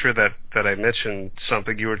want to make sure that I mention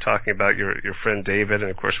something. You were talking about your friend David,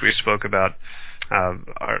 and of course we spoke about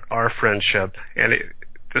our friendship, and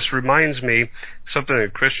this reminds me something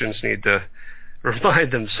that Christians need to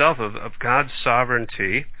remind themselves of God's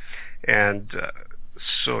sovereignty. And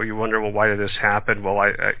so you wonder, well, why did this happen? Well,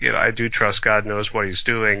 I do trust God knows what He's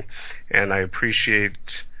doing, and I appreciate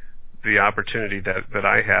the opportunity that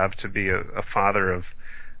I have to be a father of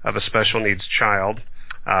a special needs child.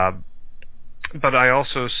 But I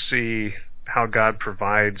also see how God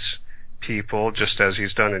provides people, just as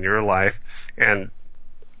He's done in your life. And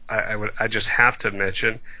I just have to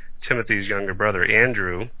mention Timothy's younger brother,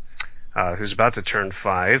 Andrew, who's about to turn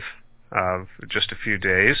 5, just a few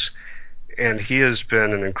days. And he has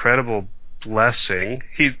been an incredible blessing.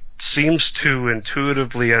 He seems to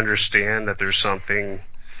intuitively understand that there's something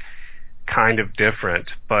kind of different,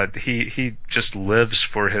 but he just lives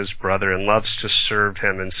for his brother and loves to serve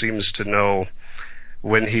him and seems to know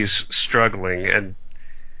when he's struggling, and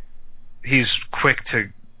he's quick to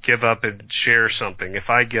give up and share something. If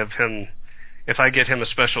I get him a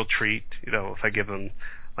special treat, if I give him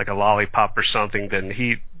like a lollipop or something, then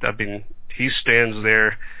he stands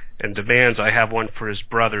there and demands I have one for his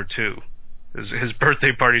brother too. His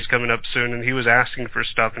birthday party's coming up soon, and he was asking for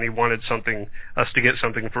stuff, and he wanted us to get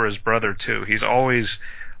something for his brother too. He's always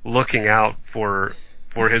looking out for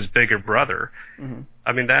his bigger brother. Mm-hmm.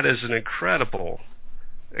 I mean, that is an incredible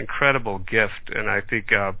gift, and I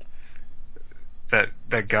think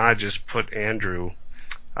that God just put Andrew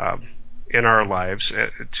in our lives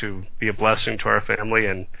to be a blessing to our family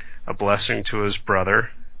and a blessing to his brother.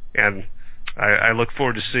 And I look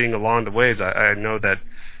forward to seeing along the ways. I know that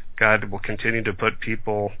God will continue to put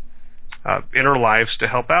people in our lives to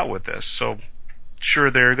help out with this. So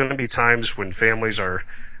sure, there are going to be times when families are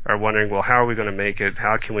wondering, well, how are we going to make it?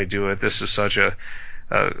 How can we do it? This is such a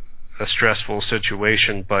stressful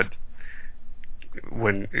situation. But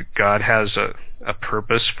when God has a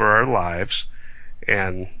purpose for our lives,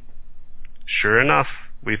 and sure enough,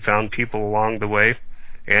 we found people along the way.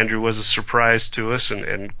 Andrew was a surprise to us,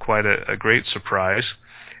 and quite a great surprise.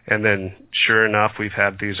 And then, sure enough, we've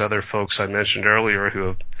had these other folks I mentioned earlier who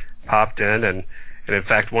have popped in, and in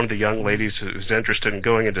fact, one of the young ladies who's interested in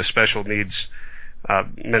going into special needs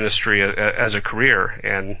ministry as a career,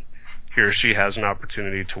 and here she has an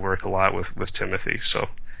opportunity to work a lot with Timothy. So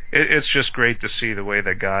it's just great to see the way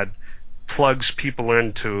that God plugs people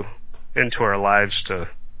into into our lives to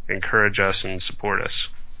encourage us and support us.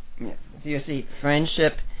 Yeah. So you see,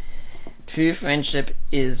 true friendship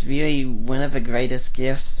is really one of the greatest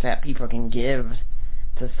gifts that people can give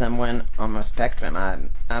to someone on the spectrum.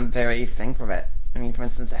 I'm very thankful that, I mean, for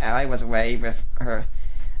instance, Allie was away with her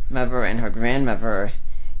mother and her grandmother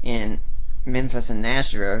in Memphis and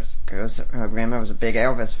Nashville because her grandma was a big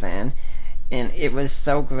Elvis fan, and it was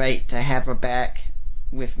so great to have her back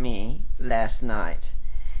with me last night.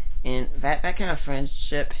 And that kind of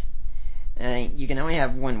friendship, you can only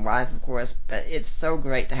have one wife, of course, but it's so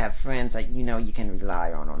great to have friends that you know you can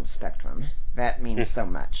rely on the spectrum. That means so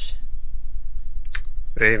much.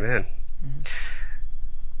 Amen. Mm-hmm.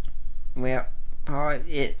 Well, Paul,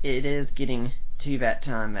 it is getting to that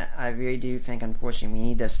time that I really do think, unfortunately, we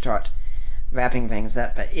need to start wrapping things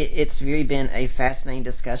up. But it's really been a fascinating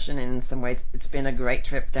discussion, and in some ways it's been a great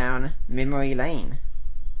trip down memory lane.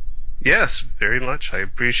 Yes, very much. I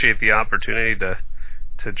appreciate the opportunity to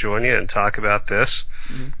join you and talk about this.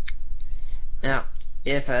 Mm-hmm. Now,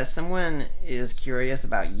 if someone is curious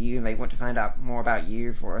about you and they want to find out more about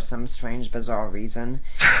you for some strange, bizarre reason,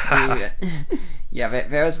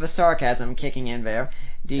 there's the sarcasm kicking in there.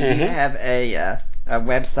 Do you have a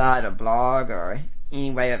website, a blog, or any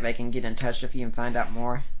way that they can get in touch with you and find out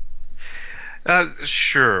more?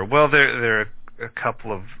 Sure. Well, there are a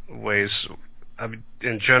couple of ways.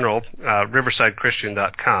 In general,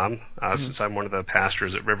 riversidechristian.com, since I'm one of the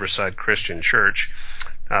pastors at Riverside Christian Church.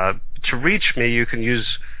 To reach me, you can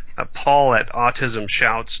use Paul at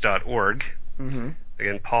autismshouts.org.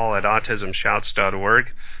 Again, Paul at autismshouts.org.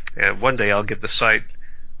 And one day I'll get the site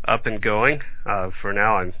up and going. For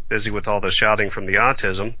now, I'm busy with all the shouting from the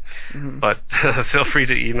autism. But feel free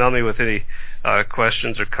to email me with any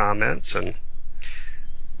questions or comments, and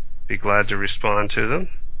be glad to respond to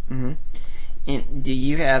them. And do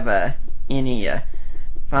you have any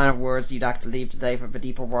final words you'd like to leave today for the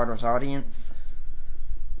Deeper Waters audience?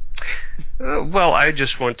 Well, I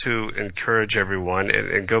just want to encourage everyone,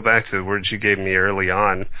 and go back to the words you gave me early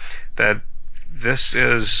on, that this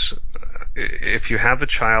is, if you have a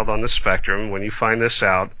child on the spectrum, when you find this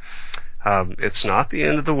out, it's not the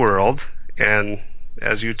end of the world, and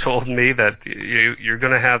as you told me, that you're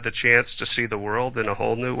going to have the chance to see the world in a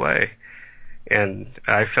whole new way. And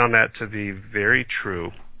I found that to be very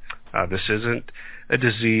true. This isn't a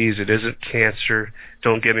disease. It isn't cancer.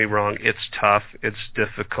 Don't get me wrong. It's tough. It's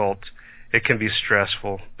difficult. It can be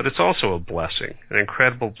stressful. But it's also a blessing, an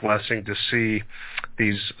incredible blessing to see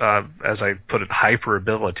these, as I put it, hyper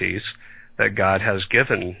abilities that God has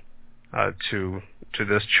given to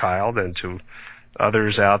this child and to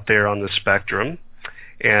others out there on the spectrum.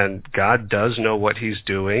 And God does know what He's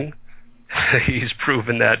doing. He's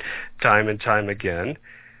proven that time and time again.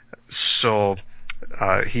 So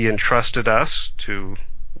He entrusted us to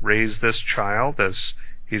raise this child as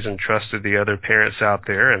He's entrusted the other parents out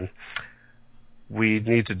there, and we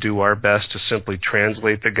need to do our best to simply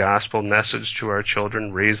translate the gospel message to our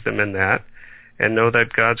children, raise them in that, and know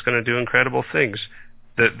that God's going to do incredible things.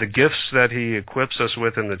 The gifts that He equips us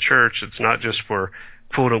with in the church, it's not just for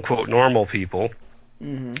quote-unquote normal people,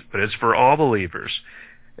 but it's for all believers.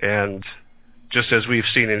 And just as we've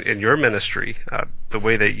seen in your ministry, the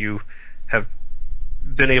way that you have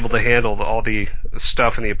been able to handle all the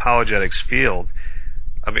stuff in the apologetics field,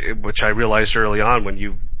 I mean, which I realized early on when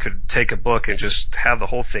you could take a book and just have the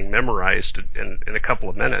whole thing memorized in a couple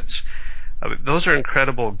of minutes. I mean, those are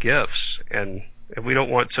incredible gifts, and we don't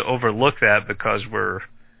want to overlook that because we're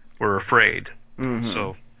afraid.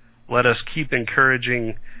 So let us keep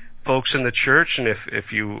encouraging folks in the church, and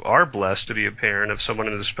if you are blessed to be a parent of someone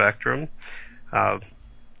in the spectrum,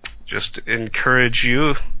 just encourage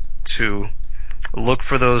you to look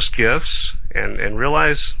for those gifts and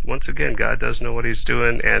realize, once again, God does know what He's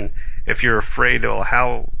doing. And if you're afraid, oh,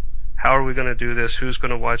 how are we going to do this? Who's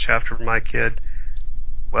going to watch after my kid?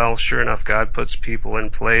 Well, sure enough, God puts people in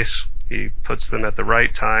place. He puts them at the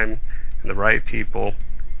right time and the right people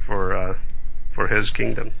for His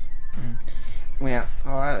kingdom. Well,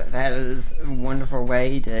 that is a wonderful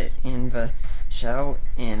way to end the show,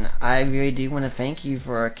 and I really do want to thank you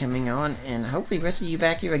for coming on, and hopefully we'll see you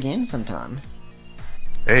back here again sometime.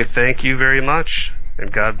 Hey, thank you very much,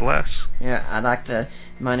 and God bless. Yeah, I'd like to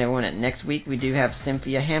remind everyone that next week we do have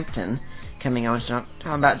Cynthia Hampton coming on to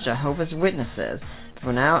talk about Jehovah's Witnesses.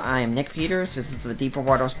 For now, I am Nick Peters. This is the Deeper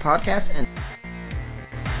Waters Podcast, and